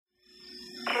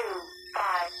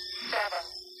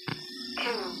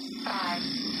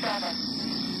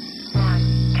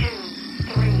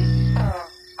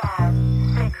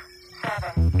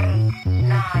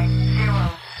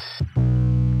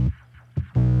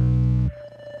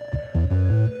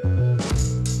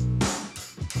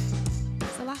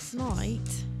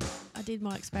did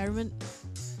my experiment.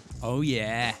 Oh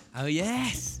yeah. Oh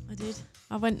yes. I did.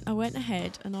 I went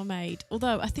ahead and I made.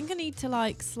 Although I think I need to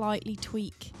like slightly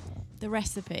tweak the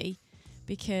recipe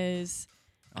because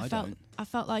I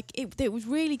felt like it was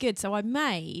really good. So I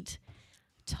made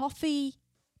toffee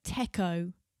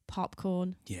Teco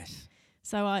popcorn. Yes.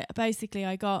 So I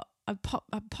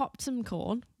popped some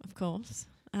corn, of course,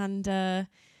 and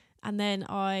then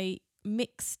I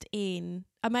mixed in.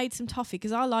 I made some toffee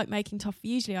because I like making toffee.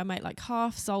 Usually I make like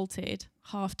half salted,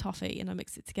 half toffee, and I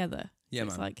mix it together. Yeah,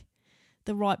 It's man. like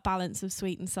the right balance of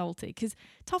sweet and salty because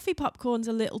toffee popcorn's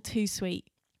a little too sweet.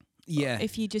 Yeah.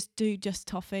 If you just do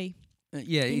toffee.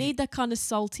 Yeah. You need that kind of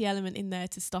salty element in there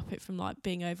to stop it from like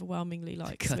being overwhelmingly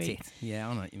like cut sweet. it. Yeah,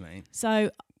 I know what you mean.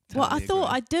 So what I Totally thought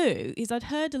agree. I'd do is I'd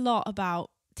heard a lot about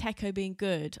Teco being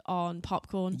good on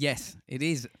popcorn. Yes, it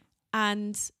is.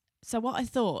 And so what I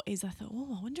thought, I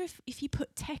wonder if you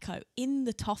put Teco in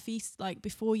the toffee, like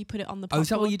before you put it on the popcorn. Oh, is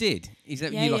that what you did? Is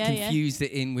that Yeah, you like yeah. confused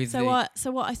it in with So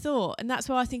what I thought, and that's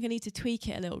why I think I need to tweak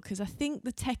it a little, because I think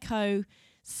the Teco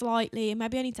slightly, and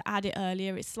maybe I need to add it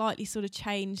earlier, it slightly sort of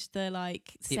changed the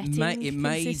like setting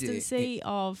consistency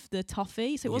of the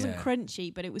toffee. So it wasn't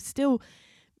crunchy, but it was still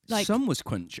like some was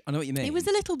crunch. I know what you mean. it was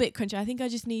a little bit crunchy. I think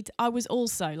I was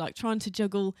also like trying to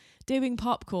juggle doing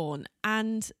popcorn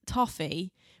and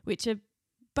toffee, which are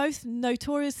both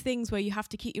notorious things where you have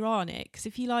to keep your eye on it. Because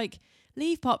if you like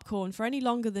leave popcorn for any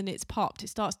longer than it's popped, it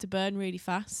starts to burn really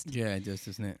fast. Yeah, it does,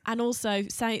 doesn't it? And also,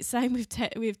 same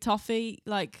with toffee,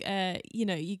 like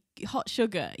hot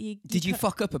sugar. Did you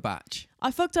fuck up a batch? I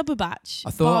fucked up a batch.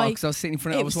 I thought because I was sitting in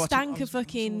front of it, I was watching. Stank of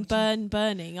fucking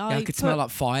burning. Yeah, I could smell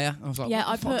like fire. I was like, yeah,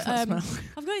 what the fuck's that smell?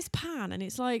 I've got this pan and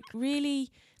it's like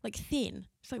really like thin.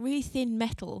 It's like really thin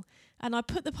metal. And I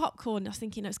put the popcorn. I was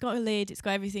thinking, it's got a lid. It's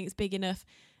got everything. It's big enough.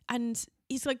 And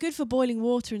it's like good for boiling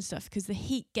water and stuff because the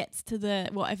heat gets to the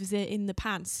whatever's in the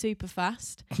pan super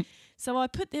fast. So I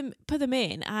put them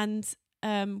in, and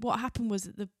what happened was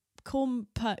that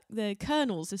the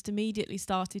kernels just immediately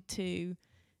started to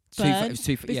burn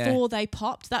before they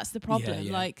popped. That's the problem.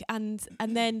 Yeah. Like and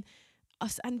then.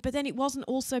 But then it wasn't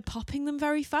also popping them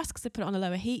very fast because they put it on a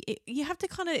lower heat. You have to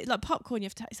kind of like popcorn. You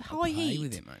have to it's a high heat. Play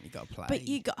with it, man. You got to play. But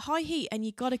you got high heat and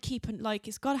you got to keep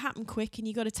it's got to happen quick and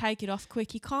you got to take it off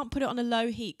quick. You can't put it on a low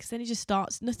heat because then it just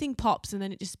starts. Nothing pops and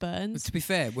then it just burns. But to be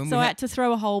fair, I had to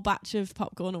throw a whole batch of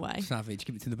popcorn away. Savage,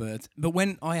 give it to the birds. But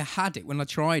when I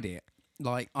tried it,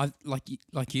 like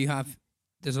you have,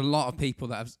 there's a lot of people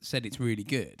that have said it's really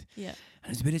good. Yeah.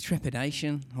 And there's a bit of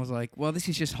trepidation. I was like, well, this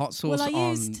is just hot sauce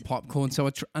on popcorn. So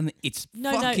and it's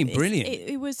fucking brilliant.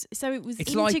 It was it's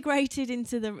integrated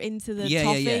into the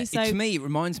toffee. Yeah. So to me, it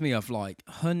reminds me of like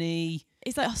honey.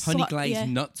 It's like honey glazed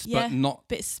nuts, but not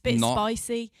bit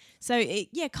spicy. So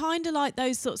kind of like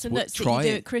those sorts of nuts that you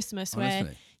do at Christmas, honestly.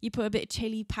 where you put a bit of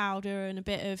chili powder and a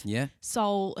bit of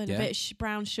salt and a bit of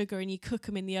brown sugar, and you cook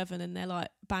them in the oven, and they're like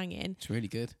banging. It's really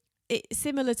good. It's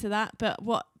similar to that, but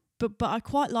I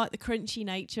quite like the crunchy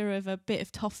nature of a bit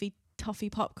of toffee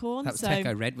popcorn. That was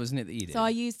Teco Red, wasn't it, that you did? So I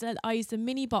used a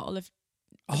mini bottle of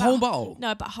whole bottle.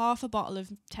 No, about half a bottle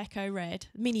of Teco Red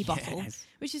mini bottle,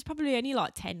 which is probably only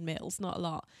like 10 mils, not a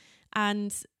lot.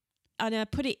 And I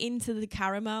put it into the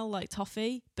caramel like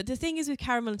toffee. But the thing is with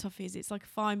caramel and toffee is it's like a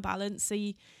fine balance. So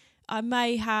I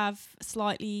may have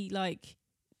slightly like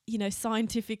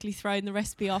scientifically thrown the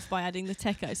recipe off by adding the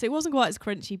Teco. So it wasn't quite as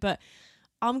crunchy, but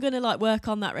I'm going to like work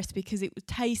on that recipe because it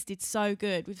tasted so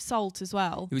good with salt as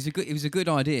well. It was a good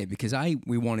idea because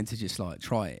we wanted to just like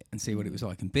try it and see what it was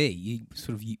like, and B, you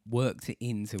worked it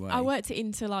into I worked it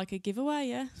into like a giveaway,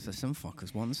 yeah. So some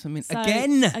fuckers want something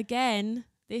again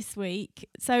this week.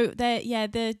 So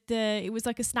it was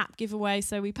like a snap giveaway.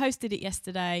 So we posted it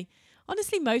yesterday.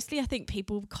 Honestly, mostly I think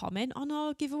people comment on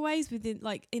our giveaways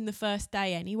in the first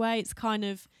day anyway.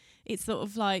 It's sort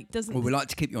of like doesn't. Well, we like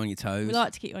to keep you on your toes.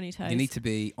 You need to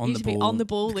be on the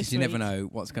ball. This you week. never know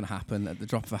what's going to happen at the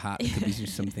drop of a hat. It could be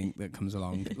just something that comes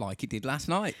along like it did last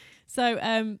night. So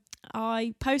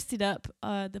I posted up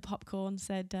the popcorn.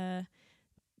 Said,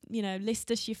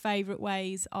 list us your favourite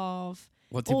ways of.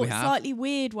 What did we have? Slightly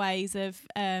weird ways of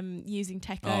using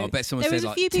Teco. Oh, I bet someone there said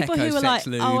was a few people Teco who were like,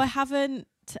 lube. "Oh, I haven't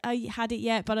had it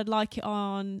yet, but I'd like it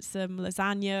on some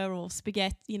lasagna or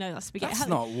spaghetti." Spaghetti. That's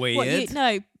not weird.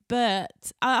 No,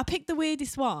 but I picked the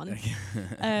weirdest one.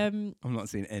 I'm not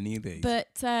seeing any of these.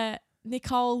 But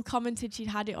Nicole commented she'd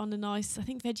had it on a nice, I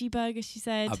think, veggie burger. She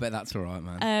said, "I bet that's all right,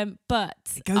 man." But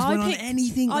it goes well on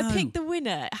anything. I picked the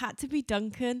winner. It had to be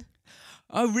Duncan.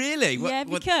 Oh, really?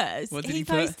 Because what he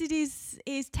posted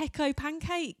his Teco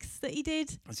pancakes that he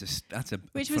did. That's a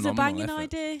which was a banging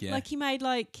idea. Yeah. Like he made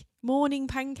like morning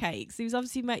pancakes. He was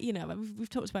obviously we've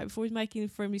talked about it before. He's making them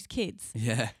for his kids,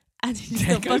 Yeah. and he's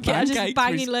got Teco bucket. I just pancakes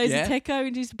banging was- loads yeah. of Teco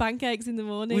and just pancakes in the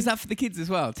morning. Was that for the kids as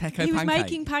well? Teco he was pancake?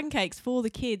 making pancakes for the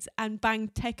kids and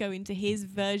banged Teco into his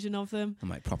version of them. I'll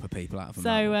make proper people out of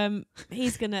them. So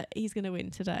he's gonna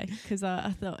win today because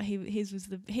I thought his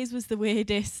was the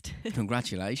weirdest.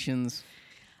 Congratulations.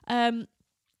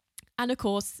 And of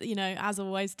course, as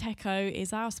always, Teco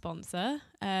is our sponsor.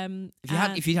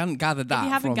 If you hadn't gathered that, if you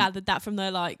haven't gathered that from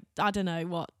the I don't know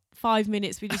what 5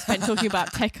 minutes we just spent talking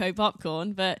about Teco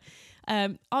popcorn, but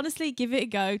honestly, give it a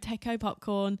go. Teco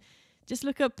popcorn. Just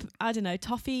look up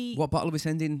toffee. What bottle are we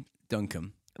sending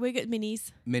Duncan? We got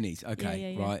minis. Minis.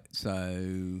 Okay, Yeah. right.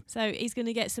 So he's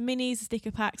gonna get some minis, a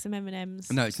sticker pack, some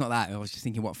M&Ms. no, it's not that. I was just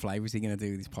thinking, what flavour is he going to do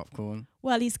with his popcorn?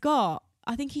 Well,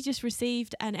 I think he just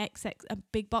received a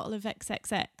big bottle of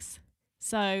XXX.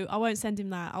 So I won't send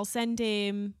him that. I'll send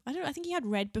him. I think he had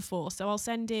red before, so I'll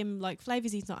send him like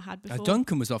flavours he's not had before.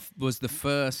 Duncan was the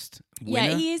first winner.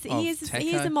 Yeah, he is.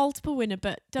 He is a multiple winner,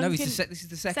 but Duncan. No, this is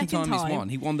the second time he's won.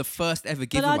 He won the first ever But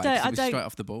giveaway. 'Cause he was straight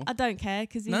off the ball. I don't care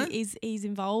because No? he's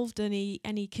involved and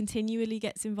he continually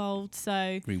gets involved.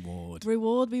 So Reward.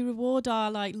 we reward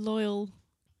our like loyal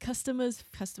customers,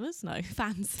 no,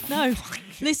 fans, no,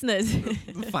 listeners.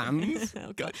 Fans.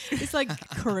 Oh God. It's like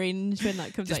cringe when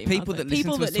that comes Just out your people mouth. that Like,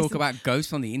 listen to us talk about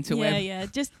ghosts on the interweb. Yeah.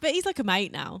 But he's like a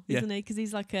mate now, Yeah. isn't he? Because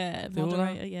he's like a They all are.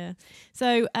 moderator. Yeah.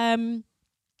 So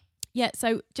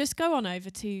so just go on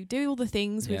over to do all the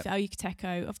things with El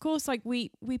Yucateco. Of course, like we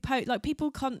post, like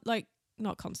people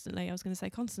not constantly. I was going to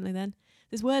say constantly. Then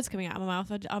there's words coming out of my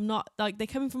mouth. I'm not like they're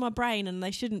coming from my brain and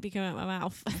they shouldn't be coming out of my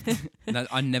mouth. No,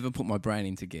 I never put my brain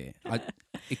into gear.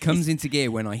 It comes into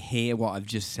gear when I hear what I've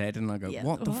just said and I go,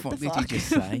 what the fuck did you just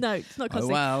say? No, it's not Oh,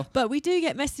 constantly. well. But we do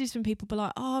get messages from people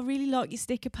like, oh, I really like your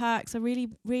sticker packs. I really,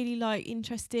 really like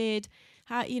interested.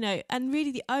 How, and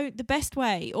really the best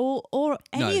way or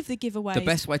any of the giveaways. The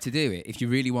best way to do it, if you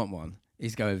really want one,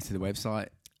 is go over to the website.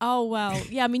 Oh, well,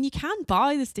 yeah, I mean, you can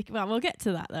buy the sticker. Well, we'll get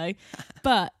to that though.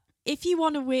 But if you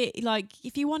want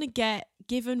to get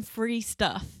given free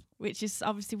stuff, which is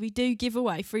obviously we do give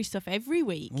away free stuff every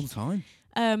week. All the time.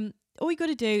 All you got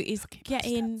to do is get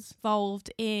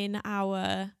involved in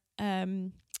our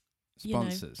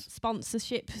Sponsors.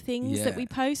 sponsorship things that we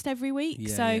post every week.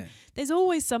 Yeah, so yeah. there's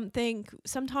always something.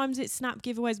 Sometimes it's snap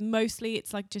giveaways. Mostly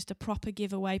it's like just a proper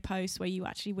giveaway post where you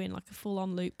actually win like a full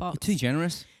on loot box. You're too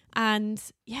generous. And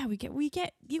yeah, we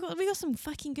got some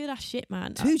fucking good ass shit,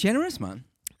 man. Too generous, man.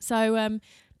 So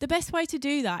the best way to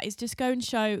do that is just go and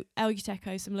show El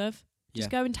Yucateco some love. Just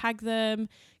go and tag them,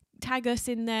 tag us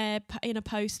in in a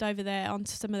post over there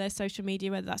onto some of their social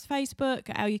media, whether that's Facebook,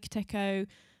 El Yucateco,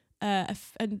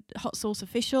 and Hot Sauce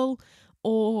Official,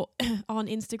 or on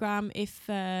Instagram if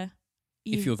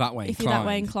you're that way inclined. If you're that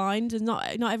way inclined, and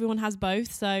not everyone has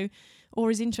both, so. Or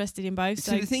is interested in both.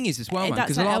 So the thing is as well, man,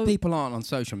 because a lot of people aren't on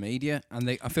social media, and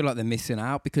I feel like they're missing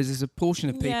out because there's a portion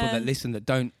of people that listen that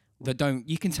don't.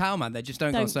 You can tell, man, they just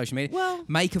don't go on social media. Well,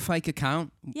 make a fake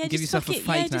account. Yeah, give yourself a fake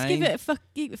name. Just give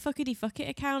it a fuck it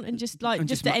account and just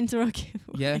to enter our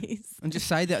giveaways. Yeah, and just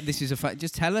say that this is a fake.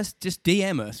 Just tell us, just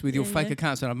DM us with your fake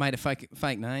account. So I've made a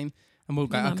fake name. And we'll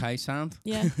go, okay, sound.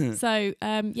 Yeah. So,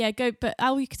 go. But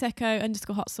El Yucateco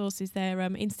 _hot sauce is their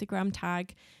Instagram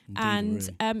tag.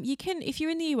 Indeed, and you can, if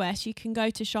you're in the US, you can go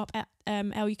to shop at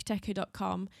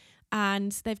elucateco.com,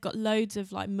 and they've got loads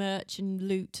of like merch and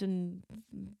loot and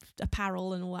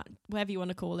apparel and all that, whatever you want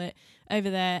to call it, over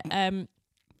there.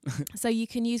 So you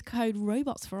can use code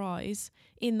Robots for Eyes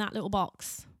in that little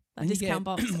box. That discount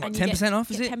box. And 10%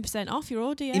 off, is it? 10% off your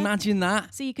order, yeah. Imagine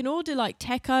that. So you can order like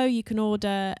Teco, you can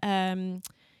order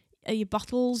your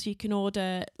bottles, you can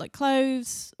order like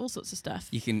clothes, all sorts of stuff.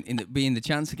 You can be in the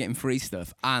chance of getting free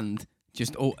stuff and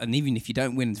and even if you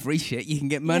don't win free shit, you can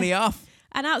get money off.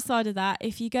 And outside of that,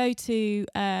 if you go to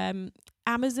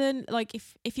Amazon, like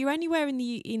if you're anywhere in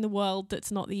the world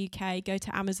that's not the UK, go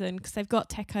to Amazon because they've got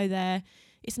Teco there.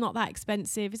 It's not that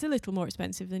expensive. It's a little more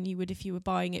expensive than you would if you were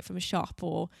buying it from a shop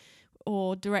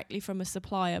or directly from a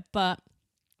supplier. But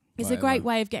it's a great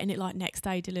way of getting it like next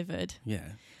day delivered.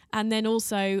 Yeah. And then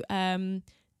also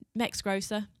Mex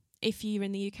Grocer, if you're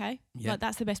in the UK. Yeah. Like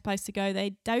that's the best place to go.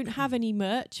 They don't have any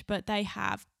merch, but they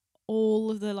have all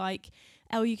of the like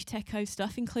El Yucateco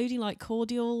stuff, including like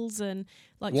cordials and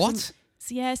like what?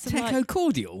 Some Teco like,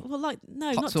 cordial? Well, like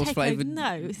no, hot not sauce Teco. flavoured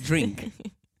No drink.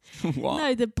 What?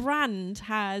 No, the brand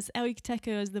has El Yucateco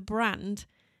as the brand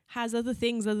has other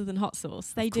things other than hot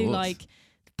sauce. They do like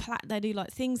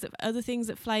other things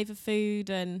that flavour food,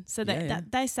 and so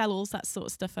they sell all that sort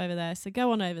of stuff over there. So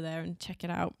go on over there and check it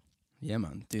out. Yeah,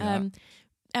 man, do that.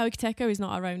 Elkiteco is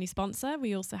not our only sponsor.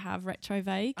 We also have Retro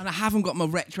Vague. And I haven't got my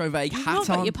Retro Vague You've hat not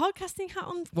on. got your podcasting hat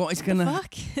on. What is gonna?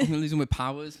 I'm gonna lose all my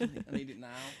powers. I need it now.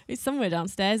 It's somewhere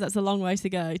downstairs. That's a long way to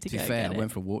go. To be fair, I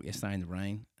went for a walk yesterday in the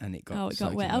rain, and it got. It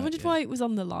got wet. I wondered why it was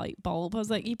on the light bulb. I was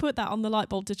like, you put that on the light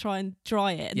bulb to try and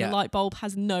dry it, and the light bulb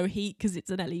has no heat because it's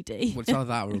an LED. Well, it's either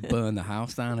that or it'll burn the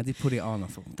house down. I did put it on. I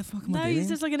thought, what the fuck am I doing? No, it's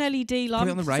just like an LED lamp. Put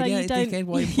it on the radio, so dickhead.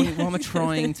 Why am I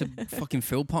trying to fucking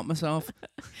fill pot myself?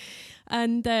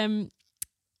 And they've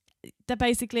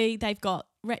got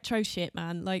retro shit,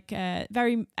 man, like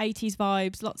very 80s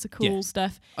vibes, lots of cool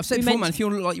stuff. I've said before, man, if you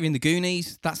want to look like you're in the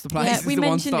Goonies, that's the place. It's the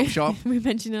one-stop shop. We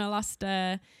mentioned in our last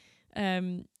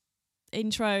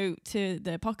intro to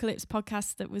the Apocalypse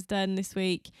podcast that was done this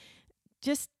week,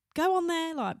 just go on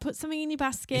there, like put something in your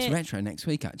basket. It's retro next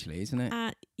week, actually, isn't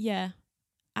it? Yeah,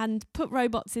 and put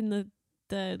robots in the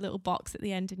little box at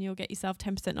the end, and you'll get yourself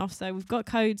 10% off. So we've got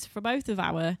codes for both of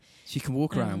our. So you can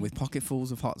walk around with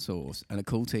pocketfuls of hot sauce and a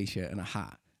cool t-shirt and a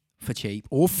hat for cheap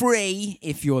or free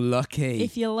if you're lucky.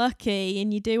 If you're lucky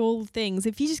and you do all the things,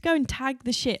 if you just go and tag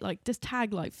the shit, like just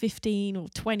tag like 15 or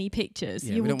 20 pictures,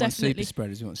 you will definitely. Want super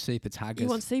spreaders, we want super taggers. You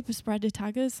want super spreader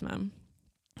taggers, man.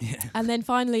 Yeah. And then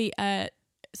finally, I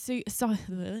need to say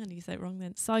it wrong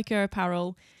then. Psycho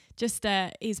Apparel. Just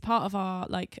is part of our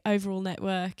like overall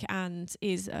network and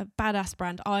is a badass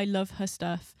brand. I love her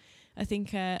stuff. I think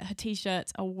her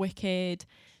t-shirts are wicked.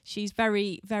 She's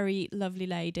very, very lovely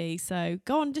lady. So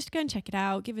go and check it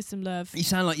out. Give her some love. You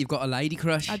sound like you've got a lady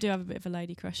crush. I do have a bit of a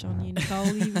lady crush on you, Nicole.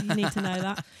 you need to know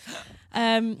that.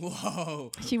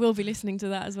 Whoa. She will be listening to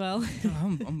that as well.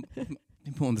 I'm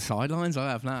put on the sidelines. I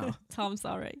have now. Tom,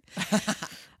 sorry.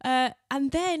 And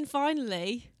then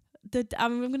finally.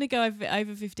 I'm going to go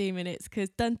over 15 minutes because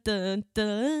I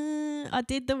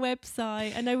did the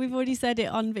website. I know we've already said it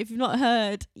on, but if you've not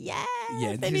heard,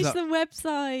 I finished the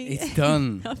website. It's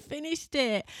done. I finished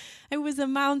it. It was a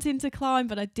mountain to climb,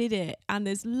 but I did it. And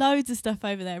there's loads of stuff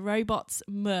over there. Robots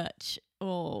merch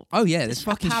or there's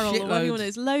fucking apparel shitloads. Or whatever you want.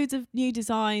 There's loads of new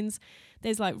designs.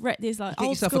 There's like get old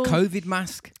yourself school. a COVID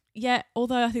mask. Yeah,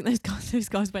 although I think those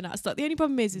guys went out of stock. The only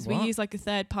problem is we use like a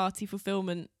third party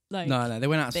fulfillment. Like no, they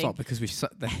went out of stock because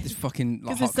this fucking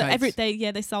like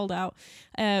hotcakes. They sold out.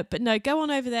 But no, go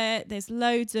on over there. There's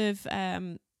loads of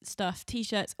stuff,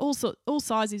 t-shirts, all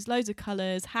sizes, loads of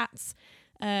colours, hats,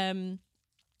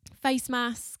 face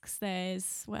masks.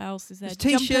 There's what else is there?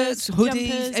 There's t-shirts,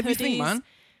 hoodies, everything, man.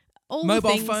 All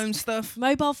mobile phone stuff.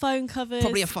 Mobile phone covers.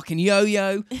 Probably a fucking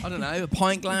yo-yo. I don't know, a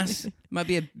pint glass.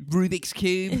 Maybe a Rubik's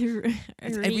Cube.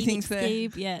 Everything's there.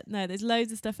 Cube. Yeah, no, there's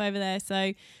loads of stuff over there.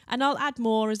 So, and I'll add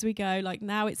more as we go. Like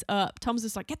now it's up. Tom's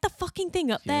just like, get the fucking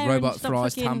thing up there. Robot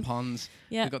fries, tampons.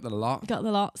 Yeah, we got the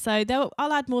lot. So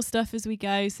I'll add more stuff as we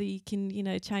go, so you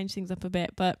can change things up a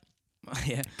bit. But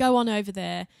go on over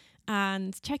there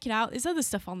and check it out. There's other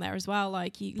stuff on there as well,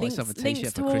 like links to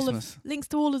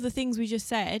all of the things we just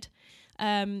said.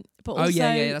 But also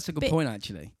that's a good point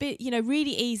actually.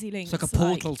 Really easy links. It's like a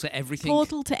portal to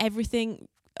everything.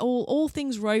 All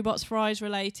things robots fries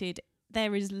related.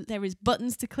 There is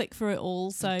buttons to click for it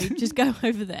all. So just go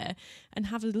over there and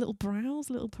have a little browse,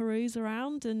 little peruse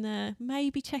around, and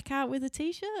maybe check out with a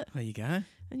t-shirt. There you go.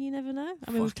 And you never know.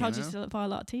 I mean, we've told you to buy a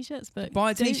lot of t-shirts, but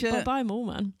buy a t-shirt. Buy them all,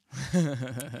 man.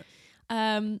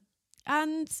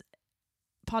 And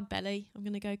Podbelly. I'm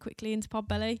going to go quickly into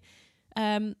Podbelly.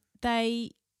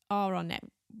 They are on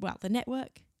the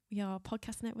network. We are a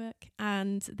podcast network,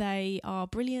 and they are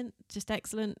brilliant, just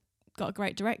excellent. Got a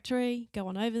great directory. Go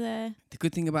on over there. The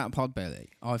good thing about Podbelly,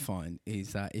 I find,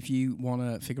 is that if you want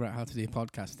to figure out how to do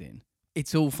podcasting,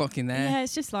 it's all fucking there. Yeah,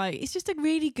 it's just a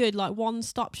really good like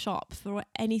one-stop shop for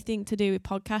anything to do with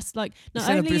podcasts. Like not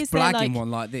instead only of is there blagging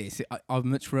one like this, I'd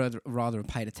much rather have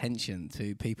paid attention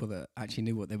to people that actually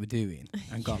knew what they were doing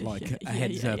and got like a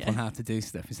heads up on how to do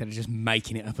stuff instead of just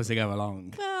making it up as they go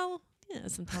along. Well,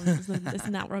 sometimes there's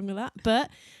not wrong with that,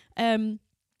 but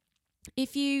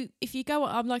if you go,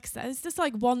 like I said, it's just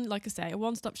like a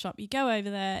one-stop shop. You go over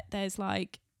there. There's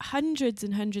like hundreds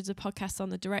and hundreds of podcasts on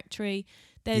the directory.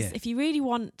 If you really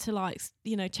want to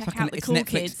check out the cool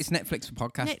kids. It's Netflix for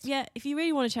podcasts. If you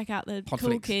really want to check out the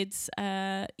cool kids,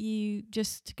 you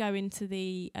just go into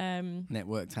the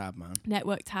network tab, man.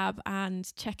 Network tab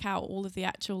and check out all of the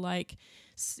actual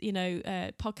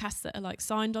podcasts that are like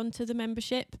signed onto the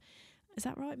membership. Is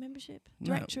that right? Membership?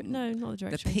 Directory? No, not the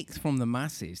directory. They're picked from the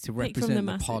masses to represent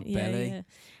the Podbelly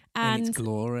in its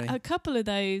glory. A couple of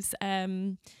those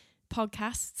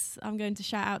podcasts I'm going to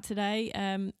shout out today.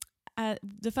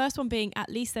 The first one being At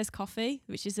Least There's Coffee,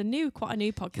 which is quite a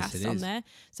new podcast on there.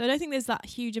 So I don't think there's that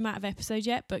huge amount of episodes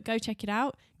yet, but go check it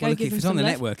out. Go well, give if them it's some on the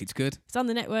love. network, it's good. It's on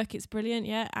the network. It's brilliant,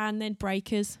 yeah. And then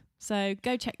Breakers. So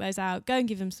go check those out. Go and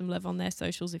give them some love on their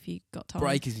socials if you've got time.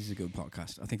 Breakers is a good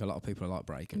podcast. I think a lot of people like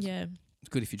Breakers. Yeah. It's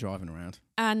good if you're driving around.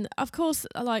 And of course,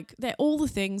 like all the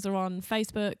things are on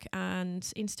Facebook and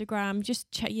Instagram.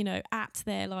 Just check, at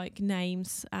their like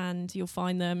names, and you'll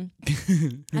find them.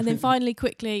 And then finally,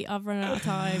 quickly, I've run out of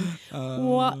time.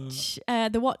 Watch a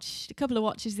couple of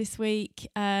watches this week.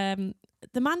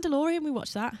 The Mandalorian, we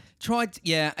watched that.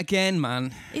 Again,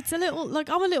 man. It's a little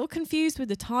I'm a little confused with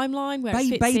the timeline where it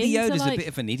fits Baby in. Yoda's a bit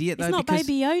of an idiot, though. It's not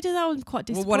Baby Yoda, though. I'm quite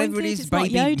disappointed. Well, whatever it is, it's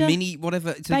baby not Yoda. mini,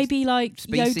 whatever. It's baby like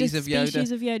species Yoda, of Yoda.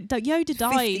 Species of Yoda. Yoda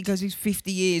died because he's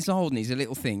 50 years old and he's a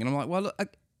little thing. And I'm like, well,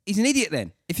 look, he's an idiot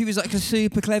then. If he was like a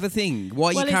super clever thing,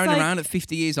 why are you carrying around at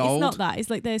 50 years old? It's not that. It's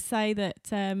like they say that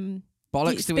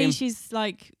bollocks to him. Species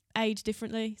like age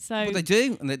differently. So well, they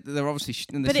do, and they're obviously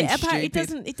but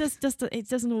it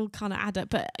doesn't all kind of add up.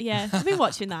 But yeah, I've been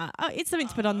watching that. It's something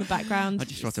to put on the background. I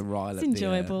just try to rile It's at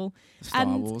enjoyable. the Star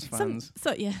Wars fans.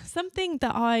 Something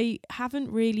that I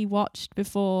haven't really watched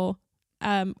before,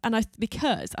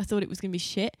 because I thought it was going to be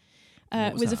shit.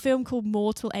 Was a film called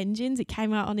Mortal Engines. It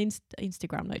came out on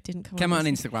Instagram. No, it didn't come out. Came out on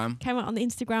Instagram. Came out on the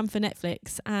Instagram for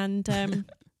Netflix, and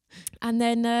and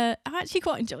then I actually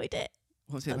quite enjoyed it.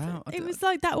 What's it about? It was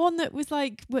like that one that was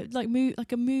like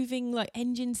a moving like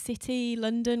engine city.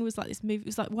 London was like this movie. It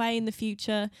was like way in the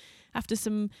future, after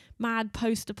some mad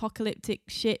post-apocalyptic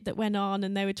shit that went on,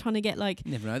 and they were trying to get like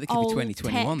never know. They could be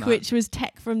 2021. Tech, which was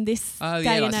tech from this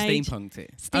day and age. Steampunked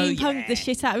it. Steampunked the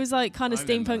shit out. It was like kind of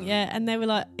steampunk, and they were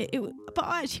like, but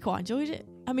I actually quite enjoyed it.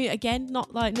 I mean, again,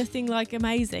 not like nothing like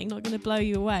amazing, not going to blow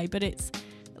you away, but it's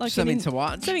like something to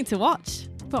watch. Something to watch.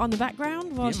 Put on the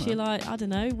background whilst you're like, I don't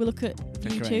know, we'll look at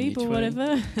YouTube or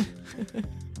whatever.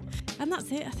 And that's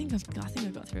it. I think I've got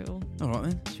through it all. All right,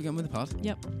 then. Should we get on with the pod?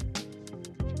 Yep.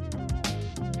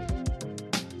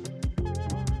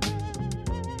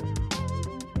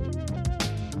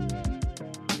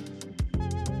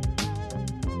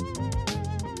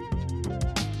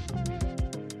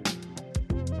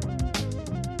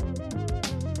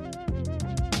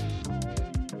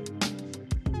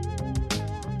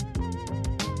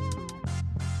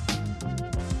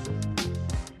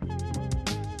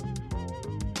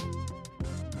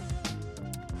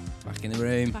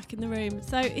 Back in the room.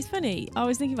 So it's funny. I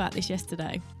was thinking about this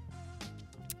yesterday.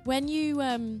 When you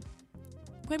when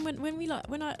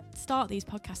I start these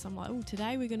podcasts, I'm like, oh,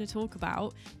 today we're going to talk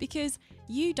about, because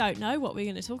you don't know what we're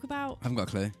going to talk about. I haven't got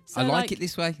a clue. So I like it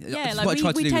this way. Yeah, like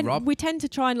we tend to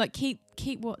try and like keep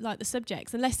what like the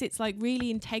subjects, unless it's like really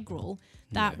integral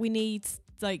that we need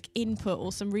like input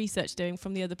or some research doing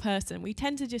from the other person. We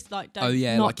tend to just like not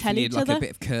like tell you each need like other. a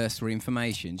bit of cursory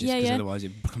information, just because otherwise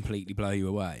it completely blow you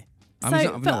away. But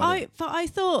I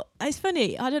thought it's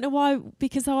funny. I don't know why,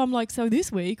 because I'm like, so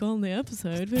this week on the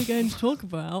episode we're going to talk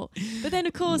about. But then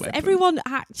of course everyone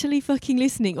actually fucking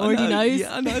listening already knows.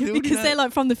 Yeah, I know, because they're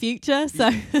like from the future,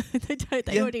 so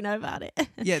they already know about it.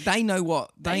 Yeah, they know what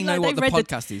the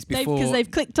podcast is before, because they've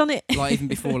clicked on it. Like even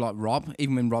before like Rob,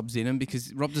 even when Rob's in them,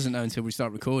 because Rob doesn't know until we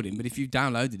start recording. But if you've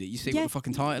downloaded it, you see what the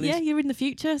fucking title is. Yeah, you're in the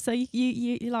future, so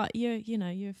you're like your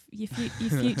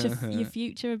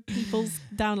future people's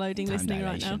downloading. Listening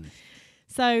right now.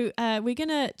 So we're going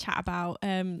to chat about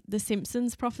the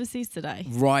Simpsons prophecies today.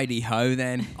 Righty ho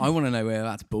then. I want to know whether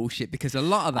that's bullshit, because a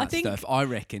lot of that stuff I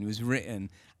reckon was written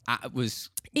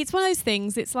It's one of those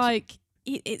things, it's like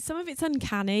it's some of it's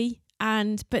uncanny,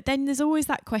 but then there's always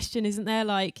that question, isn't there,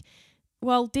 like,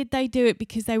 well, did they do it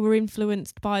because they were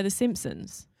influenced by the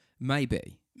Simpsons?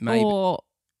 Maybe. Or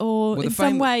in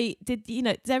some way did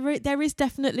there is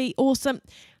definitely or some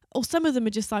of them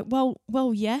are just like,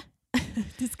 well yeah.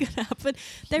 This is gonna happen.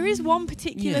 There is one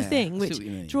particular thing which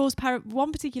draws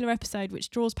one particular episode which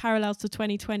draws parallels to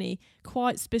 2020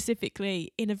 quite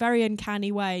specifically in a very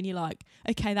uncanny way, and you're like,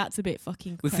 okay, that's a bit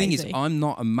fucking crazy. The thing is, I'm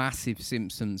not a massive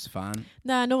Simpsons fan.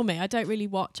 No, nor me. I don't really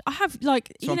watch. I have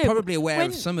like, so I'm probably aware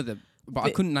of some of them, but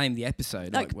I couldn't name the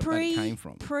episode like where it came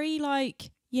from.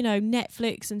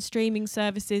 Netflix and streaming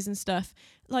services and stuff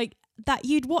like that,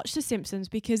 you'd watch The Simpsons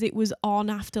because it was on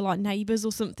after like Neighbours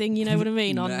or something, you know what I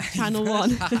mean, on Channel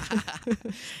 1.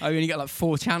 Oh, you only got like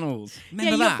 4 channels.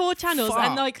 Remember you that? got 4 channels. Fuck.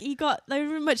 And like there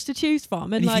were much to choose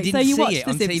from, and like so you watched it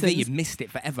on The Simpsons. TV, you've missed it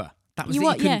forever. That was it.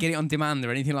 You couldn't get it on demand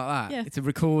or anything like that. Yeah. To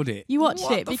record it. You watched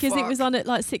it because it was on at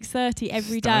like 6:30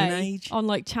 every Stone day Age. on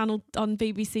like channel on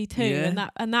BBC Two, Yeah.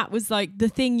 and that was like the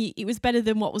thing. It was better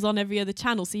than what was on every other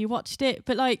channel, so you watched it.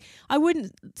 But like, I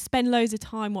wouldn't spend loads of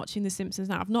time watching The Simpsons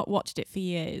now. I've not watched it for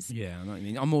years. Yeah, I know what you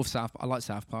mean. I'm more I like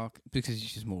South Park because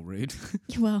it's just more rude.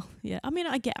 Well, yeah. I mean,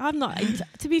 I'm not.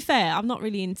 To be fair, I'm not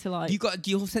really into like.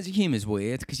 Your sense of humour is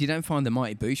weird because you don't find the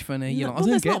Mighty Boosh funny. You're No, like, well, I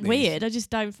don't that's get not this. weird. I just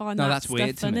don't find No, that that's stuff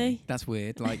weird to funny. me. That's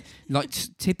weird. Like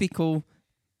typical,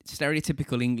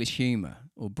 stereotypical English humour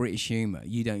or British humour.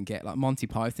 You don't get like Monty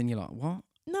Python. You're like, what?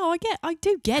 No, I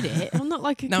do get it. I'm not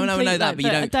like a No, I complete, know that, like,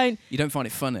 but I don't. You don't find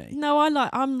it funny. No,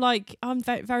 I'm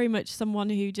very much someone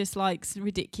who just likes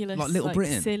ridiculous, Like Little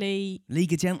Britain. silly.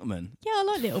 League of Gentlemen. Yeah, I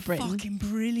like Little Britain. Fucking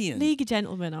brilliant. League of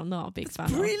Gentlemen, I'm not a big fan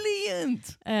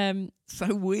Brilliant. of.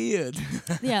 So weird.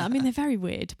 Yeah, I mean they're very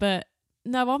weird, but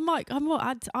no,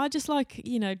 I just like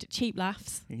cheap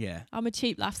laughs. Yeah. I'm a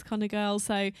cheap laughs kind of girl,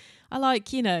 so I like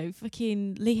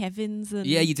fucking Lee Evans and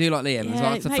Yeah, you do like Liam.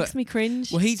 yeah, it makes me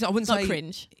cringe. Well, I wouldn't not say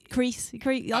cringe, crease. Like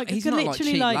he's I could not like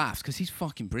literally cheap like. laughs because he's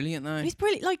fucking brilliant though. He's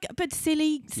brilliant, like, but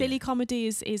silly Yeah. comedy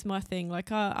is my thing.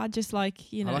 Like I just like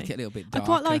I like it a little bit I darker.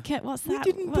 quite like it. What's that?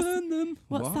 We didn't what's burn them.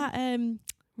 what's What? that?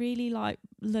 Really like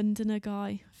Londoner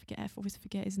guy. I always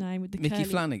forget his name with the Mickey curly.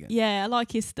 Flanagan. Yeah, I like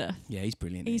his stuff. Yeah, he's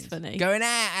brilliant. He's he is. funny. Going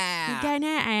at He's going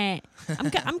at it.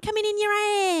 I'm coming in your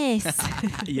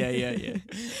ass. yeah.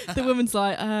 The woman's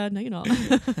like, no, you're not.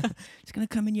 It's gonna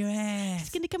come in your ass. It's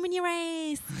gonna come in your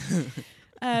ass.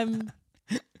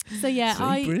 So yeah,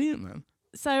 See, brilliant, man.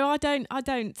 So I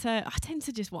tend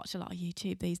to just watch a lot of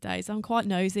YouTube these days. I'm quite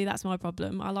nosy. That's my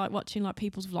problem. I like watching like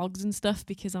people's vlogs and stuff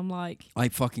because I'm like, I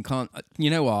fucking can't. You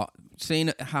know what?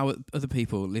 Seeing how other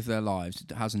people live their lives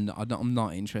I'm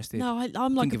not interested. no, I'm like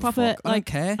Don't a give proper fuck. I don't like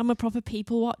care. I'm a proper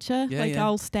people watcher. Yeah, like yeah.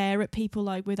 I'll stare at people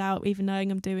like without even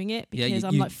knowing I'm doing it Yeah, because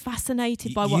I'm like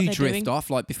fascinated by what you they're drift doing.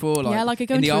 off like before, like, Yeah, like I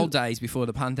go in the into old days before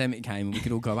the pandemic came and we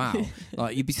could all go out.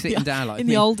 Like you'd be sitting Yeah, down like in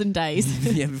the olden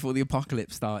days. yeah, before the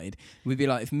apocalypse started, we'd be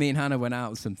like, if me and Hannah went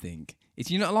out or something,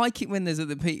 it's you not like it when there's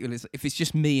other people. If it's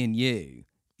just me and you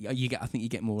get. I think you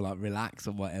get more like relaxed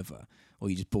or whatever, or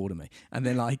you just bored of me, and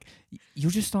then like you'll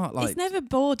just start like. It's never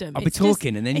boredom. I'll be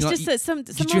talking, and then it's you just that someone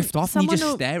drift off and you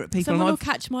just stare at people. Someone and will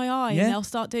catch my eye Yeah. and they'll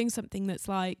start doing something that's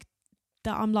like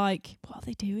that. I'm like, what are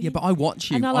they doing? Yeah, but I watch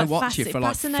you. And I watch you for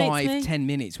like fascinates me. 5-10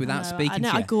 minutes without speaking I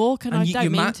know, to you. I gawk and I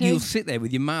don't mean to. You'll sit there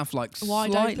with your mouth like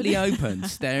Wide slightly open. open,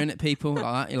 staring at people like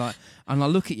that. You're like, and I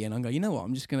look at you and I go, you know what?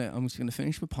 I'm just gonna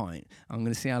finish my pint. I'm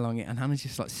gonna see how long and Hannah's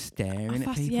just like staring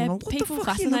at people. Yeah, I'm like, what people the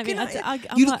fuck are you fascinate me. looking at?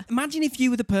 I'm You like, imagine if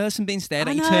you were the person being stared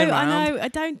at. I You know, turn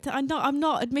around. I know. I'm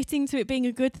not admitting to it being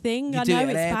a good thing. You I do know it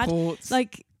it's at bad. airports.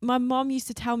 Like my mom used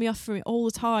to tell me off for it all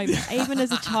the time. Even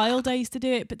as a child, I used to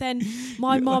do it. But then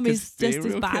my You're mom like a is just as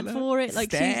serial bad killer. for it. Like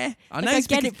Stare. I know. I it's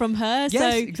get because- it from her.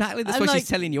 Yes, so exactly. That's I'm why like, she's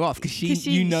telling you off because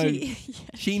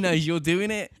she knows you're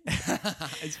doing it.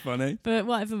 It's funny. But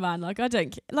whatever, man. Like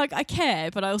I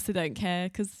care, but I also don't care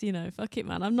because fuck it,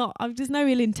 man. There's no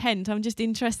real intent. I'm just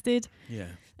interested. Yeah.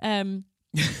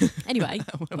 Anyway,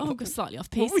 I'll go slightly off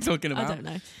piece. What are we talking about? I don't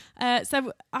know.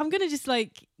 So I'm gonna just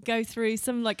like go through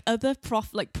some like other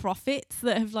prophets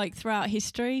that have like throughout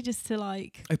history, just to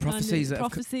like prophecies that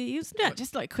have prophecies. No,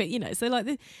 just like quick, So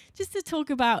like just to talk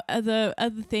about other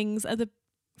things, other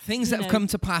things that have come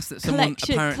to pass that someone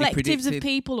apparently collectives predicted. of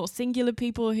people or singular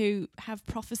people who have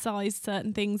prophesied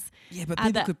certain things. Yeah, but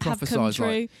people that could have come prophesise true.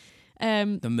 like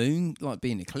the moon like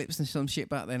being eclipsed and some shit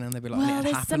back then, and they'd be like, Well, it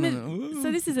there's happened. some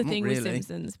so this is the thing with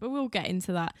Simpsons, but we'll get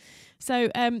into that. So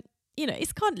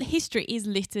it's kind of history is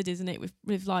littered, isn't it,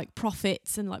 with like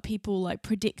prophets and like people like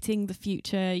predicting the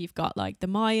future. You've got like the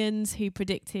Mayans who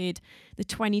predicted the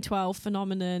 2012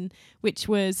 phenomenon, which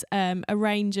was a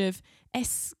range of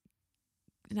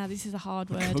now this is a hard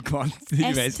word. Go on.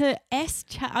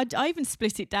 I even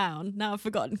split it down. Now I've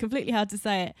forgotten completely how to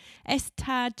say it.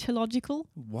 Eschatological.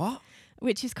 What?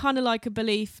 Which is kind of like a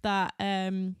belief that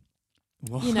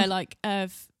What? like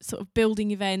of sort of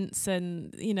building events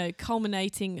and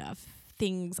culminating of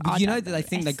things. But that they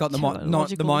think they got the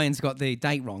Eschatological. Mayans got the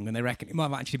date wrong, and they reckon it might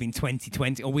have actually been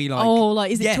 2020. Or we like,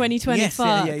 is it yeah, 2020? yes,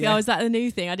 Fuck. yeah. Oh, is that the new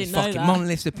thing? I didn't know fucking that.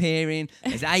 monoliths appearing.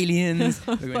 There's aliens.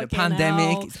 We're in a Fucking pandemic.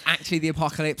 hell. It's actually the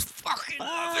apocalypse. Fucking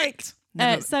love it.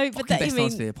 Never but fucking that, best I time mean,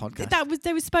 to do a podcast.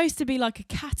 there was supposed to be like a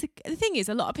the thing is,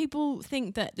 a lot of people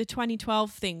think that the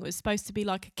 2012 thing was supposed to be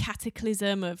like a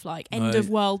cataclysm of like end of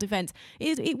world events.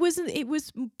 It wasn't. It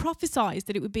was prophesized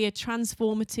that it would be a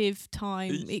transformative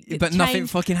time. But nothing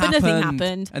fucking happened. But nothing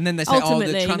happened. And then they say,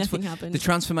 Ultimately, nothing happened. the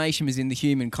transformation was in the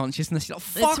human consciousness. You're like,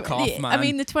 fuck off, man. I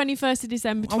mean, the 21st of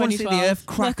December 2012. I want to see the earth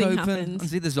crack nothing open happened. and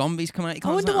see the zombies come out. I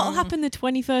wonder what will happen the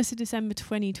 21st of December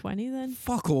 2020 then.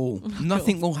 Fuck all.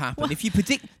 Nothing will happen. If you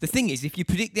predict, the thing is, if you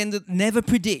predict the end of, never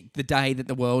predict the day that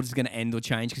the world is going to end or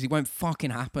change, because it won't fucking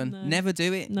happen. No. Never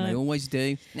do it. No. They always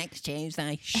do. Next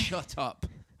Tuesday. Shut up.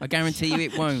 I guarantee you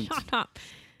it won't. Shut up.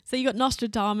 So you got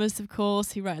Nostradamus, of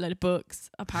course. He wrote a load of books,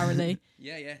 apparently.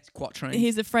 Yeah. It's quatrain.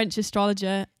 He's a French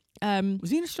astrologer. Was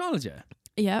he an astrologer?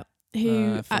 Yeah.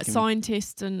 Who at fucking-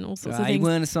 scientist and all sorts of He things.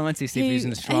 weren't a scientist if he was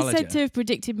an astrologer. He's said to have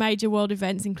predicted major world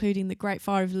events, including the Great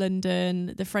Fire of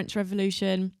London, the French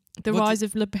Revolution, the rise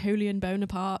of Napoleon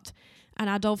Bonaparte, and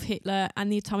Adolf Hitler,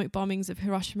 and the atomic bombings of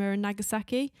Hiroshima and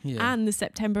Nagasaki, Yeah. and the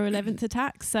September 11th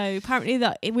attacks. So apparently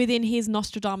that within his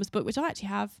Nostradamus book, which I actually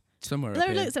have, Somewhere up there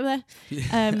it here. looks up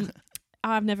there.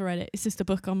 I've never read it. It's just a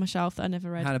book on my shelf that I never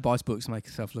read. How to buy books to make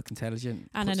yourself look intelligent.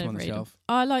 And Puts I them on never the read them. shelf.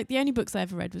 I like the only books I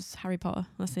ever read was Harry Potter.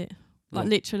 That's it. Like Well-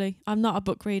 literally, I'm not a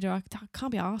book reader. I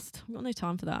can't be asked. I've got no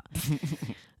time for that.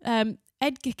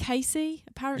 Edgar Casey,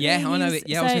 apparently. Yeah, I know it.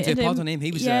 Yeah, I was going to do a pod on him.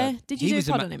 He was. Yeah, did you he do was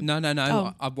a pod on him? No.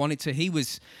 Oh. I wanted to. He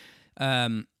was.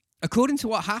 According to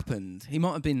what happened, he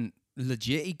might have been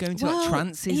legit. He'd go into like Well,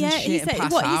 trances yeah, and he shit and said-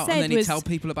 pass what he out, said and then he'd was tell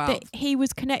people about That he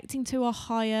was connecting to a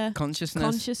higher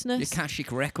consciousness. Your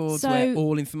Akashic records, So- where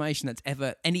all information that's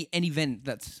ever any event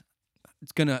that's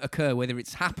going to occur, whether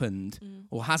it's happened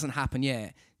or hasn't happened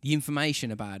yet, the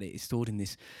information about it is stored in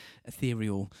this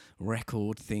ethereal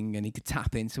record thing, and he could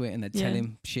tap into it, and they'd tell Yeah.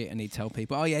 him shit, and he'd tell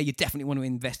people, "Oh yeah, you definitely want to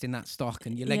invest in that stock,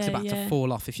 and your legs Yeah, are about yeah. to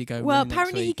fall off if you go." Well, running next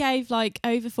apparently he week." gave like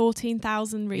over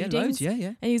 14,000 readings. Yeah, loads.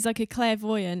 Yeah. And he's like a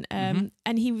clairvoyant, Mhm.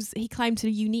 and he claimed to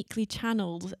uniquely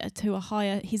channeled to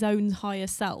his own higher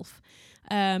self.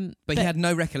 But he had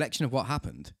no recollection of what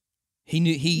happened. He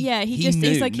knew. He just knew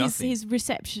it's like nothing. his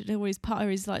reception or his part or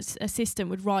his like assistant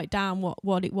would write down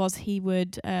what it was he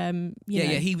would you know,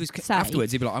 He was say.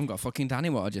 afterwards. He'd be like, "I'm got fucking Danny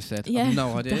what I just said. I Yeah. have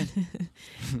no idea."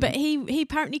 But he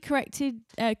apparently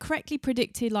correctly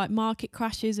predicted like market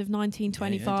crashes of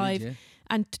 1925 Yeah.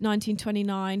 and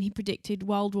 1929. He predicted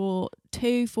World War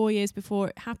II 4 years before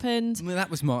it happened. Well,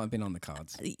 that might have been on the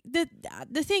cards.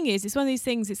 The thing is, it's one of these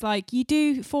things. It's like you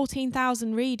do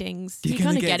 14,000 readings, you're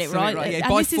gonna gonna get it something right. Yeah, And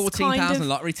buy this is 14,000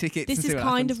 lottery tickets. This and is see what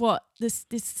kind happens. of what this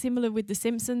similar with The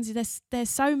Simpsons. There's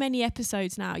so many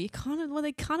episodes now. They're kind of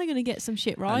going to get some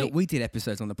shit Now, right. look, we did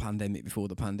episodes on the pandemic before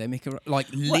the pandemic, like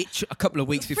literally a couple of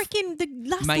weeks before. Freaking the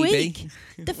last Maybe. week,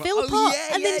 the Well, Philpott,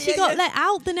 yeah, and then she got let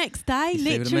out the next day. You see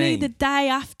what I Literally mean? the day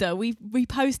after we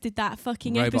posted that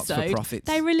fucking Robots for episode, profits.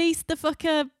 they released the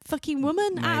fucking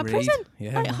woman May out of Reid. prison.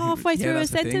 Yeah. Like halfway Yeah, through her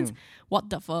that's the thing. sentence. What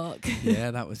the fuck?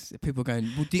 Yeah, that was people going.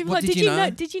 Well, People what like, did you know?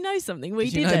 Did you know something? We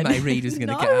Did you didn't. know May Reid was going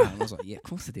to No. get out? And I was like, yeah, of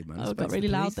course I did, man. I Oh, it spoke got to really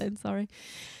the loud police. then. Sorry.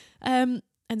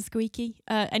 And squeaky.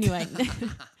 Anyway.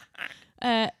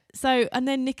 So and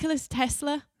then Nicholas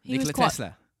Tesla. He Nikola was quite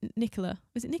Tesla. Nicola.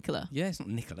 Was it Nicola? Yeah, it's not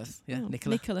Nicholas. Yeah, Oh,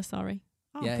 Nicola. Nicola. Sorry.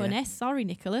 Oh, Yeah, put an yeah. S. Sorry,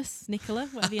 Nicholas. Nicola,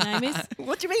 whatever your name is.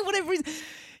 What do you mean? Whatever is.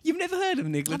 You've never heard of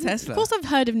Nikola Tesla? Of course, I've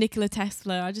heard of Nikola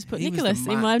Tesla. I just put He was the Nicholas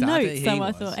in mad my daddy, notes. he So I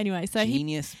was. thought anyway. So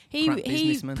Genius. he crap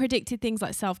businessman. predicted things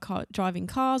like self-driving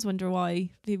cars. Wonder why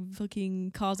the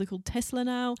fucking cars are called Tesla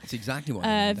now. That's exactly what.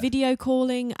 I mean. Video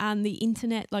calling and the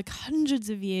internet, like hundreds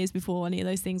of years before any of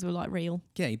those things were like real.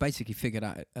 Yeah, he basically figured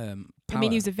out. I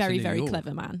mean, he was a power very, to New very York.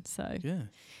 clever man. So Yeah.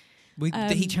 He Um,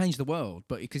 changed the world,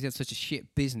 but because he had such a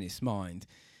shit business mind,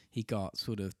 he got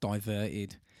sort of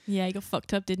diverted. yeah, he got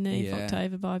fucked up, didn't he? Yeah. Fucked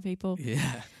over by people.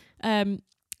 Yeah.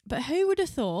 But who would have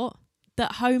thought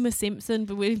that Homer Simpson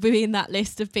would be in that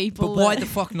list of people? But why that- the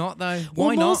fuck not, though? Well,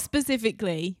 Why more not?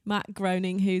 specifically, Matt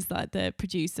Groening, who's like the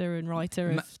producer and writer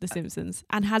of The Simpsons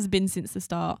and has been since the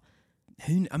start.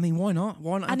 I mean, why not?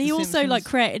 Why not? And have he The also like Simpsons?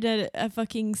 created a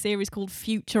fucking series called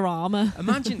Futurama.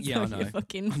 Imagine, So yeah, I you're know.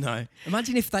 fucking- I know.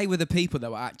 Imagine if they were the people that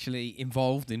were actually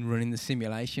involved in running the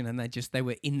simulation, and they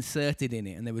were inserted in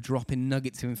it, and they were dropping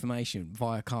nuggets of information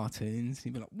via cartoons.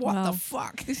 You'd be like, "What Wow. the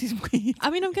fuck? This is weird."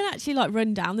 I mean, I'm going to actually like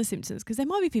run down The Simpsons because there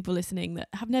might be people listening that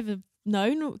have never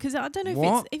known. Because I don't know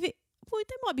What? if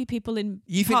there might be people in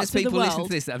You think parts there's people of the listening world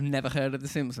to this that have never heard of The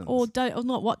Simpsons? or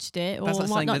not watched it, or That's like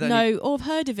might saying not they don't know, or have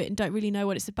heard of it and don't really know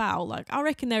what it's about. Like, I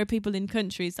reckon there are people in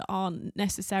countries that aren't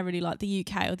necessarily like the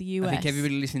UK or the US. I think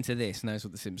everybody listening to this knows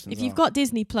what The Simpsons If are. you've got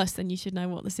Disney Plus, then you should know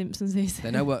what The Simpsons is.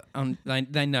 They know what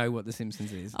they know what The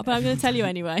Simpsons is. But I'm going to tell you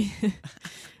anyway.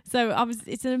 So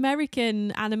it's an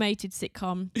American animated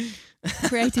sitcom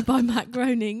created by Matt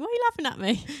Groening. Why are you laughing at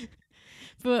me?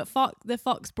 For the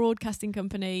Fox Broadcasting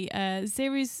Company. The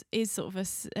series is sort of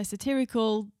a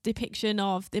satirical depiction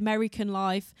of the American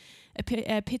life,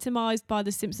 epitomised by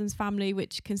the Simpsons family,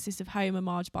 which consists of Homer,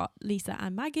 Marge, Bart, Lisa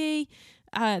and Maggie.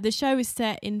 The show is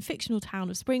set in fictional town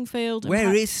of Springfield.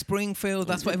 Where is Springfield?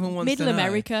 That's what everyone wants Middle to know.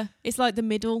 America. It's like the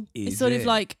middle. Is it's sort it? of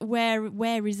like where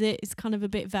is it? It's kind of a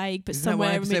bit vague, but Isn't that somewhere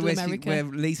one in episode Middle where America.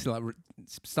 where Lisa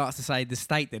starts to say the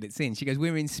state that it's in? She goes,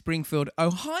 "We're in Springfield.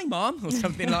 Oh, hi, Mom," or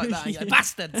something like that. You're like,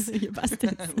 bastards! You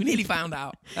bastards. We nearly found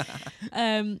out.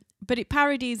 But it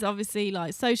parodies obviously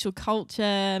like social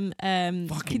culture,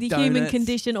 Fucking the human donuts.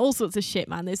 condition, all sorts of shit,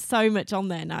 man. There's so much on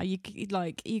there now. You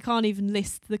can't even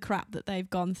list the crap that they've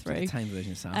gone The through. tame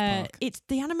version of South Park. It's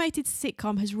the animated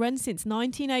sitcom has run since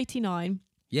 1989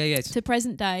 Yeah, it's to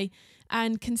present day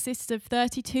and consists of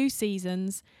 32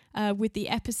 seasons, with the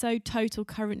episode total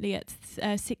currently at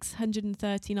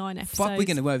 639 episodes. fuck. We're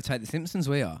going to overtake The Simpsons.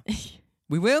 We are.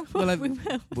 We will. we will.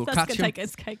 We'll That's catch going to 'em. take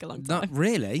us a long time. Not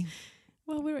really.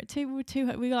 Well, we're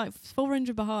like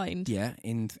 400 behind. Yeah,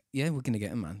 we're going to get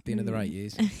them, man. Be another 8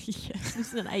 years. Yeah,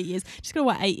 this is 8 years. Just gotta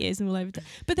wait 8 years and we'll overtake.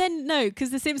 But then no,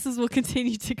 because the Simpsons will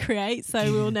continue to create, so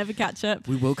we will never catch up.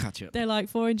 We will catch up. They're like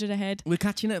 400 ahead. We're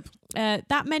catching up.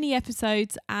 That many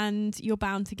episodes, and you're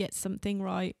bound to get something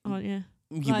right, aren't you?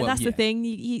 That's yeah. the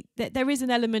thing. There is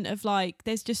an element of like,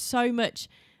 there's just so much,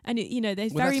 and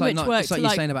there's very that's much work it's like to you're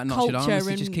like saying about culture Nostradamus. You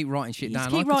and just keep writing shit you down.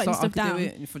 just keep writing I stuff could do down.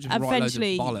 it. If I just write loads of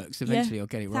Eventually, bollocks, eventually I'll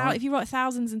get it right. If you write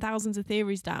thousands and thousands of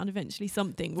theories down, eventually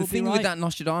something will The thing be right. with that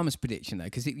Nostradamus prediction, though,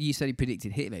 because you said he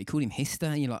predicted Hitler, he called him Hister,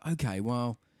 and you're like, okay,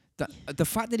 well, the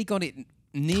fact that he got it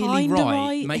nearly Kinda right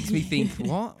right. makes me think,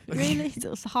 what? Really,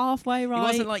 it's halfway right. It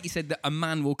wasn't like you said that a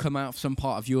man will come out of some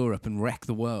part of Europe and wreck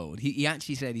the world. He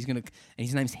actually said he's going to, and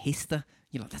his name's Hister.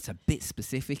 You're like, that's a bit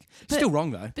specific. Still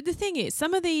wrong, though. But the thing is,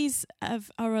 some of these are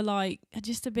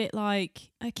just a bit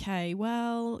like, okay,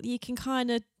 well, you can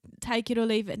kind of take it or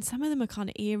leave it, and some of them are kind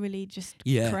of eerily just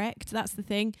correct. That's the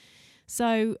thing.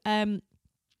 So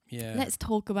let's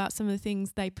talk about some of the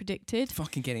things they predicted.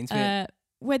 Fucking get into it.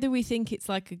 Whether we think it's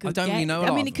like a good guess. I don't really know.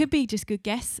 I mean, it could be just good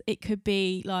guess. It could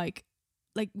be like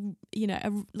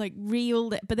real,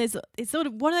 but it's sort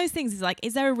of one of those things. Is like,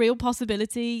 is there a real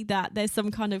possibility that there's some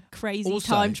kind of crazy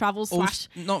time travel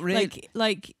 / not really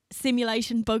like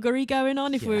simulation buggery going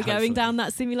on? If we were going down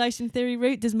that simulation theory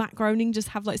route, does Matt Groening just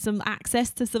have like some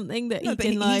access to something that he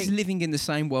can like? He's living in the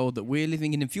same world that we're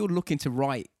living in. If you're looking to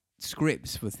write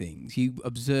scripts for things, you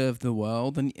observe the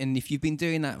world, and if you've been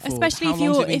doing that for especially how if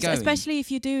long's you're it been going? especially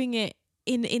if you're doing it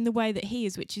in the way that he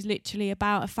is, which is literally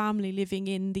about a family living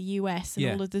in the US and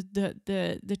all of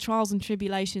the trials and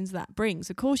tribulations that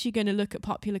brings. Of course, you're going to look at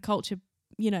popular culture,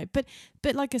 but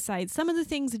like I say, some of the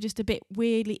things are just a bit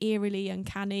weirdly, eerily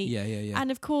uncanny. Yeah. And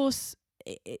of course,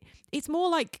 it's more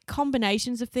like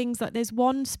combinations of things. Like there's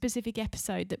one specific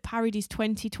episode that parodies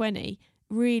 2020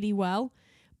 really well,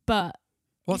 but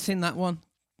what's in that one?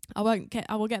 I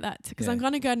will get that because I'm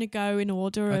kind of going to go in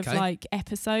order of like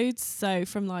episodes. So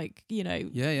from like,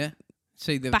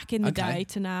 See back in the day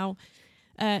to now.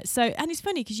 And it's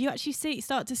funny because you actually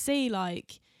start to see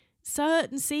like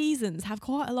certain seasons have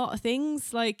quite a lot of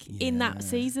things like in that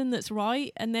season that's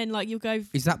right, and then like you'll go.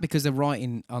 Is that because they're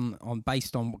writing on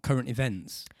based on current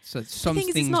events? So some the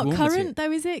thing things is, it's not will current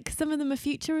though, is it? Because some of them are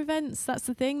future events. That's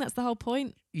the thing. That's the whole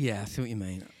point. Yeah, I see what you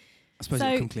mean. I suppose so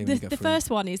it'll come clear when you go the through. first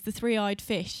one is the three-eyed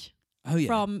fish. Oh yeah.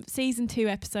 From season 2,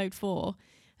 episode 4.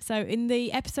 So in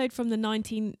the episode from the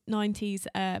 1990s,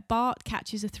 Bart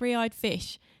catches a three-eyed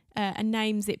fish and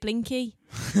names it Blinky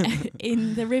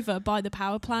in the river by the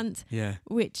power plant,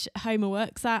 which Homer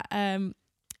works at,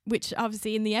 which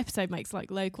obviously in the episode makes like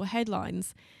local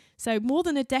headlines. So more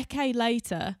than a decade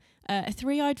later, a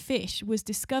three-eyed fish was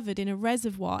discovered in a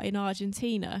reservoir in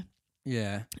Argentina.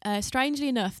 Yeah. Strangely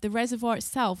enough, the reservoir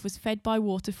itself was fed by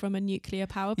water from a nuclear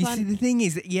power plant. You see, the thing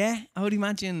is, I would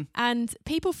imagine. And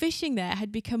people fishing there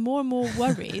had become more and more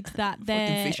worried that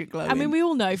they're... fish are glowing. I mean, we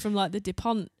all know from like the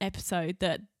DuPont episode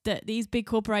that these big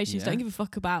corporations don't give a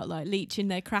fuck about like leaching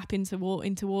their crap into water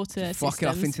systems. Fuck it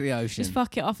off into the ocean. Just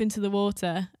fuck it off into the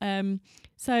water.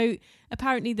 So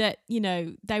apparently that,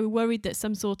 they were worried that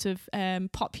some sort of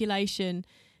population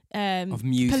Of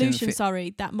mutant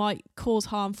pollution, that might cause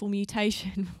harmful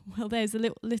mutation. Well, there's a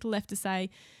little left to say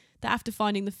that after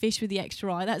finding the fish with the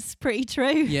extra eye, that's pretty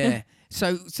true. Yeah.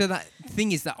 So that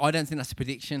thing is that I don't think that's a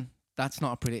prediction. That's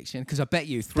not a prediction because I bet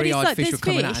you 3-eyed fish were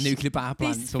coming out of nuclear power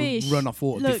plants or run off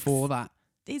water before that.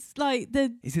 It's like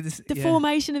the yeah.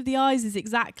 formation of the eyes is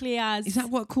exactly as. Is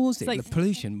that what caused it? Like, the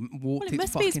pollution walked well, it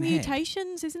must be its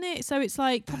mutations, isn't it? So it's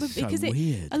like probably so because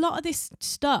weird. a lot of this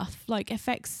stuff like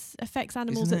affects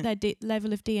animals at their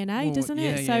level of DNA, doesn't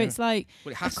it? Yeah, so it's like,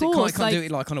 well, it has of to. course, can't do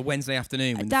it like on a Wednesday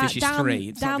afternoon when the fish is free.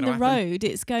 It's down not the road,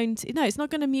 it's going to it's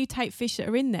not going to mutate fish that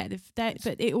are in there,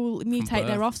 but it will mutate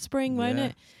their offspring, won't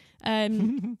it?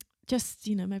 Just,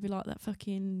 maybe like that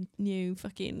fucking new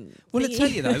fucking well, I tell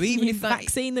you though, even if that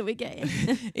vaccine that we're getting,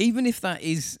 even if that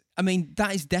is, I mean,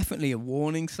 that is definitely a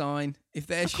warning sign. If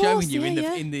they're showing you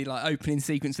in the like opening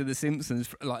sequence of The Simpsons,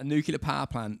 like a nuclear power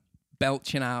plant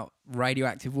belching out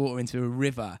radioactive water into a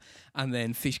river, and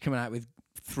then fish coming out with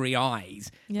 3 eyes,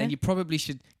 then you probably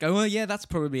should go, oh yeah, that's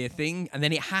probably a thing, and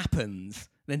then it happens.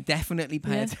 Then definitely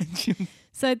pay attention.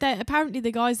 So apparently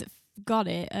the guys that got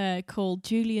it called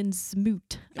Julian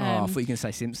Smoot. I thought you were going to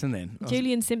say Simpson then.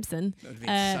 Julian Simpson. That would have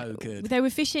been so good. They were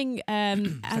fishing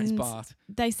and Bart.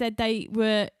 they said they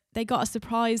got a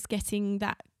surprise getting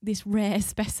this rare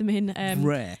specimen.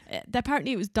 Rare?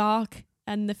 Apparently it was dark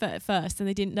and at first and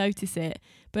they didn't notice it.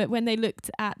 But when they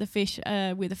looked at the fish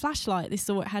with a flashlight, they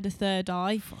saw it had a third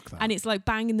eye. Fuck that. And it's like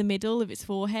bang in the middle of its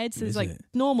forehead. So it's like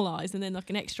normal eyes and then like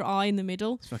an extra eye in the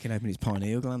middle. It's fucking open his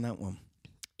pineal gland, that one.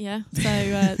 Yeah.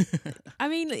 So, I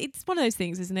mean, it's one of those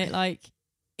things, isn't it? Like,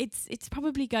 it's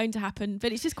probably going to happen,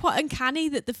 but it's just quite uncanny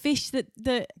that the fish that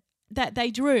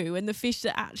they drew and the fish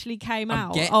that actually came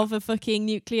out of a fucking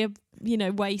nuclear,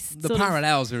 waste. The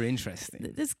parallels are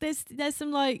interesting. There's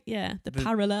some the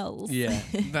parallels. Yeah,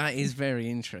 that is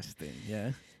very interesting.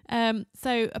 Yeah.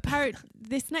 So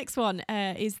this next one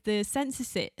is the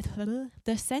censorship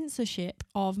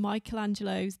of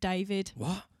Michelangelo's David.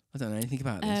 What? I don't know anything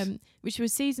about this. Which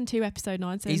was season 2, episode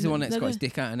 9. So he's the one that's got his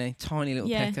dick out, isn't he? Tiny little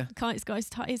pecker. It's got his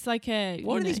it's like a.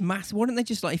 What are these mass? Why don't they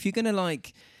just if you're gonna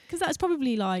Because that's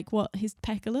probably like what his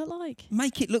pecker looked like.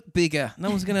 Make it look bigger.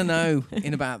 No one's gonna know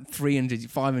in about 300,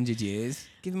 500 years.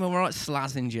 Give him a right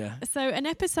Slazenger. So an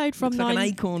episode from like an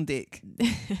acorn dick.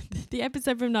 The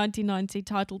episode from 1990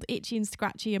 titled "Itchy and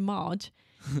Scratchy and Marge."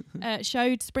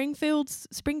 Showed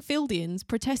Springfieldians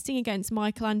protesting against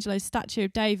Michelangelo's statue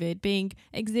of David being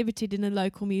exhibited in a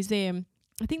local museum.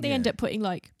 I think they end up putting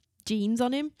like jeans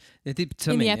on him in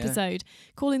the episode,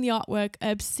 calling the artwork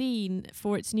obscene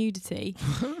for its nudity.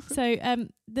 So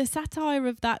the satire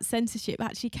of that censorship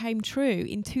actually came true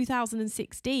in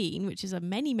 2016, which is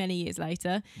many, many years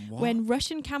later, when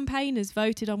Russian campaigners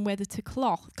voted on whether to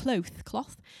cloth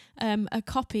a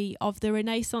copy of the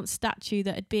Renaissance statue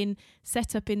that had been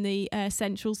set up in the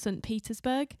central St.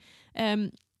 Petersburg.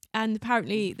 And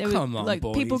apparently there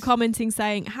were people commenting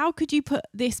saying, how could you put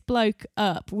this bloke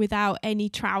up without any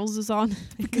trousers on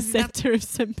in the centre of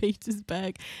St.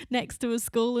 Petersburg next to a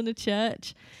school and a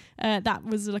church? That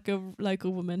was like a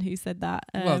local woman who said that.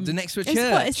 Well, the next to a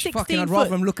church. Fucking, I'd rather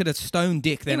them look at a stone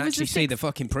dick than actually see the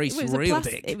fucking priest's real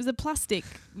dick. It was a plastic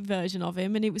version of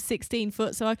him and it was 16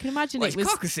 foot, so I can imagine it was...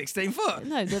 cock is 16 foot?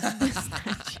 No, the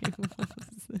statue was...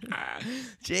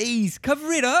 Jeez,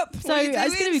 cover it up. So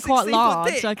it's going to be quite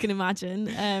large, I can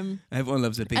imagine. Everyone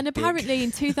loves a big And apparently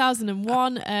in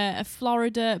 2001, a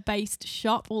Florida-based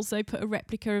shop also put a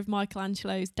replica of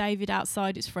Michelangelo's David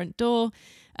outside its front door.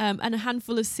 And a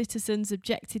handful of citizens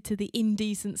objected to the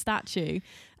indecent statue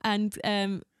and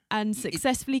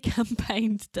successfully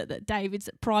campaigned that David's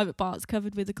private parts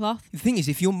covered with a cloth. The thing is,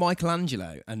 if you're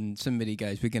Michelangelo and somebody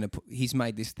goes, he's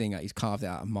made this thing out, he's carved it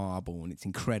out of marble and it's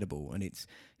incredible and it's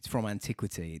from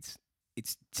antiquity,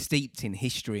 it's steeped in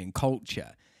history and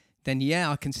culture, then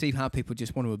I can see how people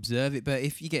just want to observe it. But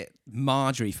if you get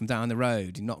Marjorie from down the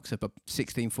road who knocks up a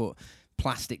 16-foot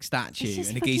plastic statue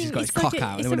and the geezer's got his cock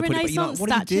out and they want to put it, but you're like,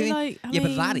 what are you doing?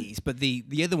 But laddies, but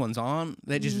the other ones aren't.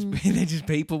 They're just they're just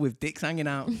people with dicks hanging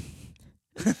out.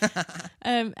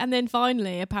 And then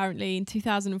finally, apparently in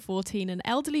 2014, an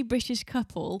elderly British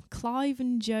couple, Clive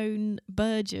and Joan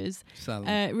Burgess,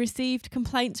 received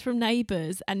complaints from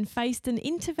neighbours and faced an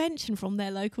intervention from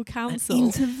their local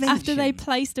council after they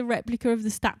placed a replica of the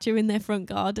statue in their front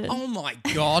garden. Oh my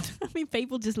God. I mean,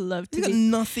 people just love to got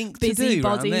nothing to do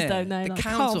bodies, there. don't they? The like,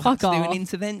 council has to do an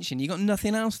intervention. You got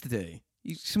nothing else to do.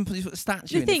 You simply put a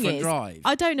statue in the front drive.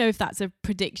 I don't know if that's a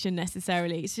prediction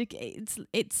necessarily.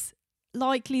 It's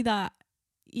likely that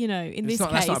you know, in It's this not,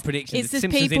 case, that's not a prediction. it's The just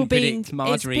Simpsons people didn't being predict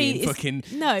Marjorie and fucking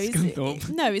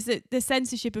Scunthorpe. It's the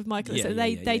censorship of Michael. Yeah, so yeah,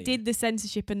 they yeah. did the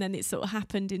censorship, and then it sort of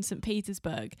happened in St.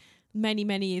 Petersburg many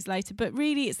years later. But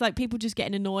really, it's like people just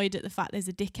getting annoyed at the fact there's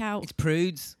a dick out. It's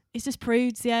prudes. It's just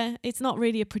prudes, yeah. It's not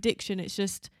really a prediction. It's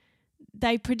just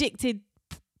they predicted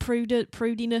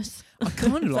prudiness. I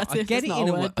kind of like. That's I if get it's it not in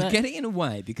a a way. word, I but- get it in a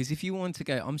way because if you want to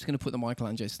go, I'm just going to put the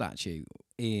Michelangelo statue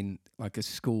in like a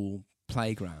school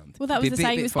playground. Well, that was It'd the be a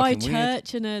same. bit It was by a fucking weird.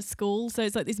 church and a school, so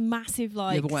it's like this massive,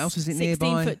 like, but what else was it 16-foot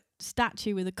nearby?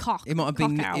 statue with a cock. It might have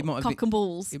been. cock out, It might have cock been. and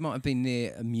balls. It might have been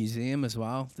near a museum as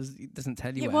well. It doesn't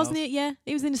tell you. It what wasn't else. it? Yeah,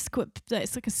 it was in a square.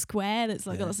 It's like a square that's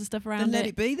like got Yeah. lots of stuff Then around let it.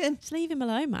 it be then. Just leave him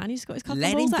alone, man. He's got his cock Let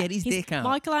and balls him out. get his dick out.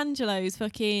 Michelangelo's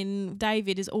fucking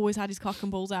David has always had his cock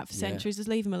and balls out for Yeah. centuries. Just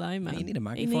leave him alone, man. You need a He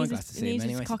magnifying needs glass to his, see he him needs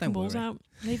anyway. his So cock and don't balls worry. out.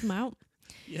 Leave him out.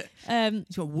 Yeah.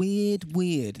 He's got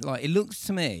weird. Like it looks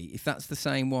to me, if that's the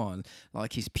same one,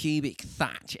 like his pubic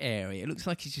thatch area. It looes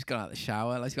like he's just got out of the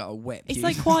shower. Like he's got a wet. It's pube.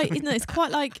 like quite, isn't it? It's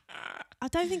quite like. I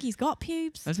don't think he's got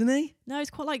pubes. Hasn't he? No, it's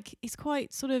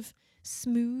quite sort of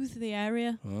smooth, the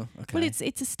area. Oh, okay. Well, it's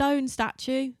a stone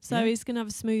statue, so Yeah. he's gonna have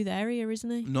a smooth area, isn't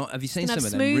he? Not. Have you seen gonna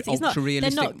some have of them smooth- it's not- ultra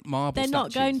realistic they're not- marble They're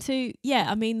not going statues? to. Yeah,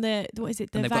 I mean the what is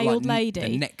it? The And they've got, veiled like, lady.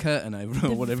 the neck curtain over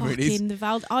or whatever it is. Fucking the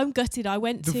veiled. I'm gutted. I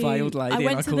went The to. veiled lady. I went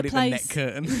and I to called the it the neck place.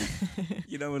 curtain.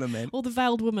 You know what I meant? Or the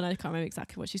veiled woman. I can't remember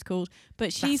exactly what she's called, but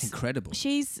That's she's incredible.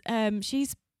 she's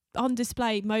on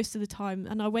display most of the time,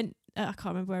 and I went. I can't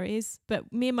remember where it is,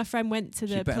 but me and my friend went to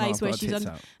She the better not place have where got her she's tits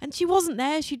on, out. and she wasn't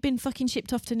there. She'd been fucking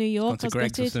shipped off to New York. Gone to I was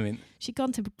Greg's or gutted. something. She'd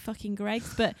gone to fucking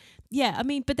Greg's, but yeah, I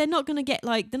mean, but they're not gonna get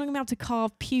like they're not gonna be able to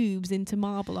carve pubes into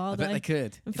marble, are I they? bet they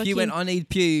could. And If you went, I need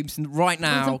pubes and right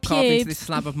now, some carve into pubes. this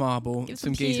slab of marble. Give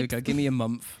Some some geezer would go, pubes. give me a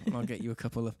month and I'll get you a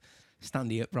couple of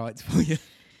standy uprights for you.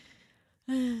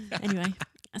 Anyway,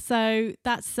 so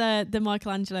that's the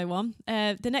Michelangelo one.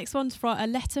 The next one's a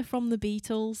letter from the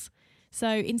Beatles. So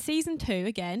in season 2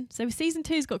 again. So season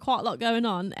 2's got quite a lot going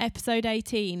on. Episode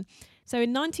 18. So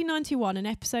in 1991, an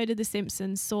episode of The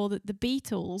Simpsons saw that the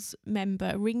Beatles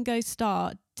member Ringo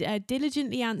Starr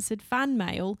diligently answered fan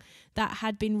mail that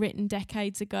had been written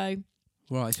decades ago.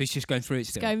 Right, so he's just going through it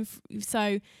still.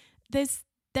 So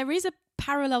there is a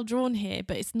parallel drawn here,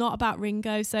 but it's not about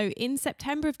Ringo. So in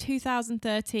September of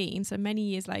 2013, so many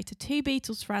years later, 2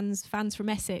 Beatles fans from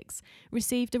Essex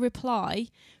received a reply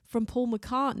from Paul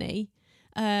McCartney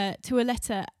to a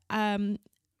letter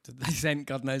They sent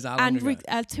God knows how long ago.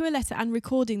 to a letter and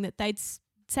recording that they'd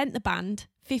sent the band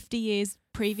 50 years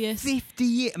previous. 50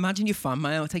 years. Imagine your fan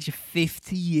mail. It takes you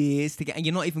 50 years to get, and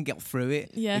you're not even got through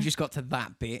it. Yeah. You just got to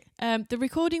that bit. The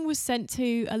recording was sent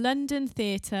to a London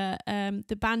theatre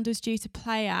the band was due to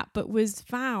play at, but was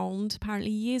found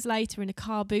apparently years later in a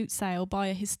car boot sale by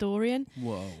a historian.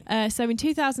 Whoa. So in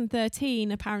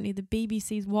 2013, apparently the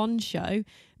BBC's One Show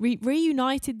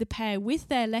reunited the pair with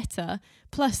their letter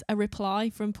plus a reply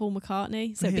from Paul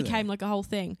McCartney. So Really? it became like a whole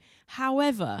thing.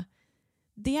 However,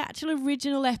 the actual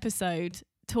original episode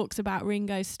talks about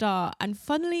Ringo Starr, and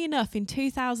funnily enough, in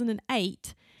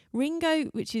 2008, Ringo,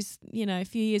 which is, you know, a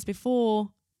few years before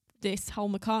this whole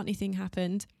McCartney thing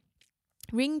happened,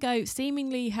 Ringo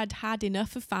seemingly had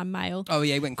enough of fan mail. Oh,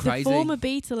 yeah, he went crazy. The former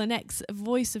Beatle and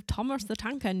ex-voice of Thomas the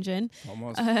Tank Engine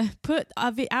put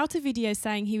out a video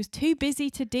saying he was too busy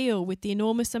to deal with the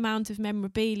enormous amount of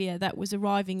memorabilia that was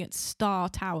arriving at Star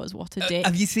Towers. What a dick.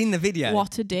 Have you seen the video?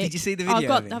 What a dick. Did you see the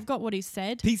video? I've got what he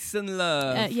said. Peace and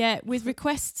love. Yeah, with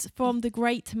requests from the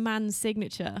great man's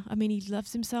signature. I mean, he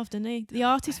loves himself, doesn't he? The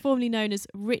artist formerly known as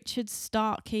Richard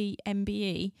Starkey,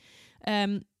 MBE.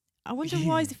 I wonder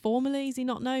why is he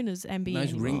not known as MBE No,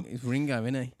 anymore? it's Ringo,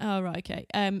 isn't he? Oh, right,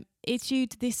 okay.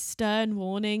 Issued this stern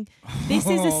warning. This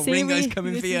is a Ringo's serious.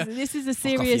 coming for you. This is a Fuck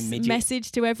off, you serious midget.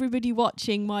 message to everybody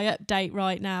watching my update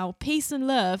right now. Peace and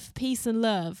love, peace and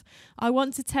love. I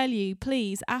want to tell you,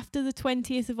 please, after the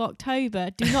 20th of October,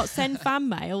 do not send fan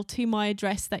mail to my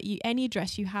address any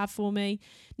address you have for me.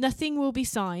 Nothing will be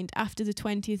signed after the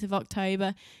 20th of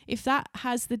October. If that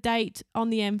has the date on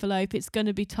the envelope, it's going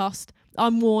to be tossed.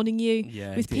 I'm warning you.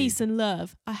 Yeah, with dude. peace and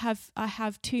love. I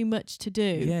have too much to do.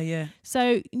 Yeah.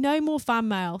 So no more fan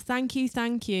mail. Thank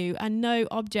you, and no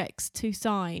objects to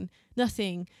sign.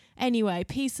 Nothing. Anyway,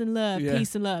 peace and love, Yeah.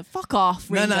 peace and love. Fuck off,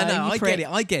 Ringo. No, you I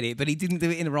prick. get it, but he didn't do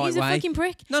it in the right He's way. a fucking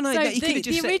prick. No, So he could have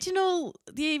just said...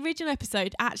 the original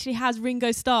episode actually has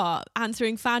Ringo Starr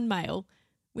answering fan mail,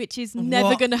 which is never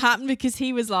What? going to happen because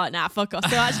he was like, nah, fuck off.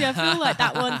 So actually, I feel like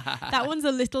that one's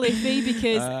a little iffy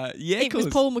because it was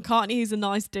Paul McCartney, who's a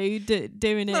nice dude,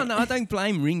 doing it. No, I don't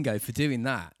blame Ringo for doing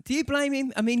that. Do you blame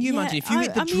him? I mean, imagine if you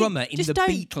hit the drummer in the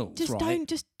Beatles, just right? don't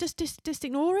just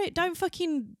ignore it. Don't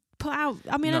fucking put out.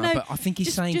 I mean, no, I know. but I think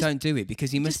he's saying don't do it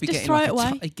because he must be getting throw like it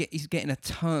away. he's getting a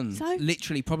ton, So,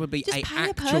 literally probably just a pay a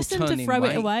actual person ton to in throw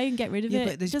weight. it away and get rid of Yeah, it.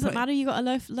 but It there's doesn't matter. You got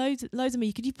loads of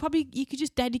money. You could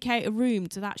just dedicate a room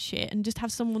to that shit and just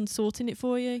have someone sorting it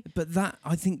for you. But that,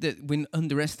 I think that we're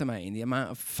underestimating the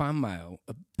amount of fan mail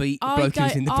a bloke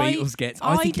who's in the Beatles gets.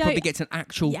 I think he probably gets an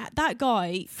actual that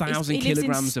guy 1,000 he lives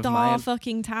kilograms in of Star mail.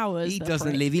 fucking Towers. He the doesn't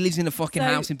prick. live. He lives in a fucking So-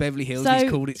 house in Beverly Hills. so- He's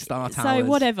called it Star Towers. So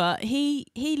whatever. He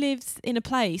lives in a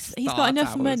place. He's Star got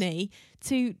enough Towers. money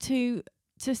to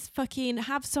fucking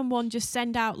have someone just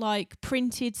send out like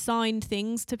printed signed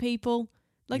things to people.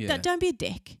 Like Yeah. that. Don't be a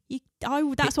dick.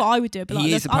 That's what I would do. But He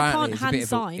like, is look, I apparently can't is a hand bit of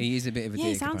sign. he is a bit of a Yeah,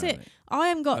 dick. sounds it. apparently. I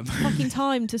haven't got fucking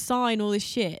time to sign all this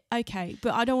shit. Okay,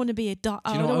 but I don't want to be a Do you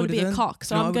I know don't what I want to be would've a done? cock. Do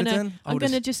So you know I'm what I would've gonna done? I I'm would've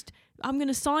gonna just I'm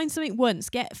gonna sign something once,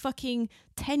 get fucking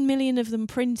 10 million of them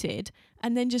printed,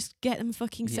 and then just get them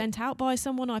fucking Yeah. sent out by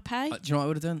someone I pay. Do you know what I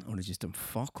would have done? I would have just done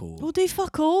fuck all. Well, do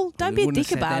fuck all. Don't be a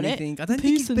dick about it. I don't think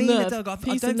Peace he's and being love. a dog. I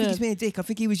Peace don't and think he's love. being a dick. I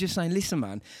think he was just saying, listen,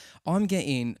 man, I'm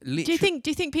getting literally.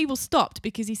 Do you think people stopped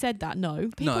because he said that? No,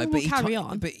 people no, will but carry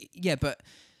on.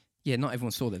 Yeah, not everyone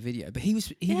saw that video. But he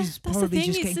was That's the probably thing,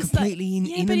 just it's getting just like- completely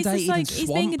yeah, but it's inundated just like and he's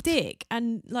being a swamped. dick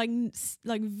and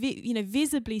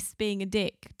visibly being a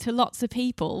dick to lots of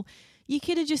people. You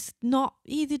could have just not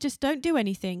either just don't do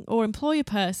anything or employ a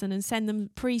person and send them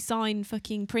pre-signed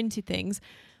fucking printed things,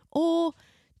 or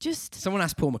just Someone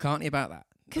asked Paul McCartney about that.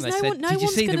 because And no they one, said, no "Did you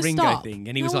one's see going the to Ringo stop. thing?"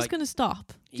 And he no was one's like, going to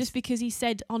stop just because he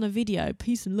said on a video,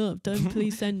 "Peace and love, don't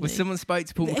please send me." Well, someone spoke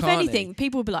to Paul If McCartney. anything,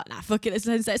 people would be like, "Nah, fuck it."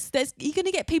 You're going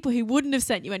to get people who wouldn't have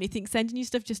sent you anything sending you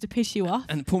stuff just to piss you off.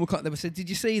 And Paul McCartney, they said, "Did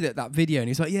you see that video?" And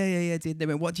he's like, "Yeah, did." They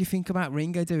went, "What do you think about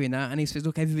Ringo doing that?" And he says,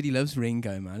 "Look, everybody loves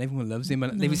Ringo, man. Everyone loves him."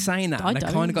 And they were saying that, I and I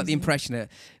kind don't. of got the impression that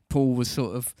Paul was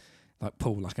sort of like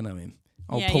Paul, like I know him,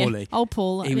 old Yeah, Paulie. yeah. Old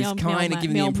Paul. He was kind of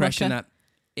giving the impression that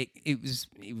that it was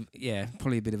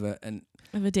probably a bit of an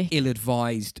of a dick.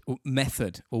 ill-advised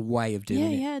method or way of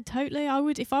doing it. Yeah, totally. I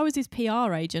would if I was his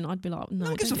PR agent. I'd be like, no, No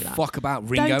one gives don't a do that. fuck about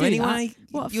Ringo do anyway. that.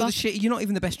 What a You're the fuck. shit. You're not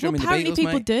even the best Well, drummer in the apparently Beatles,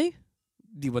 people mate.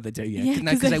 do. What they do, yeah. Yeah,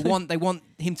 No, 'cause because they they- want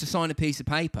him to sign a piece of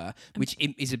paper, which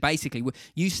is basically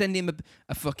you send him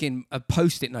a fucking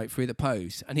Post-it note through the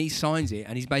post, and he signs it,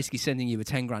 and he's basically sending you a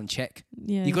 10 grand check.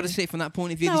 Yeah, You got to yeah. see it from that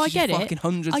point of view. No, This I is just get it. fucking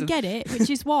hundreds. I of get it, which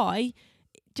is why,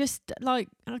 just like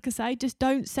I say, just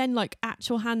don't send like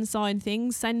actual hand signed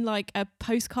things. Send like a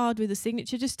postcard with a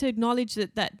signature, just to acknowledge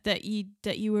that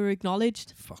you were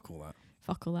acknowledged. Fuck all that.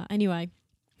 Fuck all that. Anyway,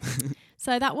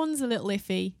 so that one's a little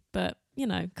iffy, but you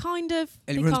know, kind of.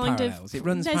 It they runs kind parallels. Of, It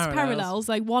runs there's parallels.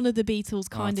 Like one of the Beatles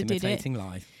kind Art of did it. imitating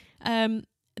life.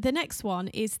 The next one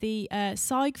is the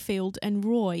Siegfried and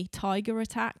Roy tiger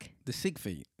attack. The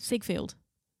Siegfried. Siegfried.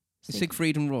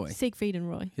 Siegfried and Roy. Siegfried and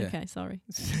Roy. Yeah. Okay, sorry.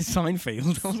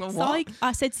 Seinfeld. I was like, what?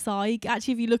 I said Sieg.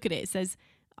 Actually, if you look at it, it says.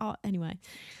 Oh, anyway.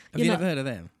 Have You're you not- never heard of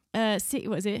them?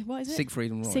 What is it? What is it?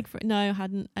 Siegfried and Roy. Siegfried. No, I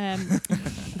hadn't.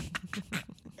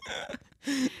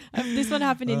 This one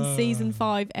happened in season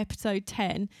 5, episode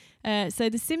 10. So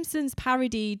The Simpsons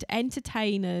parodied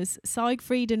entertainers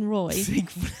Siegfried and Roy.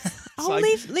 Oh,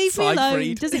 leave me alone.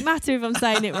 Siegfried. Does it matter if I'm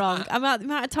saying it wrong? The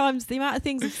amount of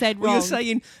things I've said Well, wrong. you're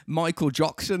saying Michael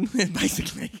Jackson,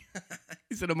 basically.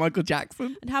 Instead of Michael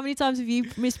Jackson. And how many times have you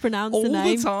mispronounced All the the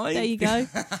name? time. There you go.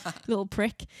 Little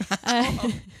prick.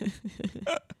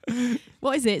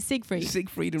 What is it? Siegfried.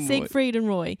 Siegfried and Roy. Siegfriid and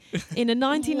Roy. In a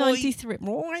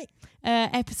 1993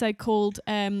 episode called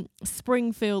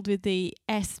Springfield, with the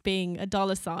S being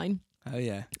a $sign. Oh,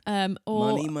 yeah.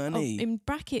 Or Money. in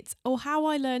brackets, or how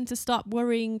I learned to stop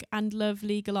worrying and love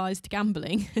legalized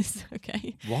gambling.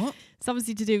 Okay. What? It's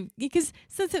obviously to do because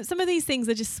some of these things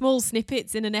are just small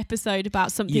snippets in an episode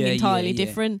about something Yeah, entirely yeah.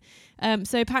 different.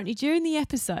 So apparently during the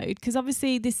episode, because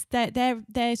obviously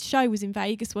their show was in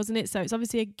Vegas, wasn't it? So it's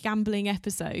obviously a gambling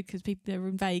episode because people are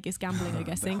in Vegas gambling, I'm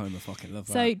guessing. Homer fucking love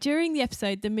that. So during the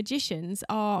episode, the magicians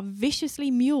are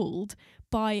viciously mauled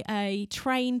by a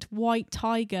trained white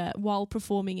tiger while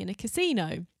performing in a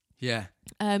casino. Yeah.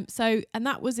 And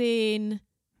that was in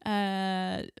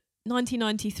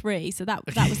 1993. So that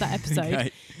was that episode.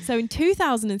 Okay. So in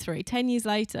 2003, 10 years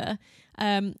later,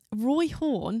 Roy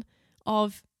Horn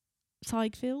of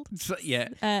Siegfried Yeah.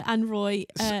 and Roy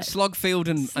Slugfield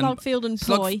and Slugfield and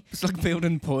Ploy Slugfield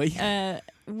and Ploy.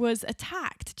 was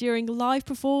attacked during a live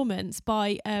performance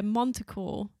by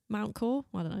Mountcor. I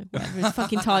don't know, whatever his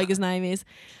fucking tiger's name is.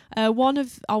 One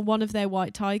of their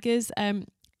white tigers.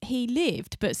 He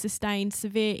lived but sustained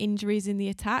severe injuries in the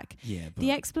attack. Yeah. But The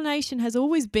explanation has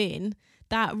always been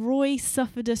that Roy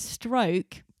suffered a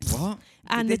stroke What?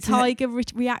 And the It's tiger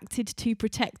reacted to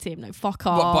protect him. No, fuck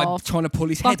What, by off. trying to pull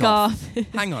his Fuck head off? off.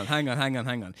 Hang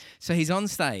on. So he's on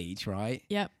stage, right?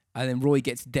 Yep. And then Roy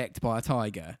gets decked by a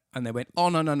tiger, and they went, "Oh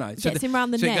no!" So Gets him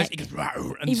round the neck. He goes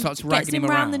 "Rawr," and starts ragging Gets him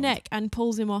around round the neck and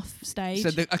pulls him off stage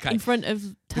in front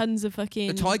of tons of fucking...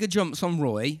 The tiger jumps on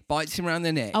Roy, bites him around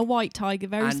the neck. A white tiger,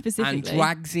 very specifically. And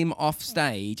drags him off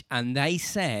stage. And they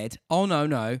said, "Oh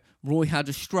no, Roy had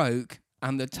a stroke,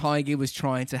 and the tiger was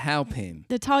trying to help him."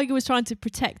 The tiger was trying to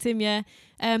protect him. Yeah.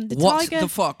 What the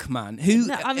fuck, man? Who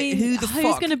the fuck?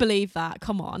 Who's going to believe that?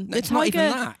 Come on. No, it's not even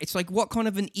that. It's like, what kind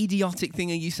of an idiotic thing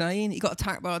are you saying? He got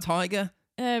attacked by a tiger.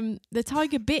 The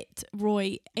tiger bit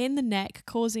Roy in the neck,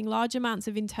 causing large amounts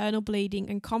of internal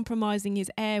bleeding and compromising his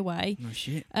airway. Oh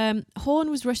shit. Horn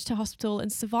was rushed to hospital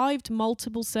and survived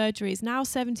multiple surgeries. Now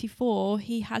 74,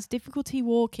 he has difficulty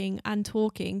walking and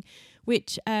talking,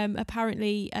 which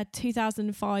apparently a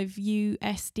 2005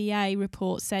 USDA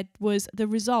report said was the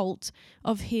result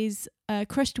of his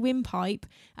crushed windpipe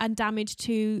and damage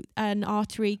to an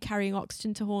artery carrying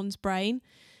oxygen to Horn's brain.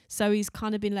 So he's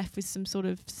kind of been left with some sort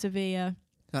of severe...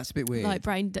 That's a bit weird. Like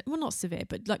well, not severe,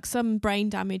 but like some brain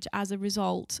damage as a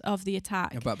result of the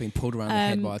attack. About being pulled around the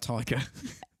head by a tiger.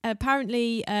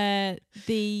 Apparently, anyone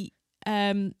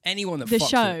that the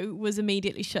show was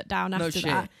immediately shut down after shit.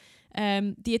 that.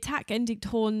 The attack ended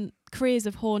careers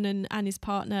of Horn and his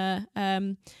partner,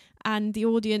 and the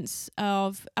audience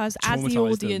of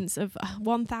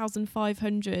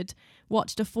 1,500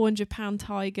 watched a 400-pound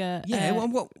tiger.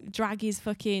 Drag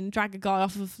a guy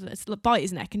off of, bite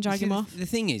his neck and drag him off. The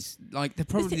thing is, like, they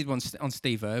probably did one on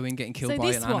Steve Irwin getting killed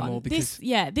by an animal because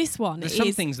this one. There's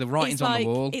some things, the writing's on the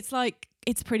wall. It's like,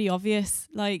 it's pretty obvious.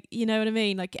 Like, you know what I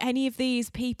mean? Like, any of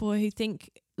these people who think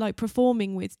like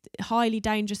performing with highly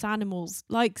dangerous animals,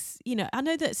 like, you know, I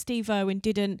know that Steve Irwin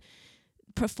didn't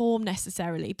perform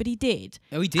necessarily, but he did.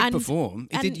 Oh, he did perform.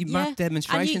 He did mad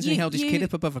demonstrations and he held his kid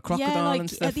up above a crocodile and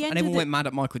stuff. And everyone went mad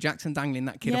at Michael Jackson dangling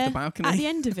that kid off the balcony. At the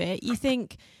end of it, you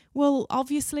think, well,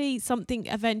 obviously something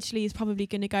eventually is probably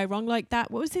going to go wrong, like that.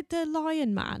 What was it, the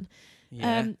Lion Man?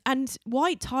 Yeah. And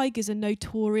white tigers are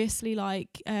notoriously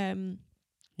like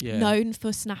known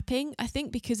for snapping. I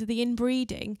think because of the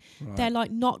inbreeding, they're like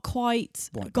not quite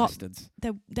white bastards.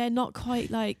 They're not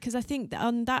quite like, because I think that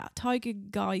on that tiger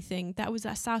guy thing, that was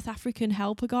a South African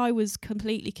helper guy was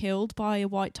completely killed by a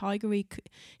white tiger.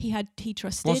 He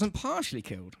trusted. Wasn't partially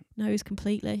killed. No, he was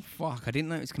completely. Fuck, I didn't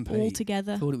know it was complete.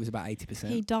 Altogether. I thought it was about 80%.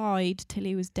 He died till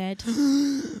he was dead.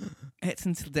 It's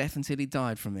until death until he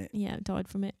died from it. Yeah, died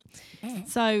from it.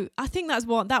 So I think that's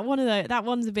that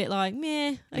one's a bit like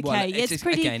meh. Okay, well, it's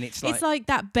pretty. Again, it's like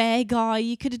that bear guy.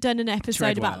 You could have done an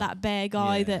episode about that bear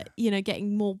guy that, you know,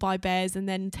 getting mauled by bears, and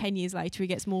then 10 years later he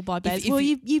gets mauled by bears.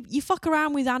 You fuck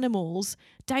around with animals,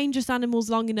 dangerous animals,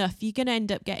 long enough, you're gonna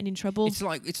end up getting in trouble. It's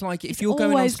like if you're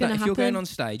going on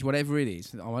stage, whatever it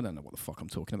is. Oh, I don't know what the fuck I'm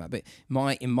talking about, but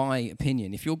in my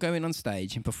opinion, if you're going on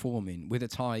stage and performing with a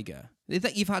tiger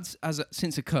that you've had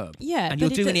since a cub, and you're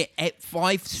doing it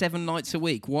 5-7 nights a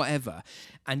week, whatever,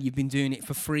 and you've been doing it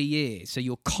for 3 years, so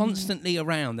you're constantly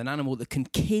around an animal that can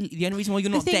kill. The only reason why you're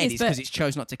not dead is because it's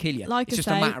chose not to kill you. Like it's just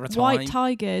a matter of time. White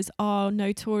tigers are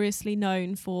notoriously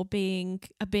known for being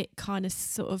a bit kind of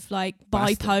sort of like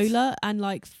bipolar and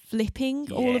like flipping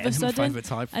all of a sudden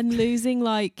and losing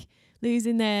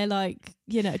their, like,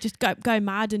 you know, just go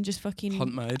mad and just fucking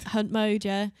hunt mode,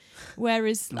 yeah.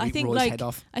 Whereas I think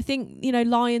you know,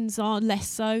 lions are less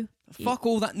so. Fuck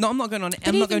all that. No, I'm not going on it.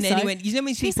 I'm not going anywhere. You know when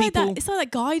you see people... It's like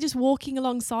that guy just walking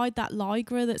alongside that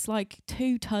liger that's like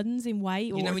 2 tons in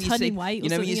weight, or a ton in weight. You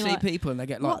know when you see people and they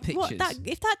get like pictures.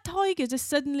 If that tiger just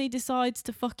suddenly decides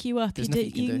to fuck you up,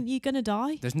 you're going to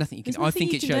die. There's nothing you can do. I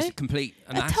think it shows complete...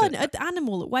 An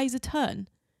animal that weighs a ton.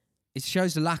 It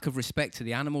shows the lack of respect to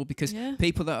the animal, because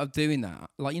people that are doing that,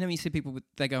 like, you know when you see people,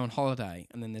 they go on holiday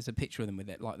and then there's a picture of them with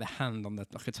it, like the hand on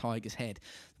like a tiger's head.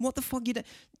 What the fuck?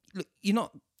 Look, you're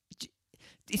not...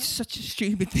 It's such a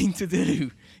stupid thing to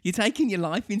do. You're taking your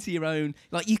life into your own...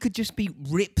 Like, you could just be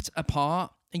ripped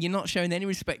apart and you're not showing any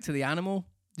respect to the animal.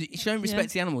 Showing respect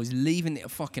to the animal is leaving it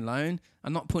fucking alone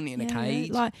and not putting it in a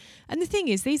cage. And the thing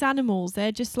is, these animals,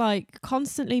 they're just like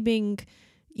constantly being,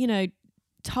 you know,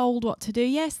 told what to do.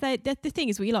 Yes, the thing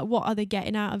is, you're like, what are they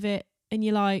getting out of it? And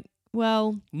you're like,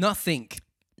 well... Nothing.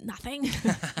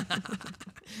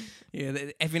 Yeah,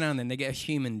 every now and then they get a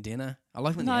human dinner. I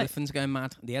like when the elephants go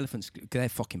mad. The elephants, they're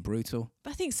fucking brutal.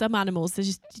 I think some animals, they're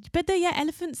just... But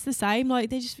elephants the same. Like,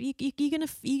 they're just...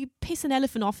 You piss an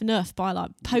elephant off enough by,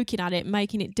 like, poking at it,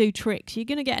 making it do tricks. You're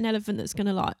going to get an elephant that's going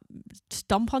to, like,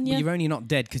 stomp on you. Well, you're only not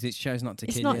dead because it shows not to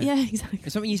It's kill not, you. yeah, exactly.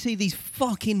 It's something you see these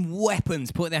fucking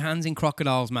weapons put their hands in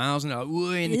crocodiles' mouths and they're like,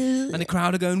 woo, and the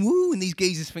crowd are going woo, and these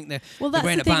geezers think they're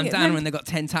wearing a bandana and they've got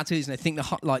 10 tattoos and they think they're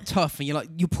hot, like tough, and you're like,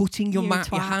 you're putting your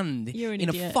hand in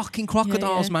a fucking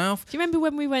crocodile's mouth. Do you remember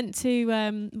when we went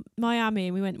to Miami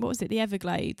and we went, what was it, the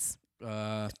Everglades?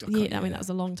 I mean that was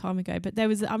a long time ago, but I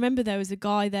remember there was a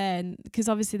guy there, because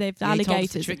obviously they've alligators. He told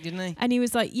us the trick, didn't he? And he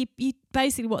was like, you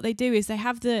basically what they do is they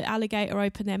have the alligator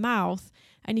open their mouth,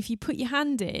 and if you put your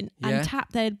hand in and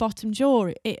tap their bottom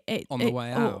jaw, on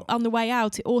the way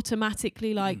out, it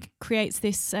automatically creates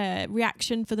this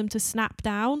reaction for them to snap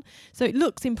down. So it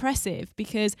looks impressive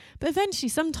but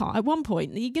eventually, at one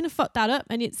point, you're gonna fuck that up,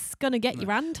 and it's gonna get your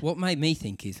hand. What made me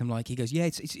think is, I'm like, he goes, yeah,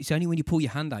 it's only when you pull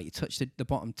your hand out, you touch the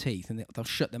bottom teeth, and they'll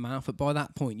shut their mouth. But by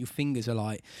that point, your fingers are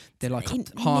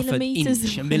half an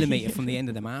inch, a millimeter from the end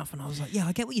of the mouth. And I was like, yeah,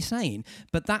 I get what you're saying,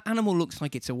 but that animal looks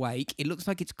like it's awake. It looks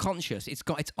like it's conscious. It's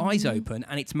got its eyes open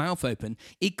and its mouth open.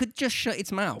 It could just shut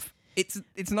its mouth. It's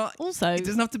not. Also, it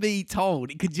doesn't have to be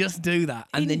told. It could just do that,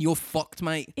 and then you're fucked,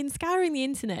 mate. In scouring the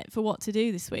internet for what to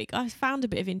do this week, I found a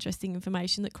bit of interesting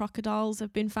information that crocodiles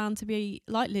have been found to be,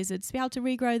 like lizards, to be able to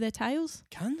regrow their tails.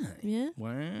 Can they? Yeah.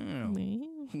 Wow.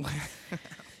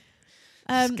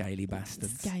 Scaly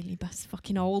bastards.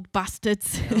 Fucking old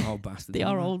bastards. They're old bastards. They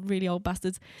are old, really old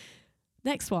bastards.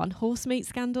 Next one, horse meat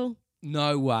scandal.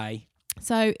 No way.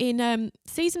 So in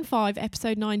season 5,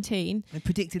 episode 19, they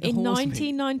predicted in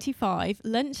 1995,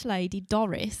 lunch lady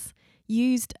Doris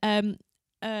used and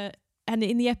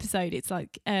in the episode it's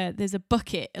like there's a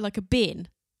bucket, like a bin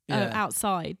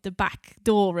outside the back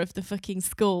door of the fucking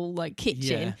school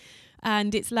kitchen,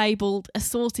 and it's labelled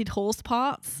assorted horse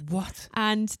parts. What?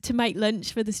 And to make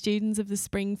lunch for the students of the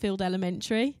Springfield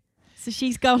Elementary. So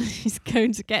she's going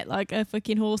to get a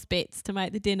fucking horse bits to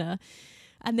make the dinner.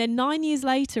 And then 9 years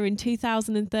later, in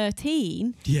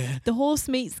 2013, the horse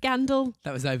meat scandal.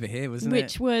 That was over here, wasn't it?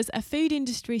 Which was a food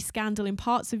industry scandal in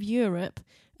parts of Europe,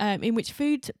 in which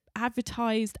food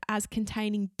advertised as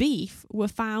containing beef were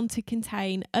found to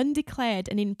contain undeclared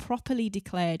and improperly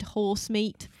declared horse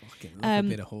meat. Fucking love a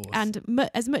bit of horse. And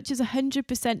as much as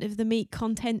 100% of the meat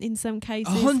content in some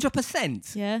cases.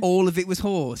 100%? Yeah. All of it was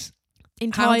horse?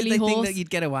 Entirely How did they horse. think that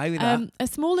you'd get away with that? A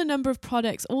smaller number of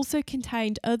products also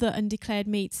contained other undeclared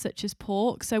meats such as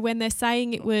pork. So when they're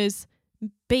saying it was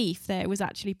beef, there was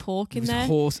actually pork in there.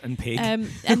 Horse and pig. And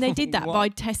they did that by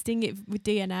testing it with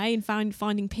DNA and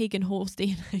finding pig and horse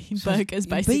DNA in burgers,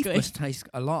 basically. Beef must taste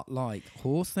a lot like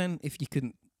horse then, if you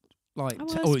couldn't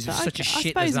is it such a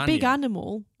shit I suppose lasagna? A big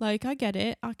animal. I get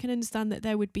it. I can understand that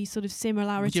there would be sort of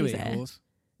similarities there. Would you eat there. horse?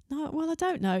 No, well, I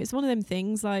don't know. It's one of them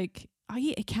things I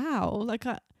eat a cow,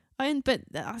 but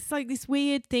it's like this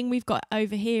weird thing we've got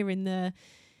over here in the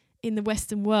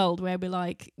Western world where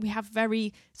we have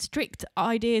very strict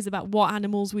ideas about what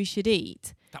animals we should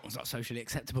eat. That one's not socially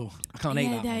acceptable. I can't eat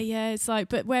that one. Yeah, it's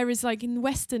but whereas in the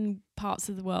Western parts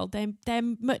of the world, they're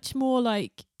much more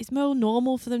it's more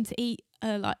normal for them to eat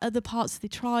other parts of the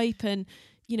tripe and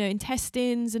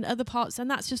intestines and other parts, and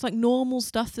that's just normal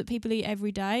stuff that people eat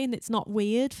every day, and it's not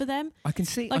weird for them. I can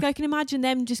see. I can imagine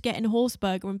them just getting a horse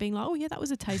burger and being like, "Oh yeah, that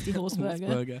was a tasty horse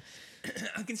burger."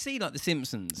 I can see The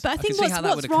Simpsons. But I think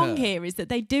what's wrong here is that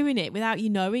they're doing it without you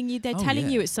knowing. They're telling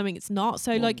you it's something it's not.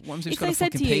 So if they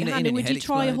said to you, "Hannah, would you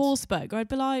try a horse burger?" I'd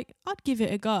be like, "I'd give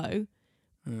it a go,"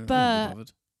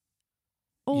 but.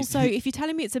 Also, if you're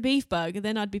telling me it's a beef burger,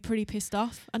 then I'd be pretty pissed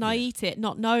off. And I eat it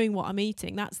not knowing what I'm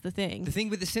eating. That's the thing. The thing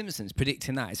with The Simpsons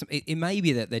predicting that is it may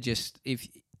be that they're just if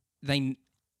you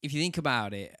think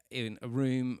about it, in a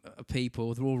room of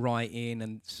people, they're all writing,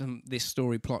 and this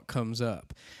story plot comes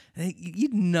up,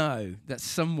 you'd know that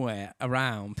somewhere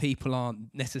around people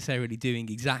aren't necessarily doing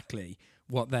exactly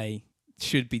what they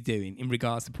should be doing in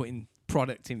regards to putting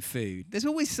product in food. There's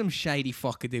always some shady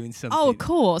fucker doing something. Oh, of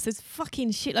course. There's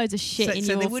fucking shitloads of shit in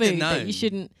your food that you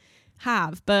shouldn't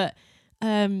have. But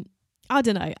I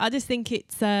don't know. I just think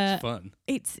it's fun.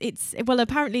 It's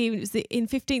apparently it was in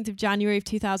 15th of January of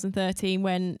 2013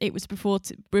 when it was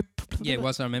reported. It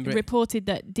was. I remember reported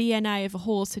that DNA of a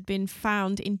horse had been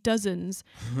found in dozens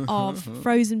of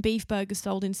frozen beef burgers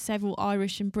sold in several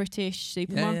Irish and British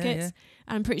supermarkets. Yeah.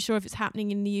 And I'm pretty sure if it's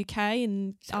happening in the UK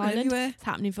and Ireland, it's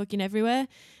happening fucking everywhere.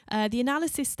 The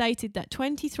analysis stated that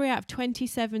 23 out of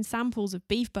 27 samples of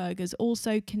beef burgers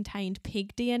also contained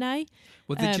pig DNA.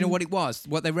 Well, do you know what it was?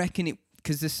 What they reckon it...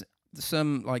 Because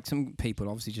some people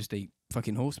obviously just eat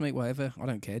fucking horse meat, whatever. I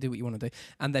don't care. Do what you want to do.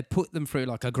 And they put them through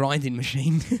like a grinding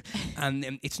machine,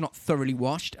 and it's not thoroughly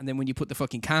washed. And then when you put the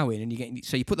fucking cow in, and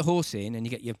you put the horse in, and you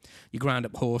get your ground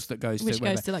up horse that goes which to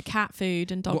whatever. goes to like cat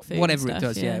food and dog food, whatever and it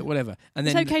stuff, does. Yeah, whatever. And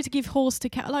it's then okay to give horse to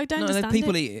cat. Like, I don't understand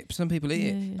people it. eat it. Some people eat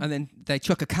it, Yeah. and then they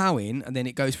chuck a cow in, and then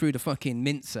it goes through the fucking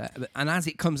mincer. And as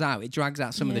it comes out, it drags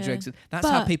out some of the Yeah. drugs. That's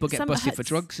how people get busted for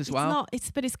drugs as well.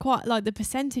 But it's quite like the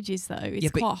percentages though. It's Yeah,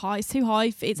 but quite high. It's too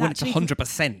high. It's when actually it's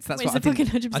 100%. That's it's what a I fucking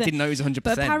didn't. 100%. I didn't know it was 100%.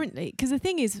 But apparently, because the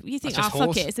thing is, you think, That's just fuck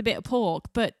horse. it, it's a bit of pork.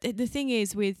 But the thing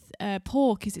is with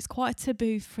pork is it's quite a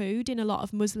taboo food in a lot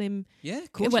of Muslim, Yeah,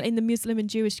 of course. well, in the Muslim and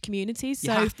Jewish communities.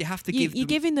 So you have to you're give them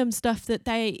giving them stuff that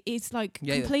it's like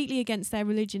Yeah, yeah. completely against their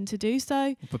religion to do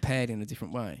so. prepared in a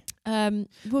different way. Well,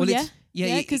 Well, yeah, it's-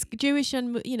 yeah, because Jewish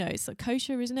and it's like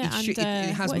kosher, isn't it? It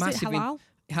And has what is it, massive halal?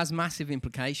 It has massive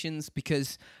implications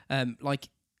because, like,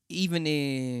 even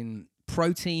in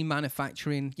protein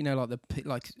manufacturing,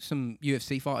 like some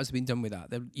UFC fighters have been done with that.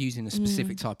 They're using a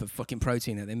specific type of fucking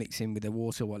protein that they mix in with their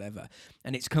water or whatever,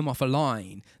 and it's come off a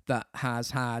line that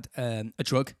has had a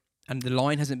drug. And the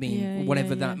line hasn't been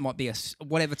that might be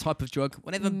whatever type of drug,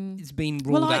 whatever it's been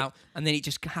ruled out, and then it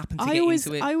just happened to get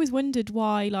into it. I always wondered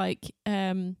why, like,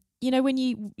 when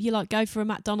you like go for a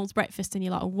McDonald's breakfast and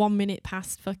you're like 1 minute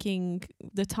past fucking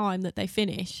the time that they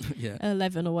finish, Yeah.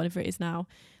 11 or whatever it is now.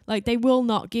 Like, they will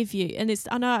not give you, and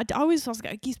I always was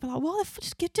like, well,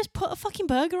 just put a fucking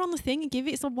burger on the thing and give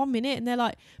it. It's like 1 minute, and they're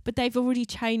like, but they've already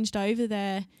changed over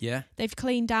there. Yeah. They've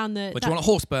cleaned down the. But do you want a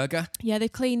horse burger? Yeah,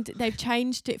 they've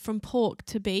changed it from pork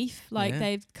to beef. Like, Yeah.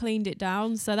 they've cleaned it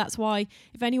down. So that's why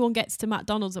if anyone gets to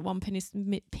McDonald's at 1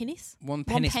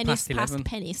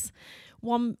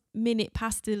 minute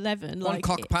past 11, One like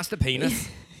cock past a penis,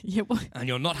 yeah, well, and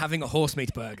you're not having a horse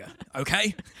meat burger,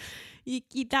 okay?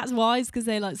 that's wise because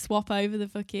they like swap over the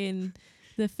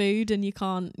food and you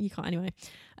can't anyway.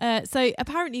 So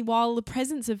apparently, while the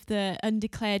presence of the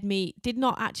undeclared meat did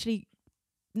not actually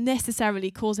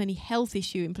necessarily cause any health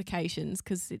issue implications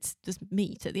because it's just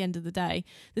meat at the end of the day,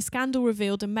 the scandal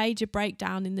revealed a major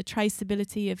breakdown in the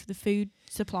traceability of the food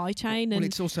supply chain. Well, and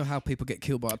it's also how people get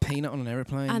killed by a peanut on an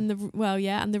aeroplane. and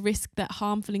the risk that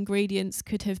harmful ingredients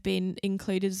could have been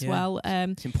included as well.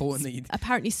 It's important that you...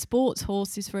 Apparently, sports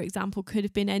horses, for example, could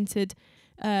have been entered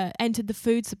the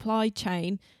food supply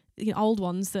chain, old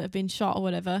ones that have been shot or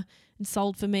whatever and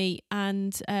sold for meat,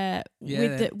 and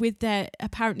with their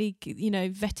apparently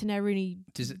veterinary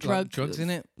drugs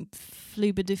in it,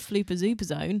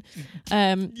 flupazopazone,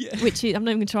 which is, I'm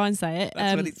not even gonna try and say it.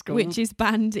 That's what it's called. Which is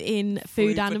banned in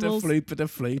food animals.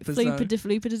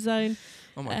 Flupazone.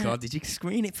 Oh my god! Did you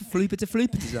screen it for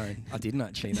flupazone? I didn't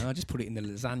actually. No, I just put it in the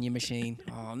lasagna machine.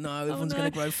 Oh no! Everyone's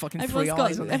gonna grow fucking three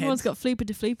eyes on their heads. Everyone's got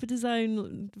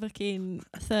flupazone, fucking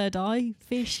third eye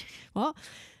fish. What?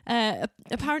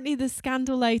 Apparently, the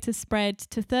scandal later spread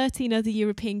to 13 other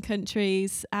European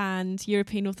countries, and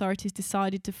European authorities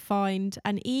decided to find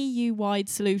an EU-wide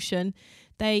solution.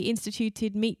 They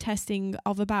instituted meat testing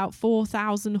of about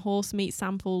 4,000 horse meat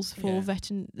samples for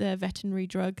the veterinary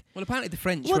drug. Well, apparently the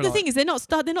French. Well, the thing is, they're not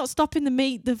stopping the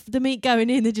meat going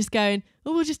in. They're just going,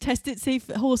 oh, we'll just test it, see if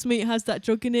horse meat has that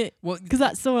drug in it, because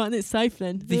that's all right and it's safe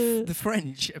then. The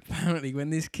French, apparently, when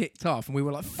this kicked off, and we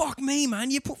were like, "Fuck me, man!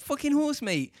 You put fucking horse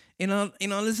meat in our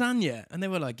lasagna," and they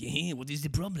were like, "Yeah, what is the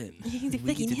problem?" The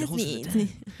fucking horse meat.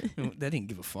 They didn't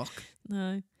give a fuck.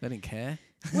 No, they didn't care.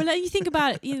 Well, you think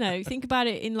about it, think about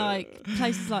it in like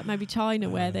places like maybe China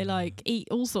where they like eat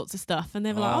all sorts of stuff, and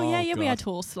they were like, "Oh yeah, we had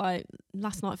horse like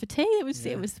last night for tea.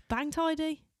 It was bang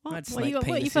tidy." What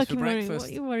are you fucking worried? What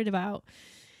are you worried about?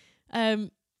 So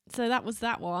that was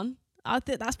that one. I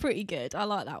think that's pretty good. I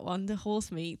like that one. The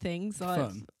horse meat things. Like,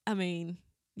 fun. I mean,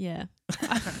 yeah.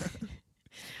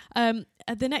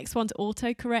 The next one's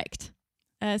autocorrect.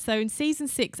 So in season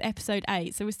 6, episode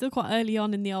 8. So we're still quite early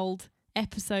on in the old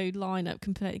episode lineup,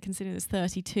 considering there's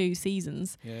 32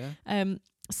 seasons. Yeah.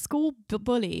 School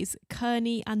bullies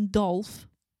Kearney and Dolph.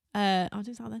 I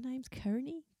don't know their names.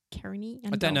 Kearney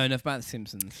and I don't know enough about The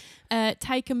Simpsons.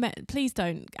 Please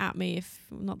don't at me if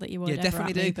not that you would ever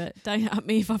definitely at me, do. but don't at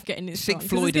me if I'm getting this wrong.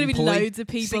 Floyd there's going to be employ. loads of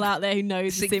people out there who know The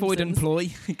Simpsons. Floyd employ.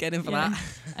 Get him for that.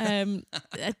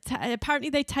 Apparently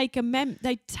they take a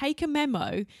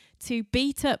memo to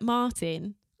beat up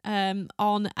Martin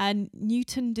on a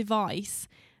Newton device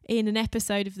in an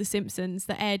episode of The Simpsons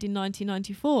that aired in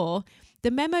 1994.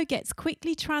 The memo gets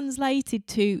quickly translated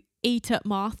to "eat up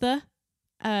Martha."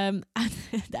 And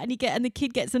the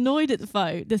kid gets annoyed at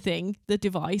the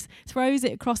device, throws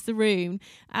it across the room,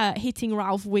 hitting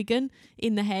Ralph Wiggum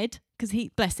in the head, because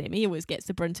bless him, he always gets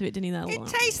the brunt of it, doesn't he? It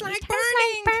tastes like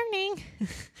burning.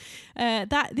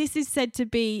 that this is said to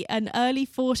be an early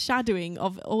foreshadowing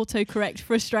of autocorrect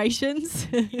frustrations.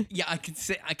 Yeah, I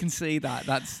can see that.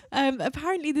 That's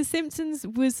apparently The Simpsons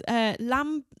was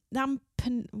lampooning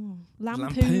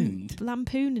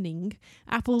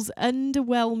Apple's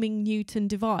underwhelming Newton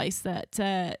device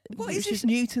that what is this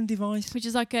Newton device? Which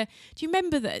is like a. Do you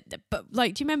remember that? But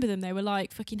like, do you remember them? They were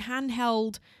like fucking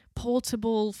handheld,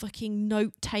 portable, fucking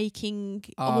note taking,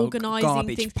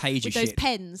 organising things page with of those shit.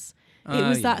 pens. It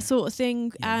was that sort of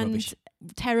thing, Yeah, and rubbish.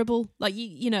 terrible. Like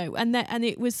you know, and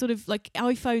it was sort of like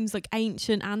iPhone's like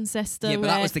ancient ancestor. Yeah, but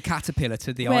that was the caterpillar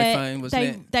to the where iPhone, wasn't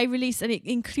it? They released, and it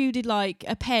included like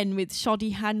a pen with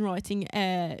shoddy handwriting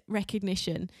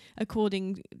recognition,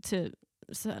 according to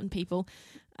certain people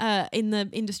in the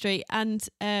industry. And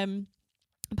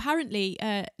apparently,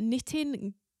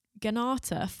 Nitin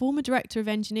Ganata, former director of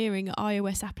engineering at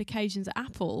iOS applications at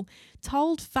Apple,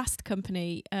 told Fast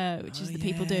Company, which is the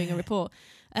people doing a report,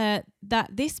 that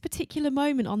this particular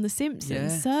moment on The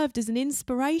Simpsons served as an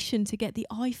inspiration to get the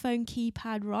iPhone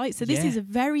keypad right. So this is a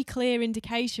very clear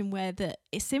indication where the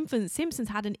Simpsons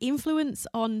had an influence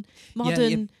on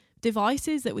modern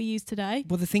devices that we use today.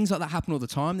 Well, the things like that happen all the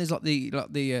time. There's like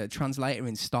the translator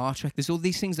in Star Trek. There's all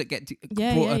these things that get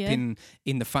brought up in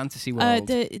the fantasy world.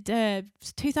 The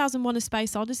 2001: A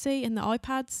Space Odyssey and the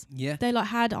iPads. Yeah, they like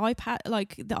had the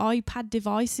iPad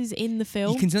devices in the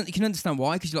film. You can understand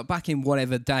why, because you're like back in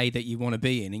whatever day that you want to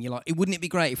be in, and you're like, wouldn't it be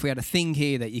great if we had a thing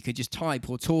here that you could just type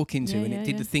or talk into, and it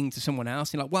did the thing to someone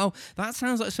else? And you're like, well, that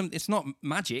sounds like something. It's not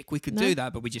magic. We could do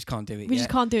that, but we just can't do it. We just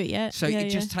can't do it yet. So it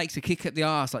just takes a kick up the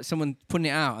arse, like someone putting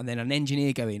it out, and then an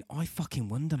engineer going, I fucking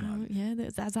wonder, man.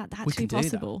 That's actually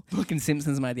possible. Fucking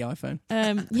Simpsons made the iPhone.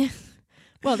 Yeah.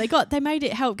 Well, they made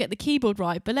it help get the keyboard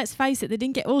right, but let's face it, they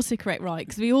didn't get autocorrect right,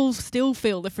 because we all still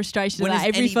feel the frustration of that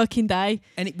every fucking day.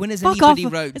 And when has anybody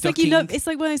wrote it's ducking? like it's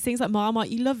like one of those things like Marmite,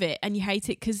 you love it and you hate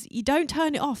it because you don't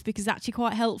turn it off because it's actually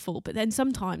quite helpful, but then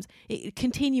sometimes it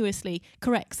continuously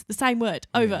corrects the same word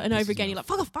over and over again. You're like,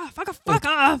 fuck off, fuck off.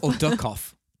 Or duck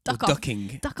off. Duck or off.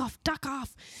 Ducking. Duck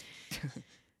off.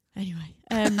 Anyway,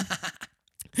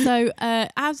 so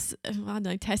as I don't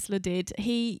know, Tesla did,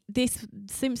 this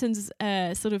Simpsons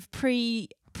sort of pre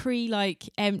like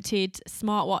emptied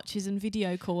smartwatches and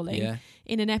video calling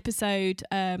in an episode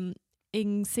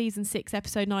in season 6,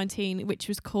 episode 19, which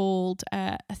was called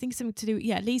I think something to do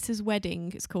Lisa's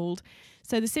Wedding. It's called.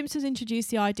 So the Simpsons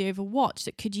introduced the idea of a watch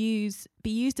that could be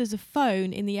used as a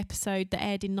phone in the episode that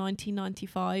aired in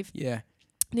 1995. Yeah.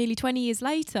 Nearly 20 years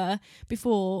later,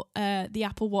 before the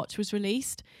Apple Watch was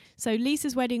released. So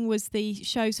Lisa's Wedding was the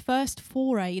show's first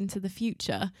foray into the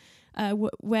future,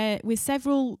 where with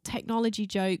several technology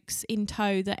jokes in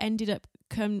tow that ended up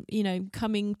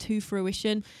coming to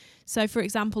fruition. So, for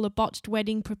example, a botched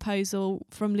wedding proposal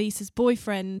from Lisa's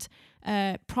boyfriend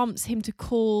prompts him to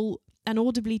call and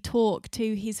audibly talk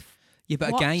to his Yeah,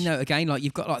 but watch. again, like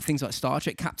you've got like things like Star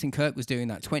Trek. Captain Kirk was doing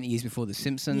that 20 years before The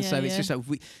Simpsons. So it's just like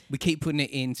we keep putting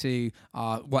it into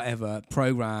our whatever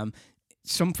program.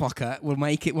 Some fucker will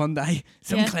make it one day.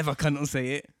 Some clever cunt will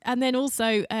see it. And then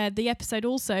also, the episode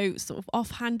also sort of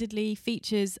offhandedly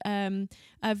features a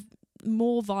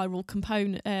more vital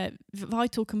components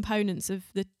of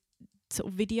the sort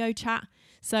of video chat.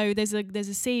 So there's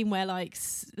a scene where like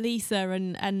Lisa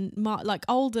and like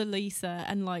older Lisa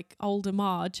and like older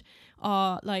Marge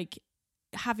are like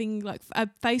having like a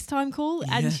FaceTime call,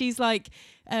 and she's like,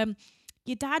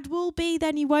 your dad will be,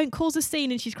 then he won't cause a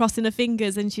scene, and she's crossing her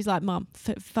fingers and she's like, Mum,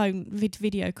 phone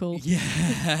video call.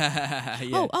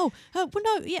 Well, no,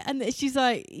 and she's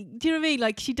like, do you know what I mean?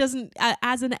 Like she doesn't,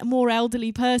 as a more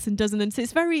elderly person, doesn't, and so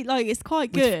it's very like it's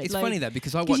quite good. It's like, funny though,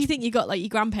 because you think you got like your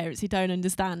grandparents who don't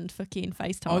understand fucking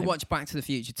FaceTime. I watched Back to the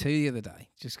Future 2 the other day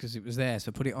just because it was there,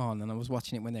 so I put it on, and I was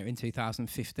watching it when they were in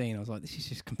 2015. I was like, this is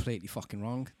just completely fucking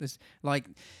wrong. There's like,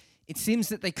 it seems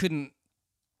that they couldn't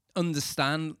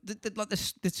understand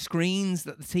the screens,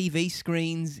 that the TV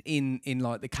screens in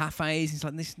like the cafes. It's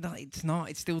like this. No, it's not.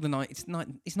 It's still it's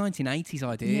 1980s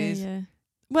ideas. Yeah.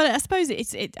 Well, I suppose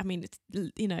it's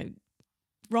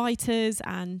writers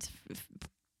and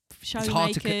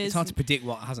showmakers. It's hard to predict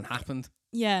what hasn't happened.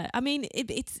 Yeah, I mean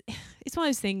it's one of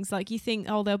those things. Like you think,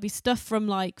 oh, there'll be stuff from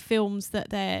like films that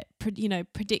they're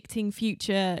predicting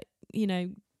future,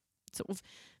 sort of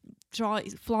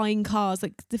flying cars,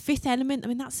 like The Fifth Element. I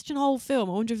mean, that's such an old film.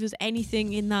 I wonder if there's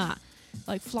anything in that,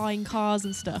 like flying cars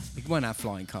and stuff. It won't have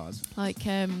flying cars. Like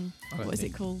what is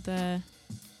it called? I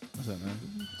don't know.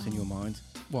 It's in your mind.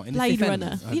 What, in Blade the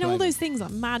Runner? Blade all those things,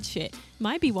 like mad shit.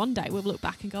 Maybe one day we'll look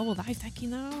back and go, well,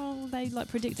 they like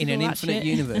predicted in all an that infinite shit.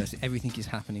 universe. Everything is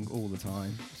happening all the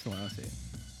time. That's the way I see it.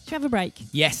 Should we have a break?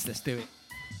 Yes, let's do it.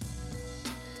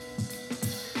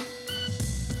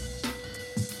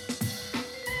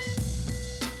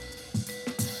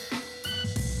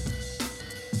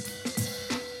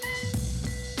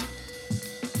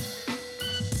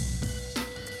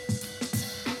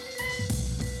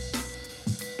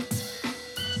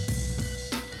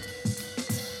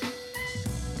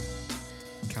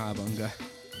 cowabunga.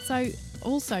 So,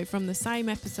 also from the same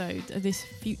episode, this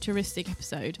futuristic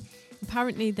episode,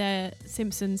 apparently the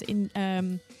Simpsons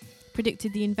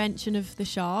predicted the invention of the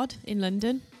Shard in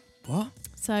London. What?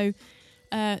 So,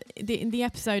 in the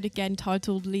episode again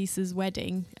titled Lisa's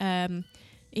Wedding, from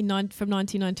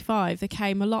 1995, there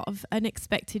came a lot of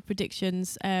unexpected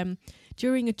predictions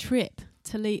during a trip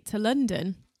to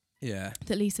London. Yeah.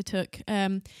 That Lisa took.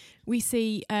 We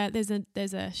see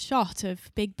there's a shot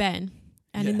of Big Ben,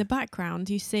 and in the background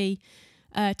you see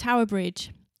Tower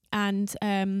Bridge and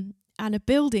a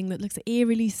building that looks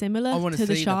eerily similar I want to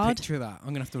the see Shard. the picture of that. I'm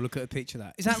gonna have to look at a picture of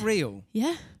that. Is that real?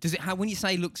 Yeah. Does it? When you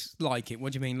say looks like it,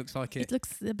 what do you mean looks like it? It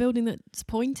looks a building that's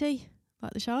pointy,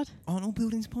 like the Shard. Aren't all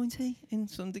buildings pointy in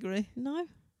some degree? No,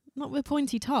 not with a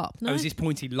pointy top. No. Oh, is this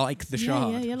pointy like the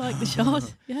Shard? Yeah, like the Shard.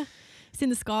 Yeah. It's in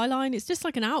the skyline. It's just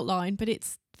like an outline, but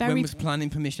it's very... When was planning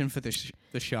permission for the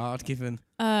Shard given?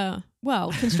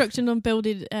 Well, construction on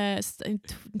building in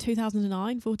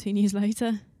 2009, 14 years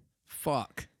later.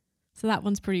 Fuck. So that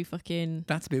one's pretty fucking...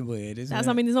 That's a bit weird, isn't it?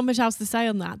 I mean, there's not much else to say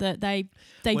on that. That they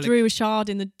drew a shard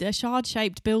in a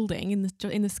shard-shaped building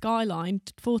in the skyline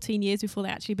 14 years before they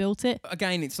actually built it.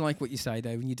 Again, it's like what you say,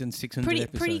 though, when you've done 600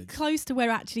 episodes. Pretty close to where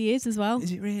it actually is as well.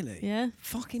 Is it really? Yeah.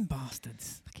 Fucking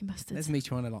bastards. Fucking bastards. There's me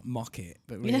trying to like mock it,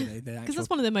 but really, because that's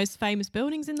one of the most famous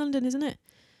buildings in London, isn't it?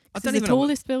 I don't it's the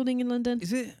tallest building in London.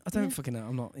 Is it? I don't fucking know.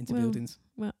 I'm not into buildings.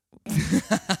 Well,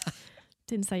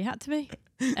 didn't say you had to be.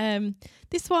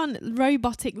 This one,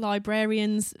 Robotic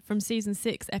Librarians from season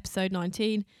 6, episode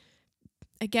 19.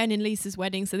 Again in Lisa's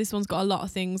Wedding. So this one's got a lot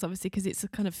of things, obviously, because it's a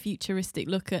kind of futuristic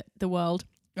look at the world.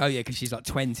 Oh yeah, because she's like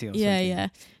 20 or something. Yeah.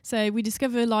 So we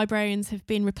discover librarians have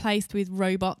been replaced with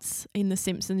robots in the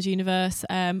Simpsons universe.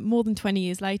 More than 20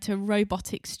 years later,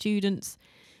 robotic students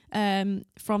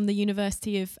from the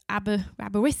University of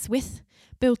Aberystwyth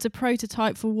built a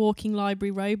prototype for walking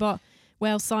library robot.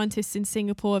 Well, scientists in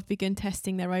Singapore have begun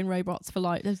testing their own robots for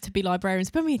to be librarians.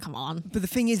 But I mean, come on. But the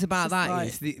thing is about Just that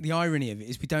is the irony of it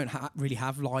is we don't really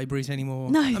have libraries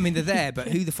anymore. No. I mean, they're there, but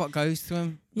who the fuck goes to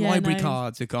them? Yeah, Library no.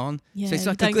 cards are gone. Yeah, so it's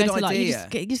like don't a good go to, idea.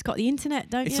 You just got the internet,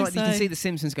 don't It's you? like you can see the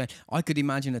Simpsons going, I could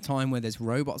imagine a time where there's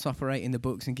robots operating the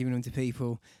books and giving them to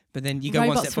people. But then you go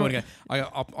one step forward and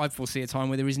go, I foresee a time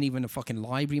where there isn't even a fucking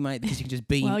library, mate, because you can just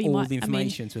beam the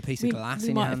information to a piece of glass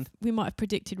in your hand. We might have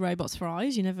predicted robots for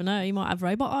eyes. You never know. You might have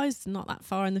robot eyes not that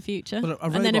far in the future. Well,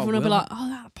 and then everyone will be like, oh,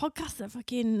 that podcast, that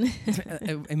fucking...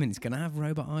 I mean, it's going to have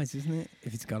robot eyes, isn't it?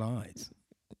 If it's got eyes.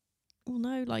 Well,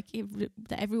 no, like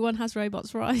that everyone has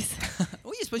robots for eyes.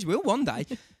 Well, you suppose you will one day.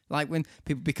 Like when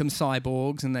people become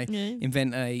cyborgs and they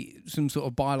invent some sort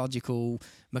of biological,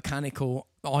 mechanical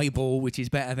eyeball, which is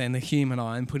better than the human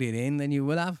eye, and put it in, then you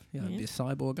will have be a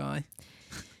cyborg guy.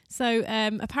 So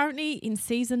apparently in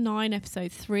season 9,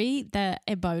 episode 3, the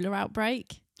Ebola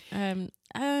outbreak. Again,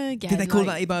 did they call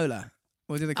that Ebola?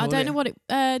 Or did they call I don't know what it...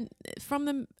 from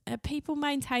the people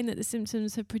maintain that the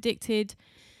Simpsons have predicted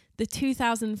the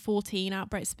 2014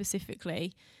 outbreak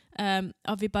specifically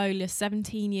of Ebola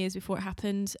 17 years before it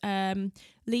happened.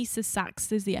 Lisa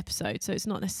Sachs is the episode, so it's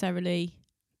not necessarily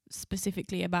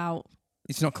specifically about...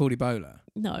 It's not called Ebola?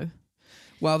 No.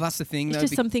 Well, that's the thing, it's though.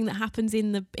 It's just something that happens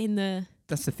in the...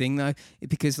 That's the thing, though,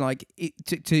 because like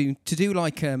to do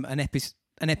like an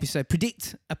episode,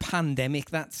 predict a pandemic,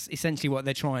 that's essentially what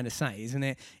they're trying to say, isn't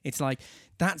it? It's like,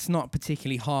 that's not a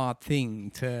particularly hard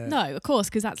thing to... No, of course,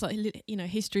 because that's like,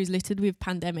 history is littered with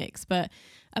pandemics. But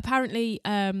apparently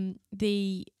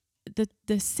the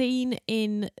scene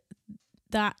in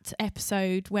that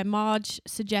episode where Marge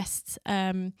suggests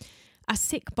a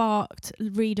sick Bart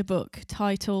read a book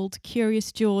titled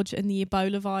Curious George and the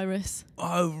Ebola Virus.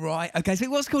 Oh, right. Okay, so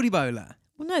it was called Ebola?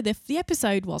 Well, no, the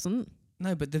episode wasn't.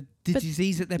 No, but the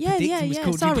disease that they're predicting was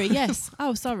called sorry, Ebola. yes.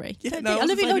 Oh, sorry. No, I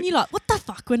love it when you're like, what the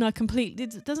fuck, when I completely...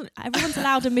 Everyone's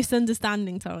allowed a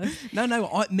misunderstanding, Thomas. No,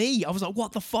 I was like,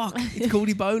 what the fuck? It's called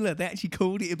Ebola. They actually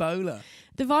called it Ebola.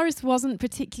 The virus wasn't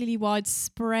particularly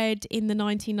widespread in the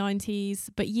 1990s,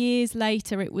 but years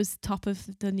later it was top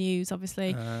of the news,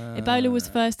 obviously. Ebola was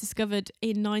first discovered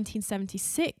in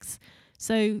 1976.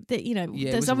 So that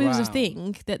there's always a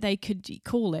thing that they could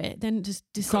call it. Then just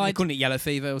decide. Couldn't it yellow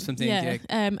fever or something? Yeah.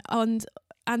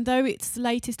 And though its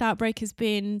latest outbreak has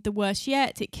been the worst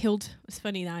yet, it killed. It's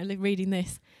funny now reading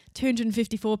this.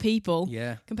 254 people.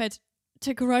 Yeah. Compared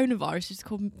to coronavirus, which is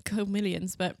killed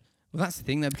millions. But well, that's the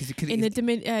thing though, because it could in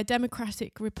the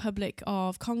Democratic Republic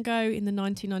of Congo in the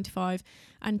 1995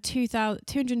 and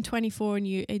 224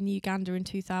 in Uganda in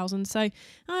 2000. So.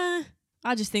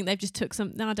 I just think they've just took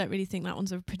some. No, I don't really think that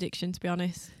one's a prediction, to be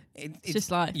honest. It's just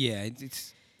like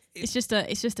it's just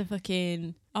a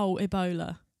fucking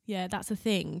Ebola. Yeah, that's a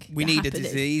thing. We that need a happened.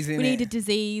 disease in We it. need a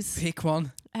disease. Pick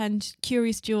one. And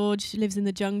Curious George lives in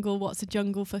the jungle. What's a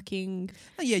jungle fucking...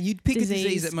 Oh, yeah, you'd pick a disease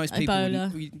Disease, that most people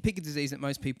Ebola. you'd pick a disease that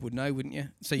most people would know, wouldn't you?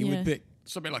 So you Yeah. would pick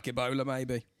something like Ebola,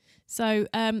 maybe. So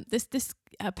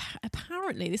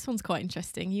apparently, this one's quite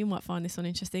interesting. You might find this one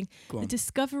interesting. Go The on.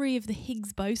 discovery of the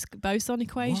Higgs boson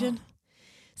equation. What?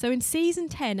 So in season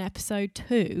 10, episode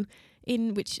 2,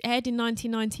 which aired in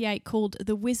 1998, called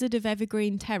The Wizard of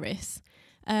Evergreen Terrace,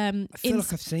 I feel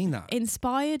like I've seen that.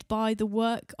 inspired by the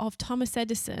work of Thomas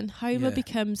Edison, Homer Yeah.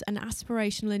 becomes an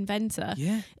aspirational inventor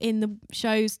Yeah. in the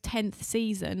show's 10th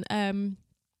season.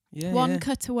 Yeah. One yeah.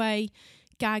 cutaway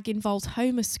gag involves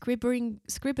Homer scribbling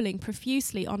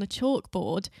profusely on a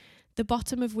chalkboard, the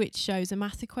bottom of which shows a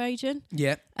math equation.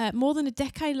 Yeah. More than a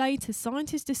decade later,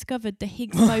 scientists discovered the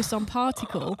Higgs boson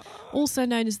particle, also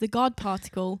known as the God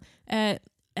particle,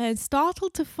 and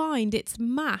startled to find its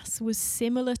mass was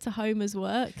similar to Homer's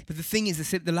work. But the thing is,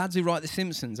 the lads who write The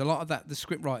Simpsons, a lot of the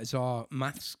script writers are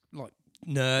maths like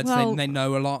nerds. Well, they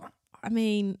know a lot. I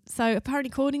mean, so apparently,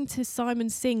 according to Simon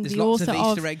Singh, There's the lots of author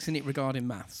Easter of eggs in it regarding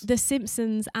maths. The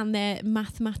Simpsons and their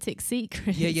mathematic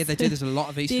secrets. Yeah, they do. There's a lot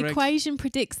of Easter The eggs. equation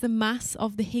predicts the mass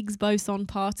of the Higgs boson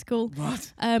particle.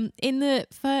 What?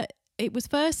 It was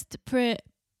first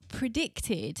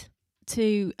predicted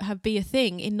to be a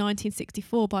thing in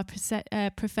 1964 by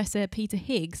Professor Peter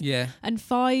Higgs Yeah. and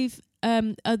 5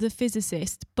 other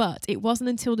physicists, but it wasn't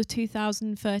until the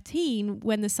 2013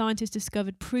 when the scientists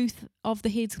discovered proof of the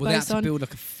Higgs Well, they had to boson build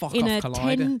like a fuck in off a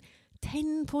collider.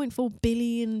 $10.4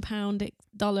 billion pound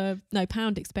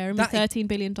experiment, That i- $13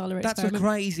 billion experiment. That's a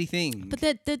crazy thing. But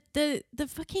the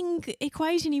fucking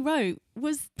equation he wrote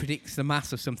was Predicts the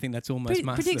mass of something that's almost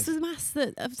massive. predicts the mass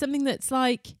of something that's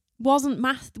like wasn't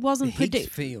the Higgs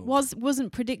field.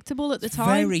 wasn't predictable at the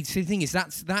time. See, the thing is,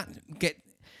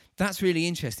 that's really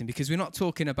interesting because we're not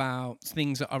talking about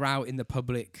things that are out in the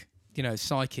public,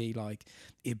 psyche, like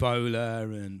Ebola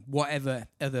and whatever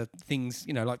other things,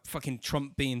 like fucking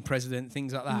Trump being president,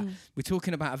 things like that. We're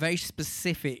talking about a very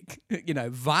specific,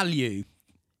 value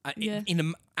Yeah. in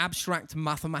an abstract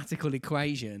mathematical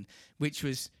equation, which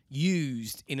was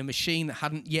used in a machine that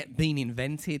hadn't yet been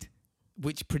invented,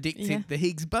 which predicted Yeah. the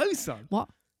Higgs boson. What?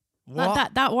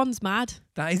 What? That one's mad.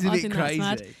 That is a I bit think that's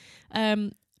crazy.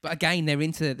 mad. But again, they're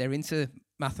into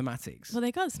mathematics. Well,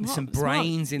 they got There's smart. some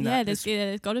brains in yeah, that.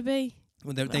 there's got to be.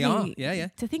 Well, I they are. mean, Yeah.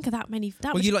 To think of that many.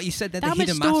 That Well, much, like you said, they're the that much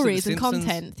hidden master of The stories and Simpsons.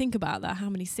 content. Think about that.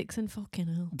 How many 6 and fucking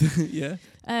hell. Yeah.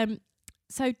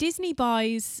 So Disney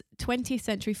buys 20th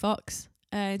Century Fox,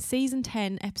 season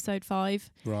 10, episode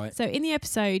 5. Right. So in the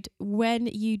episode, when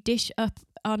you dish up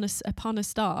upon a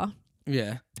star,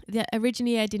 Yeah. that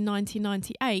originally aired in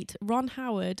 1998, Ron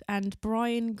Howard and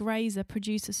Brian Grazer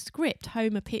produce a script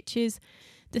Homer pitches.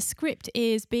 The script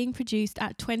is being produced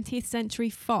at 20th Century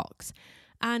Fox,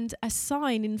 and a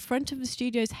sign in front of the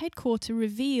studio's headquarters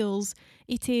reveals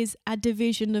it is a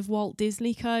division of Walt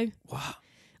Disney Co. Wow.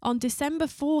 On December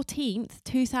 14th,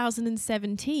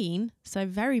 2017, so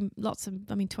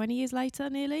 20 years later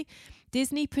nearly,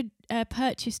 Disney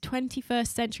purchased 21st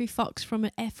Century Fox for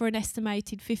an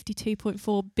estimated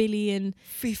 $52.4 billion,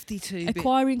 52.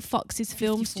 acquiring Fox's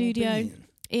film 54 studio billion.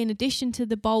 in addition to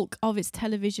the bulk of its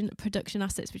television production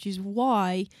assets, which is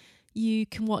why you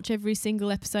can watch every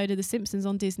single episode of The Simpsons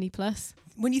on Disney Plus.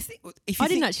 When you think, if you I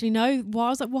didn't think actually know why. I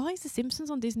was like, why is The Simpsons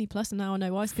on Disney Plus? And now I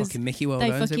know why. It's because fucking Mickey World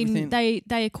they owns everything.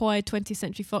 they acquired 20th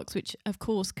Century Fox, which of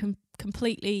course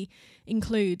completely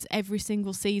includes every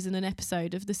single season and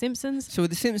episode of The Simpsons. So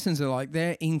The Simpsons are like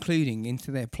they're including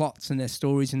into their plots and their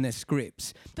stories and their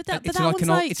scripts. But that it's one's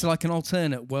like it's like an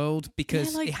alternate world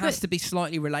because like, it has but- to be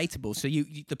slightly relatable. So you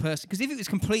the person, because if it was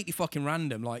completely fucking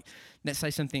random, like let's say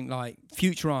something like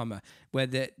Futurama, where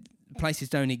the places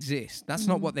don't exist, that's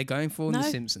not what they're going for in No. The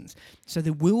Simpsons. So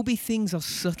there will be things that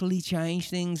subtly change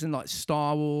things, and like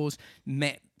Star Wars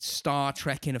met Star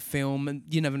Trek in a film, and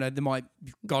you never know, there might,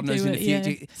 God knows, in the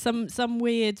future. Some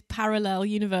weird parallel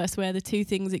universe where the two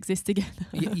things exist together.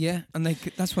 Yeah, and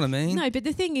that's what I mean. No, but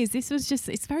the thing is, this was just,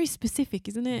 it's very specific,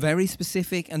 isn't it? Very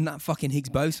specific, and that fucking Higgs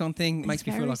boson thing It's makes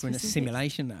me feel very like we're in a specific.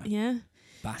 simulation now. Yeah.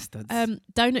 Bastards.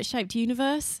 Donut-shaped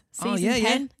universe, season Oh, yeah,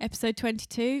 10, episode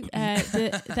 22.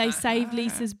 They saved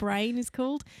Lisa's brain is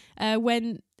called.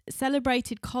 When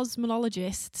celebrated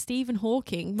cosmologist Stephen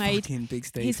Hawking made Fucking Big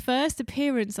Steve. his first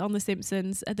appearance on The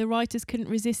Simpsons, the writers couldn't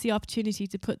resist the opportunity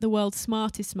to put the world's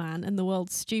smartest man and the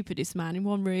world's stupidest man in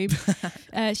one room.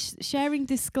 Sharing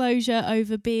disclosure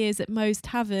over beers at Moe's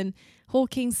Tavern,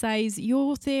 Hawking says,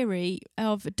 "Your theory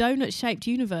of a donut-shaped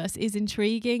universe is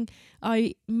intriguing.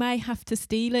 I may have to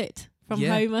steal it." from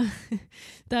Yeah. Homer.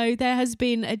 Though there has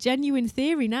been a genuine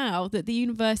theory now that the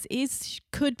universe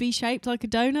could be shaped like a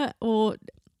donut or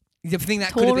The thing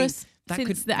that could have been torus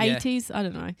since the 80s. I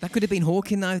don't know. that could have been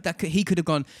Hawking though. He could have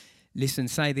gone. Listen,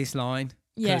 say this line.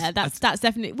 Yeah, 'Cause that's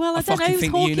definitely. Well, I I don't know. fucking Was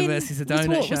think the Hawking, universe is a donut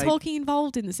was shape. Hawking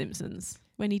involved in The Simpsons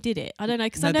when he did it? I don't know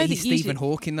because No, I know but that he's usually. Stephen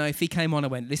Hawking though. If he came on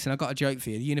and went, listen, I got a joke for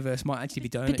you. The universe might actually be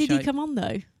donut But did shaped. he come on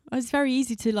though? It's very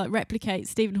easy to like replicate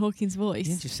Stephen Hawking's He voice.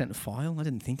 didn't just sent a file. I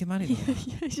didn't think about it. Like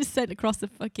that. It's just sent across a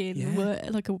fucking Yeah. word,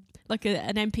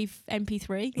 an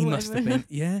MP3. He must have been.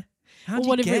 Yeah. How'd Or you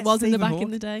whatever get it was in the Stephen back in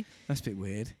Hawking? the day. That's a bit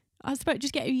weird. I suppose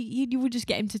just get you would just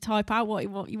get him to type out what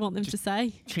you want them to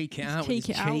say. Cheek it Just out. cheek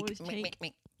with his it out cheek. with his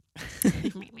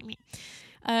cheek.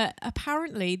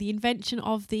 Apparently, the invention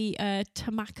of the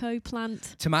tobacco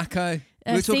plant. Tobacco.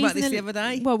 We were talking about this the seasonal- other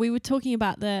day. Well, we were talking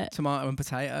about the Tomato and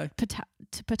potato.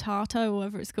 potato, or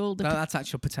whatever it's called. The No, that's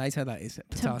actual potato. That is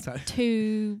potato.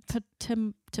 to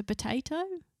potato.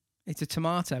 It's a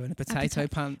tomato and a potato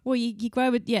plant. Well, you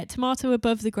grow tomato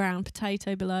above the ground,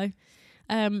 potato below.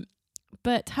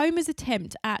 But Homer's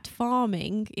attempt at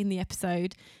farming in the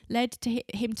episode led to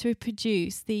him to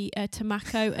produce the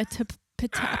tobacco.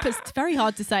 It's very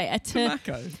hard to say.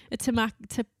 Tobacco.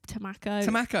 Tobacco.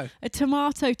 Tobacco. A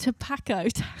tomato tobacco.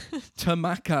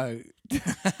 Tobacco.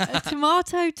 A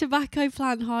tomato tobacco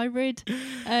plant hybrid,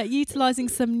 utilising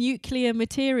some nuclear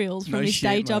materials from No his shit,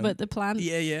 day job man. at the plant.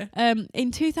 Yeah. In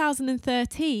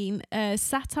 2013,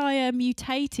 satire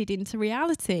mutated into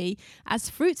reality as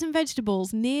fruits and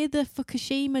vegetables near the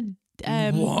Fukushima What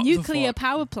the nuclear fuck?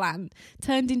 power plant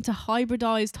turned into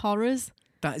hybridised horrors.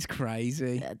 That is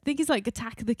crazy. I think it's like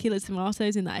Attack of the Killer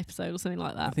Tomatoes in that episode or something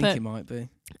like that. I think it might be.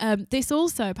 This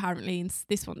also apparently,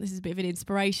 this is a bit of an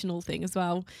inspirational thing as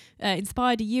well,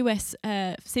 inspired a US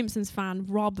Simpsons fan,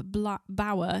 Rob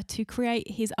Bauer, to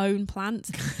create his own plant.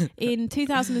 In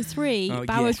 2003, Oh,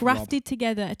 Bauer yes, Rob. grafted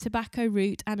together a tobacco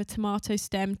root and a tomato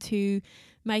stem to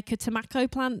make a tobacco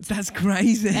plant. That's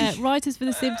crazy. Writers for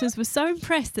The Simpsons were so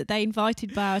impressed that they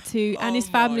invited Bauer and Oh his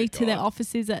family my to their God.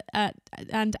 offices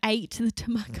and ate the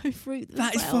tobacco fruit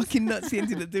That is themselves. fucking nuts. He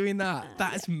ended up doing that.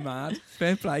 That's mad.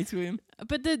 Fair play to him.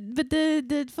 But the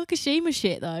Fukushima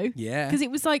shit though, Yeah. because it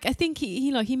was like I think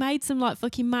he made some like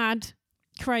fucking mad,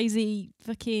 crazy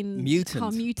fucking Mutant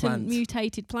plant.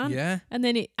 mutated plant, Yeah. and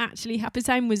then it actually happened.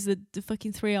 Same was the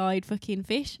fucking 3-eyed fucking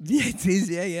fish. Yeah, it is.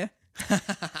 Yeah.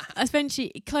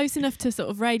 Eventually, close enough to sort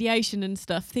of radiation and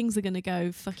stuff, things are going to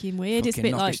go fucking weird. It's a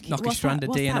Fucking bit like knock a what's strand that, of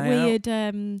what's DNA that out.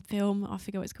 weird film? I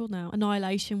forget what it's called now.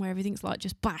 Annihilation, where everything's like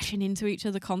just bashing into each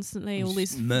other constantly. All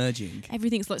this, merging.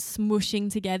 everything's like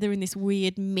smushing together in this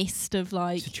weird mist of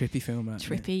like It's a trippy film,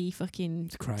 actually. trippy fucking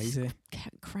It's crazy.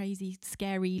 crazy,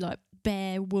 scary, like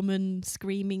bear woman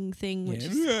screaming thing, which Yeah.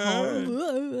 is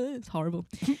horrible. It's horrible.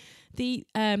 The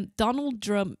Donald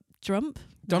Trump.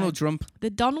 The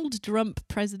Donald Trump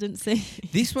presidency.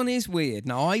 This one is weird.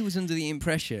 Now, I was under the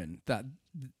impression that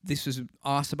this was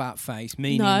Arse About Face,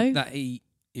 meaning No. that it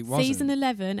wasn't. Season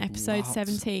 11, episode What?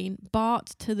 17, Bart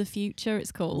to the Future,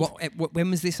 it's called. When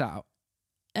was this out?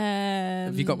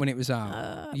 Have you got when it was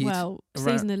out? Well, around-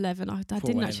 season 11. I didn't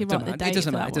whatever, actually don't write the matter. date It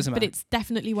doesn't for matter, that it doesn't one, but matter. it's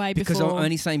definitely way Because before. I'm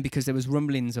only saying because there was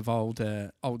rumblings of old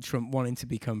Trump wanting to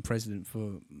become president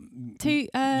for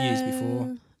years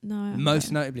before. No. I Most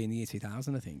don't. notably in the year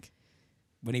 2000, I think,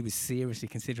 when he was seriously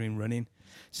considering running.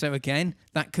 So again,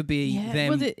 that could be Yeah.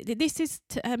 them. Well, this is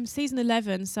season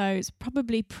 11, so it's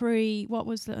probably pre. What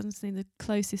was the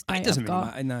closest date it doesn't I've really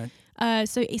got? matter. No.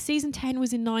 So season 10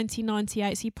 was in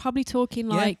 1998, so you're probably talking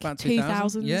Yeah, like about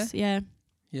 2000s. 2000, Yeah.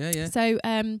 Yeah. So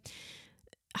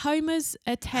Homer's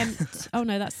attempt. Oh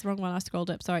no, that's the wrong one. I scrolled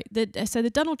up. Sorry. So the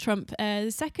Donald Trump.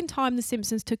 The second time the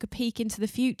Simpsons took a peek into the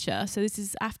future. So this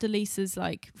is after Lisa's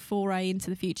like foray into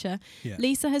the future. Yeah.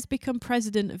 Lisa has become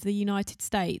president of the United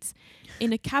States.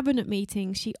 In a cabinet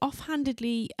meeting, she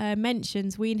offhandedly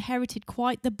mentions we inherited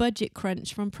quite the budget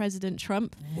crunch from President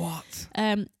Trump. What?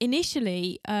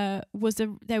 Initially, there was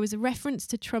a reference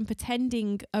to Trump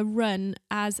attending a run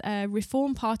as a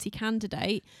Reform Party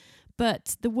candidate.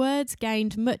 But the words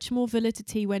gained much more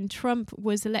validity when Trump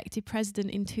was elected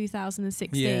president in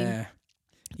 2016. Yeah.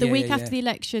 The week after the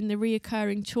election, the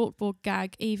reoccurring chalkboard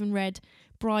gag even read,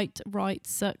 being right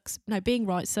sucks.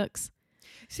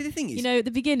 See, the thing is, You know, at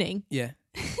the beginning, yeah.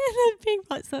 being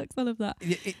right sucks. I love that.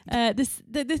 It-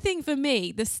 The thing for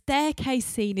me, the staircase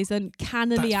scene is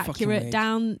uncannily That's fucking accurate weird.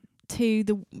 down to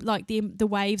the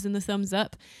waves and the thumbs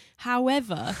up.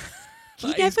 However, you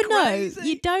That is never know. crazy.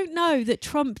 You don't know that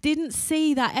Trump didn't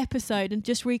see that episode and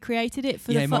just recreated it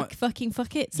for Yeah, the he might- fucking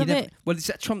fuck it's you of never- it. Well, it's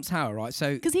at Trump Tower, right?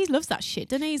 So Because he loves that shit,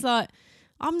 doesn't he? He's like,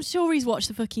 I'm sure he's watched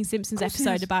the fucking Simpsons Of course he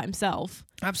episode has. about himself.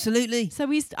 Absolutely. So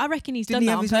I reckon he's Didn't he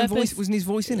done have his that on own purpose. voice? Wasn't his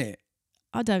voice in it?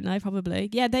 I don't know, probably.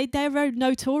 Yeah, they're very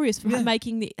notorious for Yeah.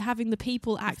 having the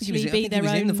people think he actually was- I be think he their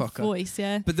was in own the fucker. voice.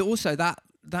 Yeah. But also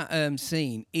that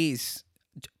scene is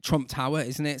Trump Tower,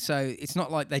 isn't it? So it's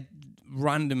not like they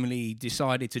randomly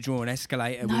decided to draw an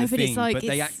escalator No, with a but thing. it's like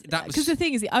but that was because the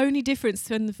thing is, the only difference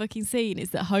in the fucking scene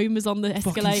is that Homer's on the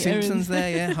fucking escalator. Simpsons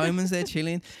there, yeah. Homer's there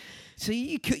chilling. So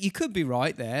you could be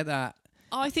right there that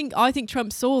I think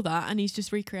Trump saw that and he's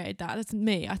just recreated that. That's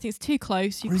me. I think it's too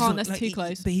close. You or he's can't. like- That's like, too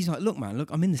close. But he's like, look, man,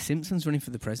 I'm in the Simpsons running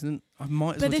for the president. I might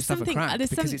as But well there's just have a something- crack there's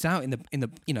because some- it's out in the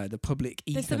the public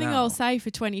ether There's something now. I'll say for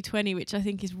 2020, which I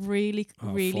think is really, Oh,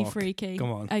 really fuck. freaky.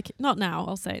 Come on. Okay, not now.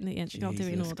 I'll say it in the end. I'll do it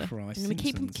in Jesus order. Christ, I'm going to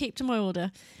Simpsons. keep to my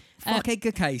order. Fuck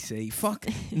Edgar Casey. Fuck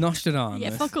Nostradamus. Yeah,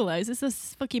 fuck all those. It's a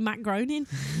fucking Matt Groening.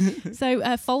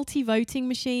 So, Faulty Voting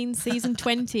Machine, season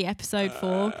 20, episode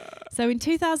 4. So, in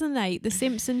 2008, The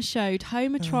Simpsons showed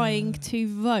Homer trying to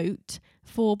vote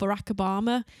for Barack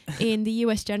Obama in the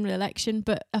US general election,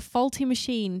 but a faulty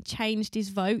machine changed his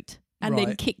vote and then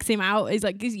Right. kicks him out. He's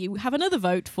like, you have another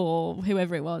vote for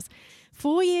whoever it was.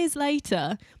 4 years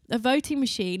later, a voting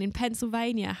machine in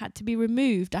Pennsylvania had to be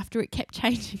removed after it kept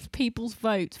changing people's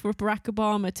votes for Barack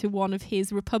Obama to one of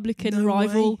his Republican No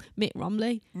rival, way. Mitt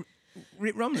Romney.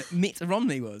 Mitt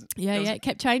Romney was. Yeah, That was- yeah, it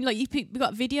kept changing. Like we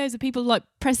got videos of people like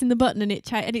pressing the button and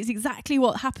it and it's exactly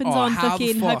what happens Oh, on how the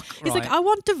fucking. fuck, It's like right. I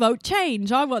want to vote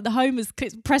change. I want the Homer's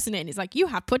pressing it, and it's like you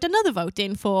have put another vote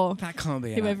in for. That can't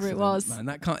be an Whoever it accident, was. man.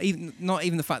 That can't even not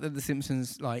even the fact that the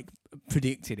Simpsons like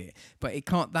predicted it, but it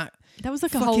can't. That That was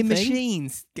like a fucking whole thing.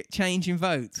 machines get changing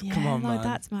votes. Yeah, Come on, like, man.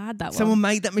 that's mad. That Someone one.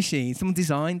 made that machine. Someone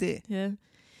designed it. Yeah.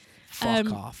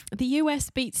 Fuck off. The US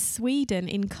beats Sweden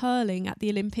in curling at the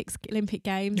Olympic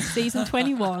Games, season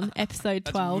 21, episode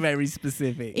 12. That's very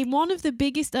specific. In one of the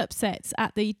biggest upsets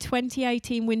at the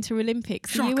 2018 Winter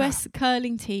Olympics, Shocker. the US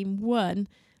curling team won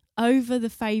over the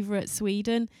favourite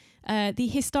Sweden. The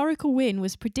historical win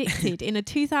was predicted in a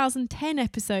 2010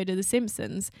 episode of The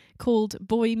Simpsons called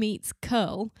Boy Meets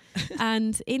Curl.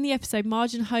 And in the episode,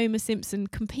 Marge and Homer Simpson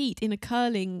compete in a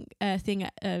curling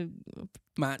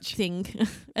Match.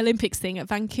 Olympics thing at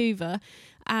Vancouver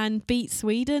and beat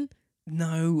Sweden.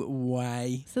 No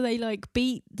way. So they like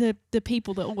beat the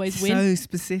people that always win. So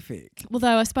specific.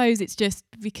 Although I suppose it's just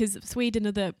because Sweden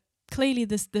are clearly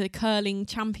the curling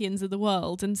champions of the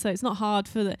world, and so it's not hard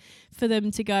for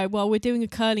them to go, well, we're doing a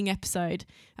curling episode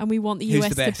and we want the Who's US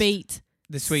the to best? beat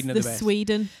The Sweden are the best.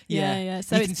 Sweden. Yeah.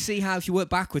 So you it's can see how if you work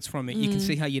backwards from it, you can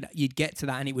see how you'd get to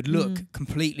that, and it would look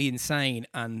completely insane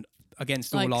and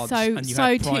against like all odds. so And you so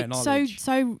had prior so knowledge.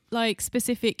 so like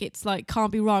specific. It's like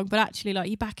can't be wrong, but actually like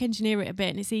you back engineer it a bit,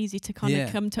 and it's easy to kind Yeah.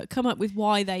 of come up with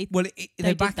why they. Well, they they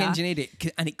did back that. engineered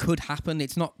it, and it could happen.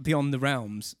 It's not beyond the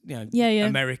realms. You know, Yeah.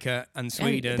 America and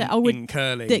Sweden that I would- in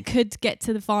curling, that could get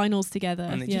to the finals together,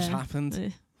 and it just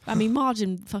happened. I mean, Marge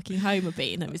and fucking Homer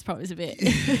beating them is probably a bit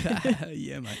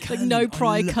Yeah, man. like Curling, no I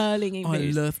prior lo- curling in I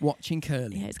moves. love watching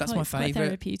curling. Yeah, it's That's quite, my it's quite favourite.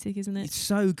 therapeutic, isn't it? It's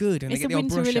so good, and It's they a get the old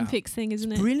Winter brush out. Olympics thing,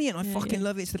 isn't it? Brilliant! I Yeah, fucking yeah.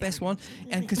 love it. It's the best one.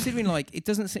 And considering like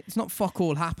it's not fuck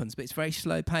all happens, but it's very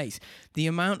slow pace. The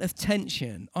amount of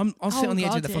tension. I'll sit Oh on the edge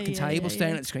of God, the yeah, fucking yeah, table, yeah,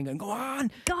 staring yeah. at the screen, going, "Go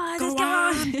on, God, go let's go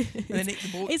on!" on. and then hit the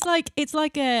ball. It's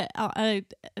like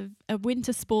a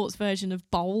winter sports version of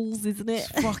bowls, isn't it?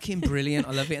 It's fucking brilliant.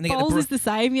 I love it. And they get the Bowls br- is the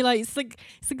same. You're like it's like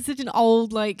such an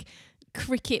old like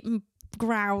cricket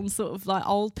ground sort of like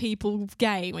old people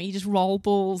game where you just roll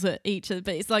balls at each other,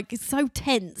 but it's like it's so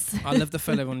tense. I love the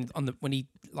fellow when he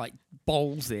like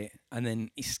bowls it and then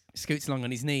he scoots along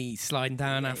on his knees, sliding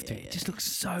down after. yeah. It just looks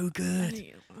so good.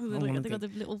 They wanna got the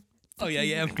little. Oh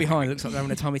yeah. Behind looks like they're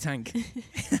having a Tommy tank.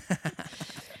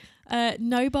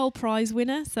 Nobel Prize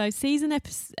winner. So season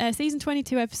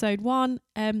 22, episode 1.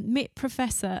 MIT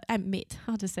professor, I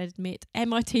just said MIT,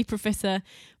 MIT professor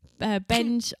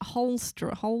Benj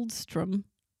Holmstrom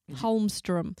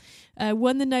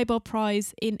won the Nobel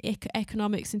Prize in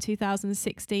economics in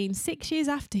 2016, 6 years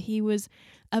after he was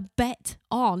a bet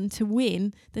on to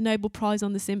win the Nobel Prize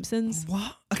on The Simpsons.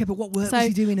 What? Okay, but what work So was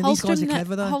he doing? And these guys are Holmstrom-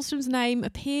 clever though. Holmstrom's name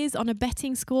appears on a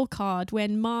betting scorecard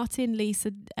when Martin,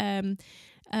 Lisa, and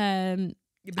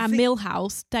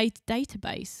Millhouse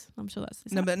database. I'm sure that's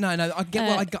No. I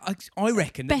get what I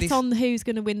reckon that bet this. on who's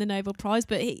going to win the Nobel Prize,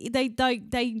 but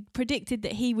they predicted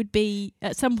that he would be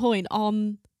at some point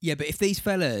on. Yeah, but if these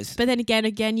fellas, But then again,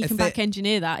 you If can they- back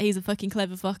engineer that. He's a fucking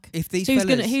clever fuck. if these Who's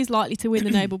fellas, who's likely to win the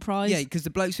Nobel Prize? yeah, because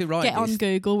the blokes who write Get on this,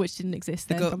 Google, which didn't exist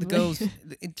then. the probably. girls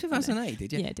in 2008,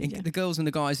 did you? Yeah, it did, yeah. The girls and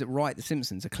the guys that write The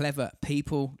Simpsons are clever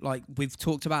people. Like we've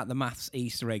talked about the maths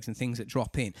Easter eggs and things that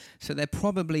drop in, so they're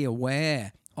probably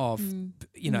aware of,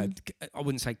 I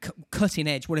wouldn't say cutting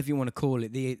edge, whatever you want to call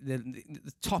it, the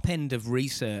top end of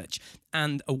research,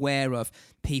 and aware of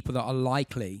people that are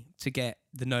likely to get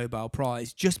the Nobel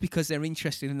Prize just because they're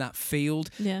interested in that field.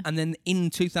 Yeah. And then in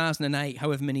 2008,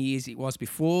 however many years it was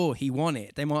before he won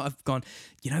it, they might have gone,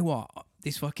 you know what?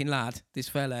 This fucking lad, this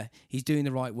fella, he's doing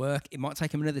the right work. It might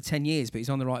take him another 10 years, but he's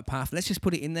on the right path. Let's just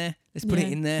put it in there. Let's put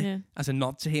it in there as a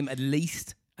nod to him at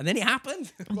least. And then it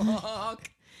happened. Fuck.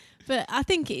 But I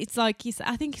think it's like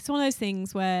I think it's one of those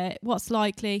things where what's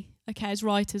likely, okay, as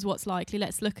writers, what's likely?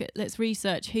 Let's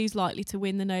research who's likely to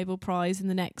win the Nobel Prize in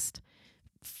the next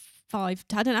 5.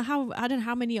 I don't know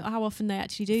how often they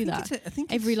actually do that. I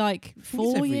think every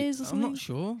 4 years or something. I'm not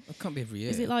sure. It can't be every year.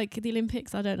 Is it like the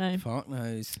Olympics? I don't know. Fuck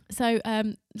knows. So,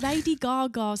 Lady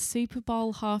Gaga's Super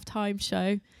Bowl halftime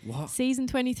show, season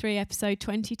 23, episode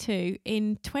 22.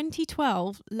 In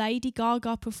 2012, Lady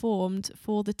Gaga performed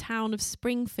for the town of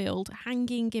Springfield,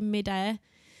 hanging in midair.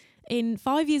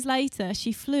 5 years later,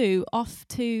 she flew off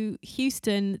to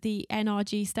Houston, the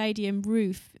NRG Stadium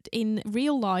roof, in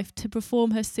real life to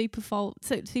perform her Super Bowl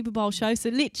show. So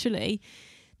literally,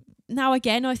 now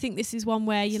again, I think this is one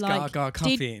where you're like, did Gaga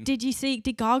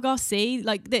see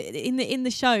in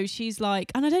the show? She's like,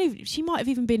 and I don't even, she might have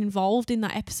even been involved in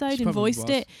that episode and voiced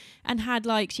it, and had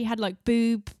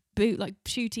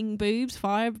shooting boobs,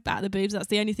 fire at the boobs. That's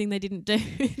the only thing they didn't do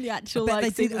in the actual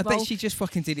Super Bowl. I bet she just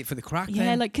fucking did it for the crack.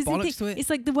 Yeah, because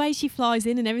it's like the way she flies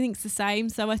in and everything's the same.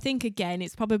 So I think again,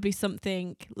 it's probably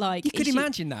something like you could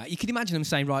imagine that. You could imagine them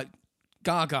saying, right,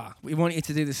 Gaga, we want you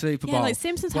to do the Super Bowl. Yeah, like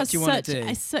Simpsons has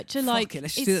such a like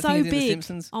it's so big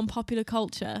on popular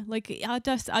culture. Like I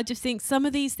just think some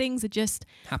of these things are just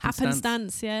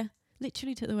happenstance. Yeah,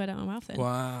 literally took the word out of my mouth then.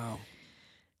 Wow.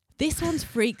 This one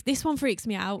freaks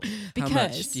me out because. How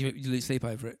much? Do you lose sleep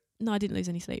over it? No, I didn't lose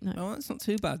any sleep. No. Oh, that's not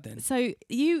too bad then. So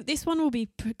this one will be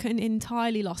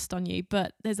entirely lost on you,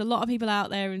 but there's a lot of people out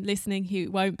there and listening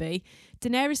who won't be.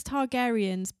 Daenerys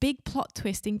Targaryen's big plot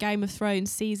twist in Game of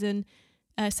Thrones season.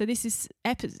 So this is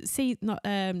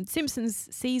Simpsons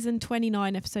season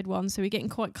 29, episode 1. So we're getting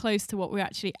quite close to what we're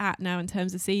actually at now in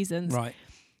terms of seasons. Right.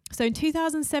 So in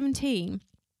 2017.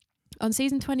 On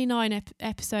season 29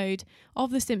 episode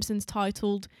of The Simpsons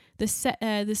titled The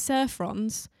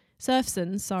Surfsons,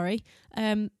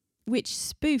 which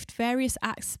spoofed various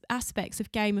aspects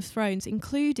of Game of Thrones,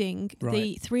 including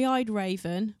the three-eyed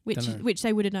raven, which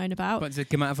they would have known about. But does it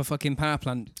come out of a fucking power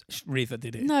plant river,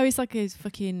 did it? No, it's like a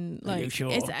fucking... Are you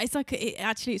sure? It's like...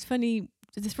 it's funny...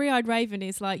 The three-eyed raven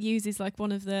is uses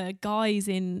one of the guys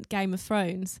in Game of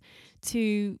Thrones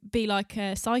to be like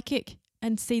a psychic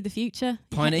and see the future.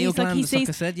 Pineal glands, like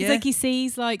I said, yeah. It's like he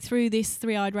sees through this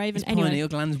three-eyed raven. His pineal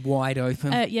glands wide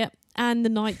open. Yeah, and the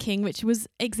Night King, which was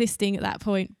existing at that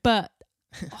point. But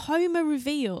Homer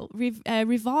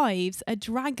revives a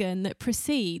dragon that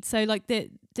precedes. So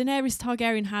the Daenerys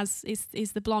Targaryen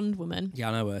is the blonde woman. Yeah,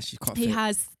 I know her. She's quite fit. He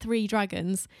has 3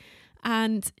 dragons.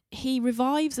 And he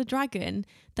revives a dragon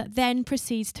that then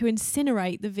proceeds to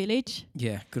incinerate the village.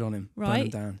 Yeah, good on him. Right? Burn him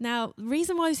down. Now, the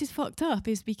reason why this is fucked up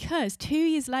is because 2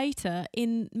 years later,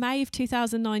 in May of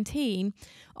 2019,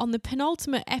 on the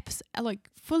penultimate episode,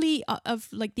 fully of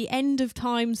the end of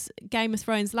times Game of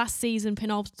Thrones, last season,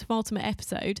 penultimate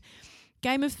episode,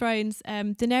 Game of Thrones,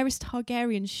 Daenerys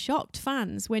Targaryen shocked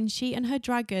fans when she and her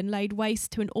dragon laid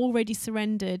waste to an already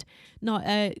surrendered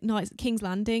King's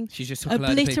Landing. She just took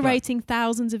obliterating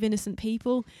thousands of innocent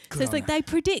people. Good so it's they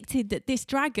predicted that this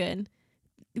dragon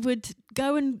would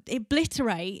go and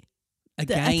obliterate a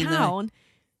town.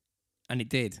 And it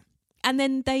did. And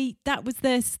then that was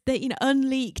the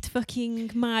unleaked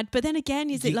fucking mad. But then again,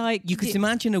 you could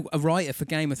imagine a writer for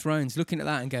Game of Thrones looking at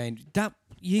that and going,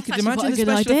 you could That's imagine the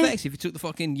special idea. effects if you took the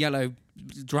fucking yellow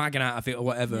dragon out of it or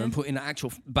whatever and put in an actual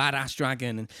badass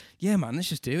dragon. And yeah, man, let's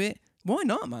just do it. Why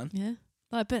not, man? Yeah.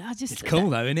 But it's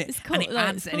cool though, isn't it? It's cool. And it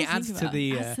adds to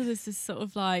the this is sort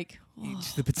of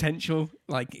just the potential,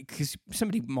 because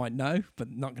somebody might know, but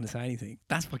not going to say anything.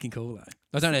 That's fucking cool though.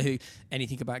 I don't know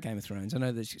anything about Game of Thrones. I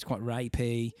know that it's quite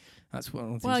rapey. That's one of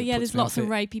the things. Well, yeah, there's lots of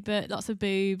rapey, but lots of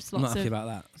boobs. I'm not happy about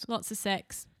that. Lots of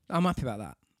sex. I'm happy about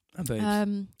that. And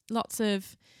boobs. Lots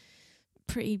of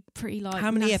pretty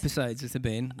How many episodes has there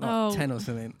been? 10 or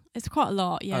something? It's quite a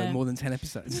lot, yeah. Oh, more than 10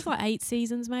 episodes? It's 8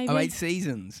 seasons, maybe. Oh, 8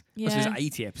 seasons? Yeah. So it's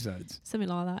 80 episodes? Something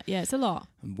like that. Yeah, it's a lot.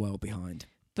 I'm well behind.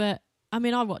 But, I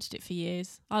mean, I watched it for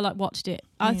years. I watched it.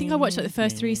 I think I watched the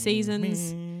first 3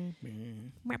 seasons.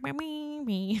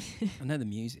 me. I know the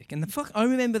music. And I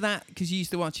remember that because you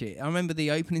used to watch it. I remember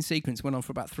the opening sequence went on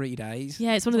for about 3 days.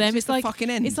 Yeah, it's one of them. It's like fucking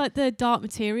end. It's like the Dark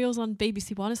Materials on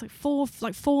BBC One. It's like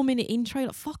 4-minute intro.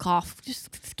 Like, fuck off.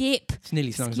 Just skip. It's nearly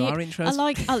as long as our intros. I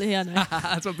like. Yeah, I know.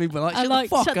 That's what people like. I like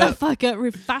shut the fuck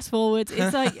up. Fast forwards.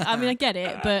 It's like, I mean, I get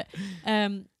it, but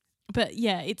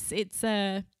yeah, it's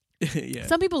yeah.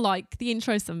 Some people like the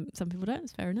intro. Some people don't.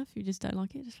 It's fair enough. You just don't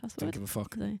like it. Just fast forward. Don't give a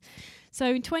fuck. So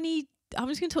in I'm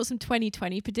just going to talk some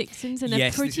 2020 predictions, and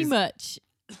Yes, they're pretty much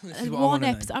one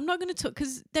episode. I'm not going to talk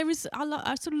because there is.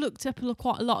 I sort of looked up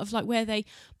quite a lot of like where they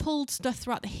pulled stuff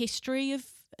throughout the history of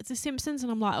The Simpsons,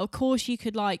 and I'm like, of course you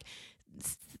could like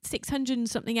 600 and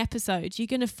something episodes. You're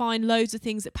going to find loads of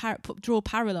things that draw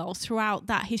parallels throughout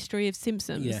that history of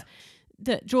Simpsons. Yeah.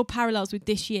 That draw parallels with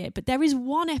this year, but there is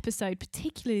one episode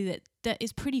particularly that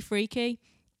is pretty freaky.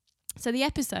 So the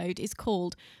episode is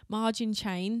called Margin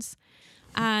Chains,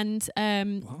 and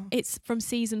it's from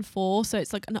season 4, so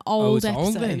it's like an old episode.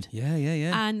 Old then.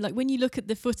 Yeah. And like when you look at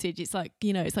the footage, it's like,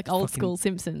 you know, it's like old school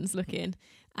Simpsons looking.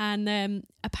 And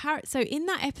so in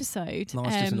that episode,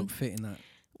 Lars doesn't look fit in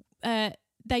that.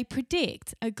 They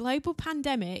predict a global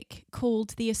pandemic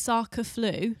called the Osaka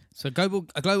flu. So a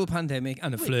global pandemic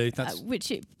and a flu. That's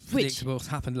predictable. It's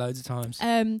happened loads of times.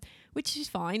 Which is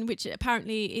fine. Which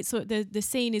apparently it's sort of the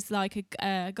scene is like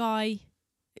a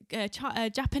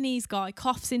Japanese guy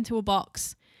coughs into a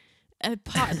box,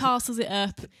 parcels it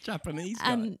up. Japanese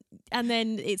guy. And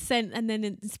then it's sent, and then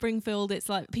in Springfield it's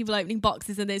like people opening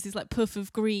boxes and there's this like puff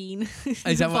of green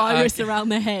virus around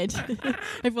their head.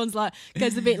 Everyone's like,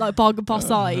 goes a bit like bog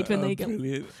side when they go.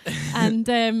 Brilliant.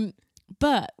 And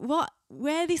but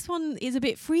where this one is a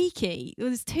bit freaky,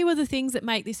 there's 2 other things that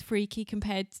make this freaky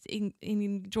compared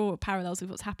in draw parallels with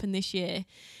what's happened this year.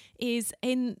 Is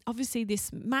in obviously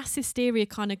this mass hysteria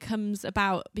kind of comes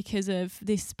about because of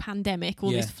this pandemic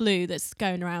or this flu that's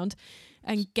going around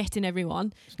and getting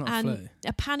everyone. It's not and a flu.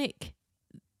 A panic.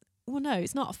 Well, no,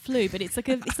 it's not a flu, but it's like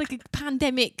a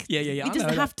pandemic. Yeah. It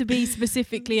doesn't have to be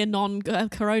specifically a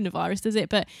non-coronavirus, does it?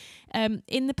 But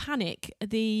in the panic,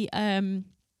 they're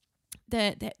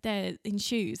in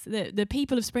shoes. The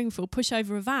people of Springfield push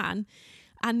over a van,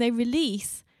 and they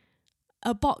release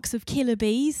a box of killer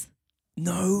bees.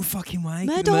 No fucking way.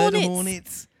 Murder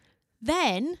hornets.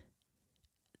 Then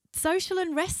social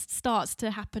unrest starts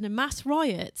to happen and mass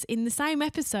riots in the same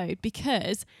episode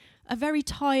because a very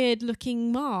tired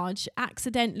looking Marge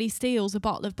accidentally steals a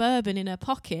bottle of bourbon in her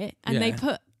pocket, and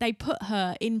they put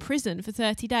her in prison for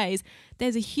 30 days.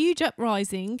 There's a huge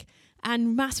uprising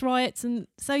and mass riots, and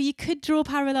so you could draw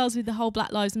parallels with the whole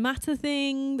Black Lives Matter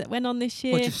thing that went on this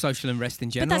year. Or just social unrest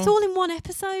in general. But that's all in one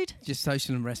episode. Just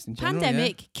social unrest in general.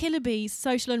 Pandemic, killer bees,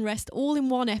 social unrest, all in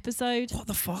one episode. What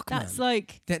the fuck, That's man?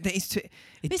 like... It's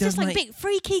just like a bit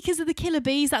freaky because of the killer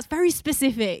bees. That's very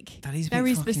specific. That is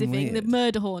very specific. Weird. The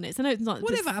murder hornets. I know it's not...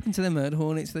 Whatever happened to the murder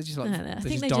hornets? They're just like... I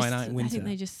they're just dying out in winter. I think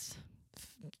they just...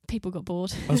 People got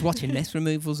bored. I was watching nest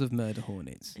removals of murder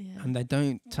hornets, and they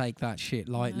don't take that shit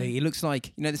lightly. No. It looks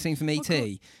like, you know, the scene from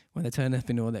E.T. when they turn up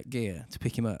in all that gear to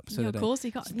pick him up. So of course,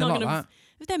 you can't. Like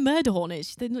if they're murder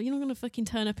hornets, you're not going to fucking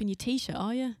turn up in your t-shirt,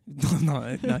 are you? no.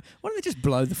 Why don't they just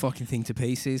blow the fucking thing to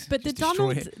pieces? But the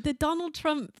Donald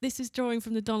Trump. This is drawing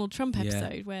from the Donald Trump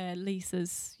episode where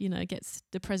Lisa's, gets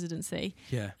the presidency.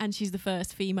 Yeah. And she's the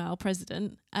first female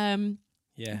president.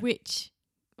 Which,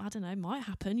 I don't know, might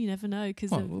happen. You never know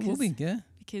because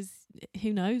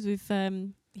who knows?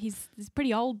 He's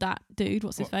pretty old. That dude,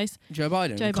 what's his face? Joe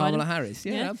Biden, Kamala Harris.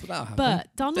 Yeah. That'll happen. But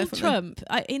Donald Trump,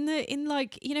 in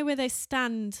like where they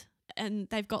stand and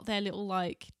they've got their little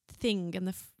like thing and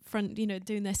the front,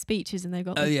 doing their speeches, and they've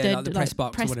got like the press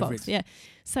box or whatever it is. Yeah.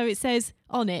 So it says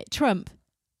on it, Trump,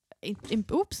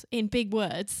 in big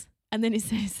words. And then it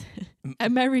says,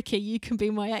 America, you can be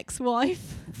my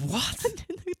ex-wife. What? And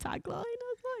then the tagline,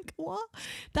 I was like, what?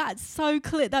 That's so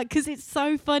clear. Because it's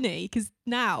so funny. Because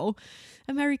now,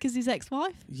 America's his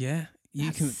ex-wife. Yeah.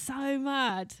 That's so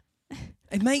mad.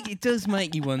 It does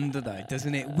make you wonder, though,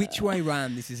 doesn't it? Which way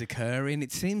round this is occurring?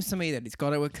 It seems to me that it's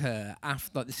got to occur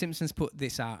after, like, The Simpsons put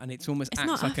this out, and it's almost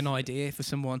acts like an idea for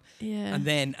someone. Yeah. And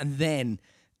then,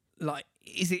 like,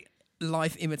 is it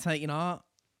life imitating art?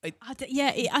 I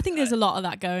think there's a lot of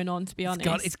that going on, to be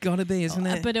honest. It's got to be, isn't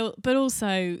it? But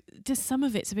also, just some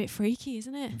of it's a bit freaky,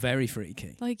 isn't it? Very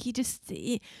freaky. Like,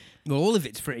 well, all of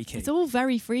it's freaky. It's all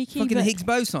very freaky. Fucking the Higgs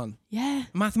boson. Yeah.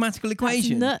 Mathematical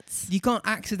equation. That's nuts. You can't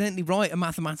accidentally write a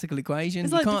mathematical equation.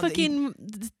 It's like the fucking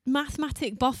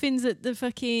mathematic boffins at the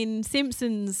fucking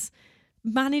Simpsons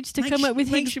managed to come up with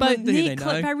Higgs boson.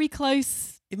 Very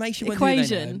close It makes you wonder who they know.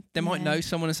 Equation. They might know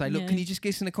someone and say, look, Yeah. can you just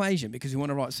give us an equation? Because we want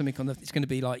to write something on it's going to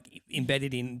be like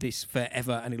embedded in this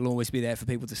forever and it'll always be there for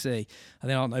people to see. And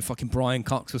then I don't know, fucking Brian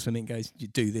Cox or something goes, you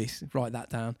do this, write that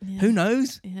down. Yeah. Who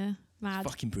knows? Yeah, mad.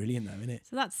 It's fucking brilliant though, isn't it?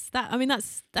 So that's that. I mean,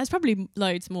 that's probably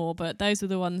loads more, but those were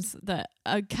the ones that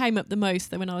came up the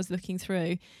most when I was looking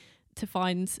through to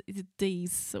find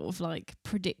these sort of like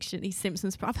these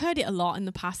Simpsons. I've heard it a lot in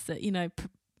the past that, you know,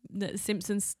 that the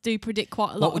Simpsons do predict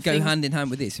quite a lot. What would of go things. hand in hand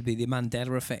with this would be the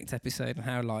Mandela effect episode and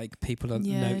how like people are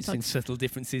noticing like subtle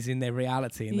differences in their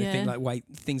reality and they think like, wait,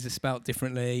 things are spelt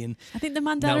differently and I think the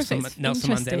Mandela effect's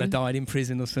Nelson interesting. Mandela died in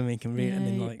prison or something and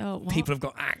then like people have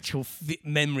got actual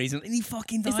memories and he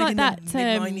fucking died like in that, the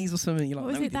mid-90s or something. You're like,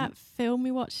 what was no, it, that film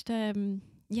we watched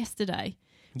yesterday?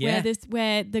 Yeah.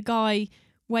 Where the guy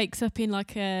wakes up in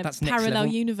like a That's next parallel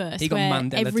level. universe He got where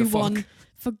Mandela to everyone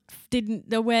fuck.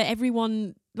 where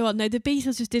everyone. Well, no, the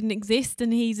Beatles just didn't exist,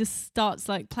 and he just starts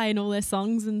like playing all their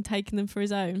songs and taking them for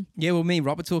his own. Yeah, well, me and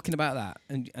Rob were talking about that,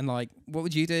 and like, what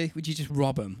would you do? Would you just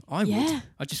rob them? I would.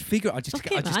 I just figure. I just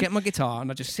get my guitar and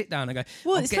I just sit down and go.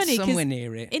 Well, I'll it's get funny somewhere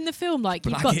near it. in the film, like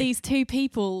you've Blag got it. these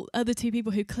other two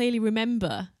people who clearly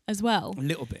remember as well, A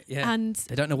little bit, yeah. and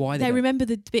They don't know why they don't. remember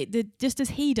the bit just as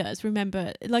he does.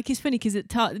 Remember, like it's funny because at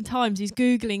times he's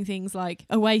googling things like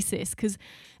Oasis because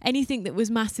anything that was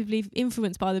massively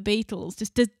influenced by the Beatles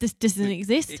just doesn't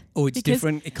exist. Or it's because-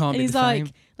 different. It can't And be he's the same.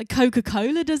 like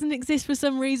Coca-Cola doesn't exist for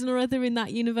some reason or other in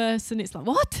that universe, and it's like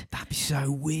what? That'd be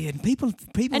so weird. People.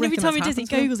 And every reckon time he that's does, he happened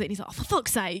to them. googles it, and he's like, oh, for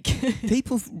fuck's sake.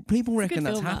 People reckon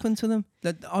that's film, that. happened to them.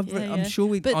 I'm sure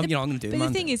we. But I'm the- going to do. But it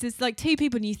the thing is, it's like two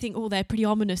people, and you think, oh, they're pretty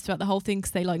ominous throughout the whole thing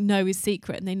because they like know his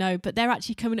secret and they know, but they're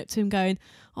actually coming up to him going,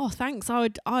 oh, thanks. I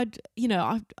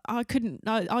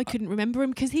couldn't remember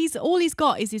him because all he's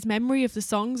got is his memory of the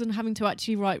songs and having to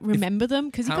actually remember them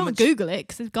because he how can't much- Google it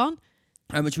because they've gone.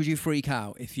 How much would you freak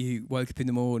out if you woke up in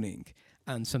the morning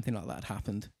and something like that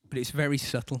happened? But it's very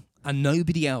subtle, and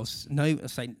nobody else.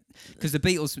 Because the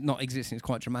Beatles not existing is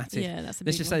quite dramatic. Yeah, that's a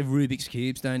Let's big just one. say Rubik's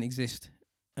cubes don't exist.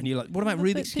 And you're like, what about Well,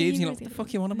 but Rubik's then cubes? And you you're like, what the really-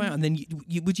 fuck you on about? And then do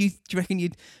you reckon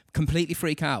you'd completely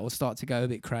freak out or start to go a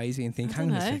bit crazy and think, I hang on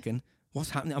don't a know. second, what's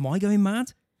happening? Am I going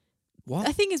mad? What?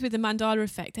 The thing is with the Mandela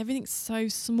effect, everything's so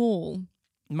small.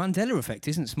 Mandela effect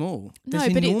isn't small. No,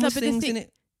 There's but enormous but the things thing- in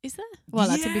it. Is there? Well,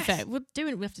 to be Yes. fair, we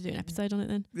have to do an episode on it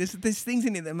then. There's things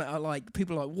in it that are like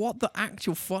people are like, what the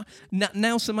actual fuck?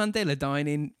 Nelson Mandela dying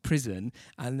in prison,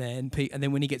 and then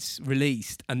when he gets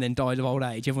released and then died of old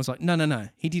age, everyone's like, no,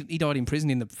 he died in prison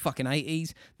in the fucking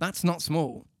 80s. That's not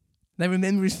small. They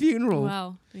remember his funeral.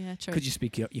 Well, yeah, true. Could you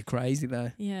speak? You're crazy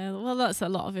though. Yeah, well, that's a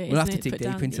lot of it. We'll have isn't to it? dig Put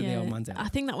deep down- into the old Mandela. I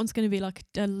think that one's going to be like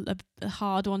a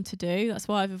hard one to do. That's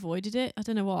why I've avoided it. I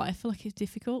don't know why. I feel like it's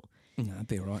difficult. No, that'd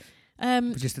be all right. Um,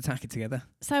 We'll just attack it together.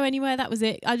 So anyway, that was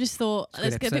it. I just thought It's a good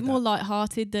let's get a bit episode, more that.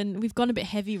 light-hearted than we've gone a bit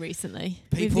heavy recently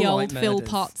with People the like old Phil murders.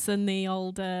 Potts and the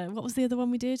old what was the other one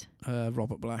we did?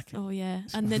 Robert Black, Oh yeah,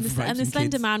 Some and then the raping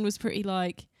Slender kids. Man was pretty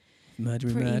murdery.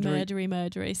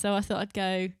 So I thought I'd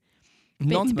go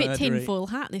bit tinfoil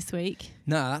hat this week.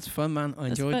 No, that's fun, man. I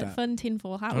enjoyed that. Fun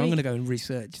tinfoil hat And I'm week. going to go and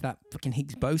research that fucking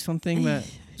Higgs boson thing that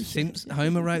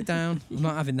Homer wrote down. I'm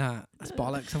not having that. That's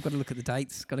bollocks. I've got to look at the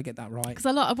dates. Got to get that right. Because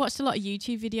I've watched a lot of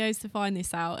YouTube videos to find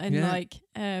this out, and Yeah.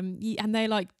 and they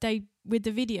with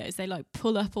the videos they like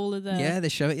pull up all of the Yeah, they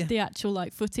show it. Yeah. the actual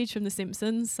like footage from The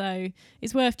Simpsons, so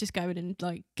it's worth just going and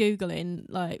like googling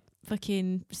like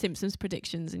fucking Simpsons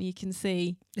predictions, and you can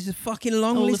see There's a fucking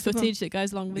long all the list of them. footage that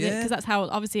goes along with it. Yeah. Because that's how,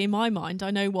 obviously, in my mind,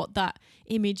 I know what that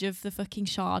image of the fucking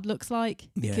shard looks like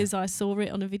Yeah. because I saw it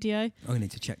on a video. I'm going to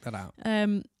need to check that out.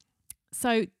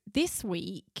 So this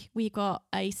week we got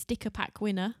a sticker pack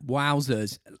winner.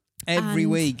 Wowzers. Every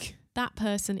And week. That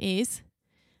person is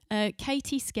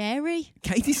Katie Scary.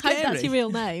 Katie I Scary. hope that's your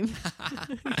real name.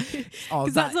 Oh,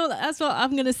 Because that, that's what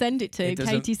I'm going to send it to. It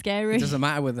doesn't- Katie Scary. it doesn't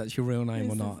matter whether that's your real name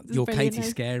or It's a- not. it's a You're brilliant Katie name.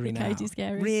 Scary now. Katie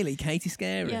Scary. Really? Katie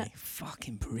Scary? Yeah.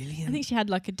 Fucking brilliant. I think she had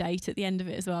like a date at the end of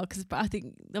it as well, because I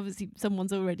think obviously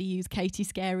someone's already used Katie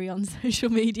Scary on social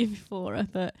media before her.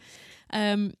 But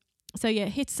so yeah,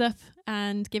 hit us up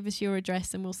and give us your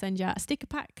address, and we'll send you out a sticker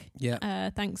pack. Yeah.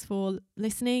 Thanks for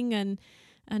listening and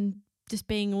just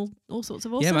being all sorts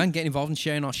of awesome. Yeah, man, getting involved and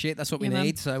sharing our shit. That's what we Yeah, man.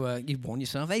 need. So you've won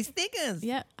yourself 8 stickers.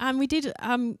 Yeah, and we did.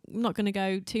 I'm not going to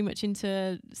go too much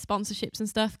into sponsorships and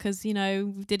stuff because we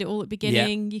did it all at the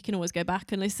beginning. You can always go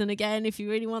back and listen again if you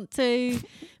really want to,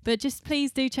 but just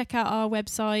please do check out our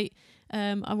website.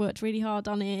 I worked really hard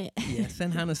on it. Yeah,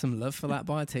 send Hannah some love for that.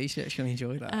 Buy a t-shirt. She'll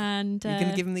enjoy that. And You're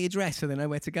going to give them the address so they know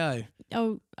where to go.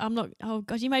 I'm not. Oh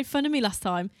God, you made fun of me last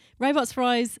time.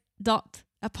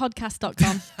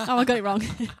 Robotsfries.podcast.com. Oh, I got it wrong.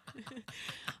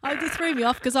 I just threw me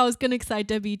off because I was going to say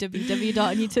www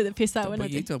and you took the piss out when I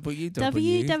did.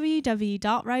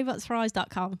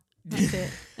 www.robotsforyeyes.com. That's it.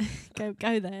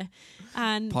 Go there.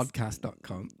 And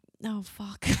podcast.com. oh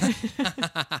fuck.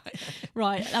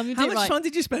 Right, I'm gonna do How it much right. time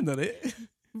did you spend on it?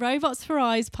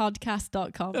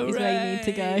 robotsforyeyes.podcast is where you need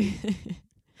to go.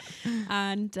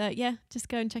 And just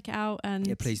go and check it out. And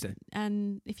Yeah, please do.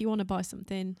 And if you want to buy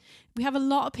something, we have a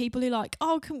lot of people who are like,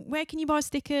 oh, where can you buy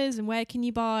stickers and where can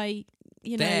you buy,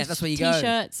 That's where you go.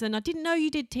 T-shirts? And I didn't know you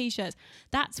did T-shirts.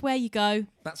 That's where you go.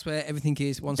 That's where everything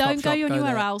is. One stop Don't go shop,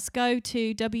 anywhere there. else. Go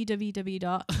to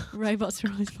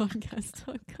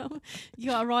www.robotsforyeyes.podcast.com.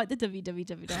 You got to write the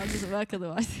www. It doesn't work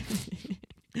otherwise.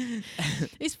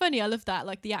 It's funny, I love that,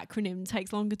 like the acronym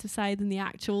takes longer to say than the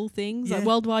actual things. Like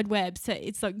World Wide Web, so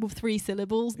it's like 3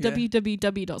 syllables.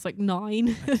 www dot's like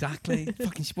 9. Exactly.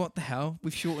 Fucking what the hell?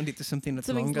 We've shortened it to something that's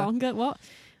longer. What?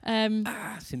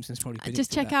 Simpsons probably predicted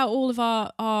just check that. out all of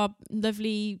our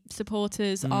lovely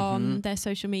supporters on their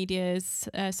social medias,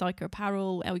 Psycho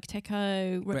Apparel, El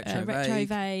Teco, Retro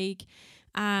Vague,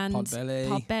 and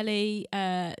Podbelly.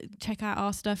 Check out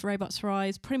our stuff, Robots for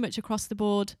Eyes, pretty much across the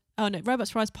board. Oh no,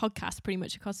 Robots for Eyes podcast pretty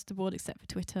much across the board except for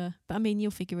Twitter. But I mean,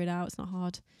 you'll figure it out. It's not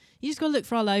hard. You just got to look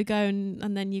for our logo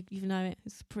and then you know it.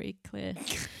 It's pretty clear.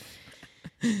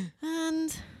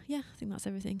 And I think that's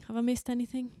everything. Have I missed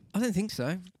anything? I don't think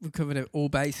so. We've covered all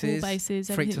bases. All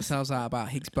bases. Freaked ourselves out about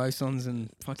Higgs bosons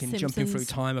and fucking jumping through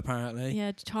time, apparently.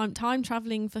 Yeah, time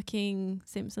travelling fucking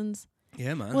Simpsons.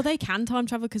 Yeah, man. Well, they can time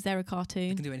travel because they're a cartoon.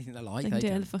 They can do anything they like. They can do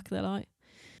whatever the fuck they like.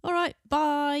 All right,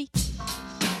 bye.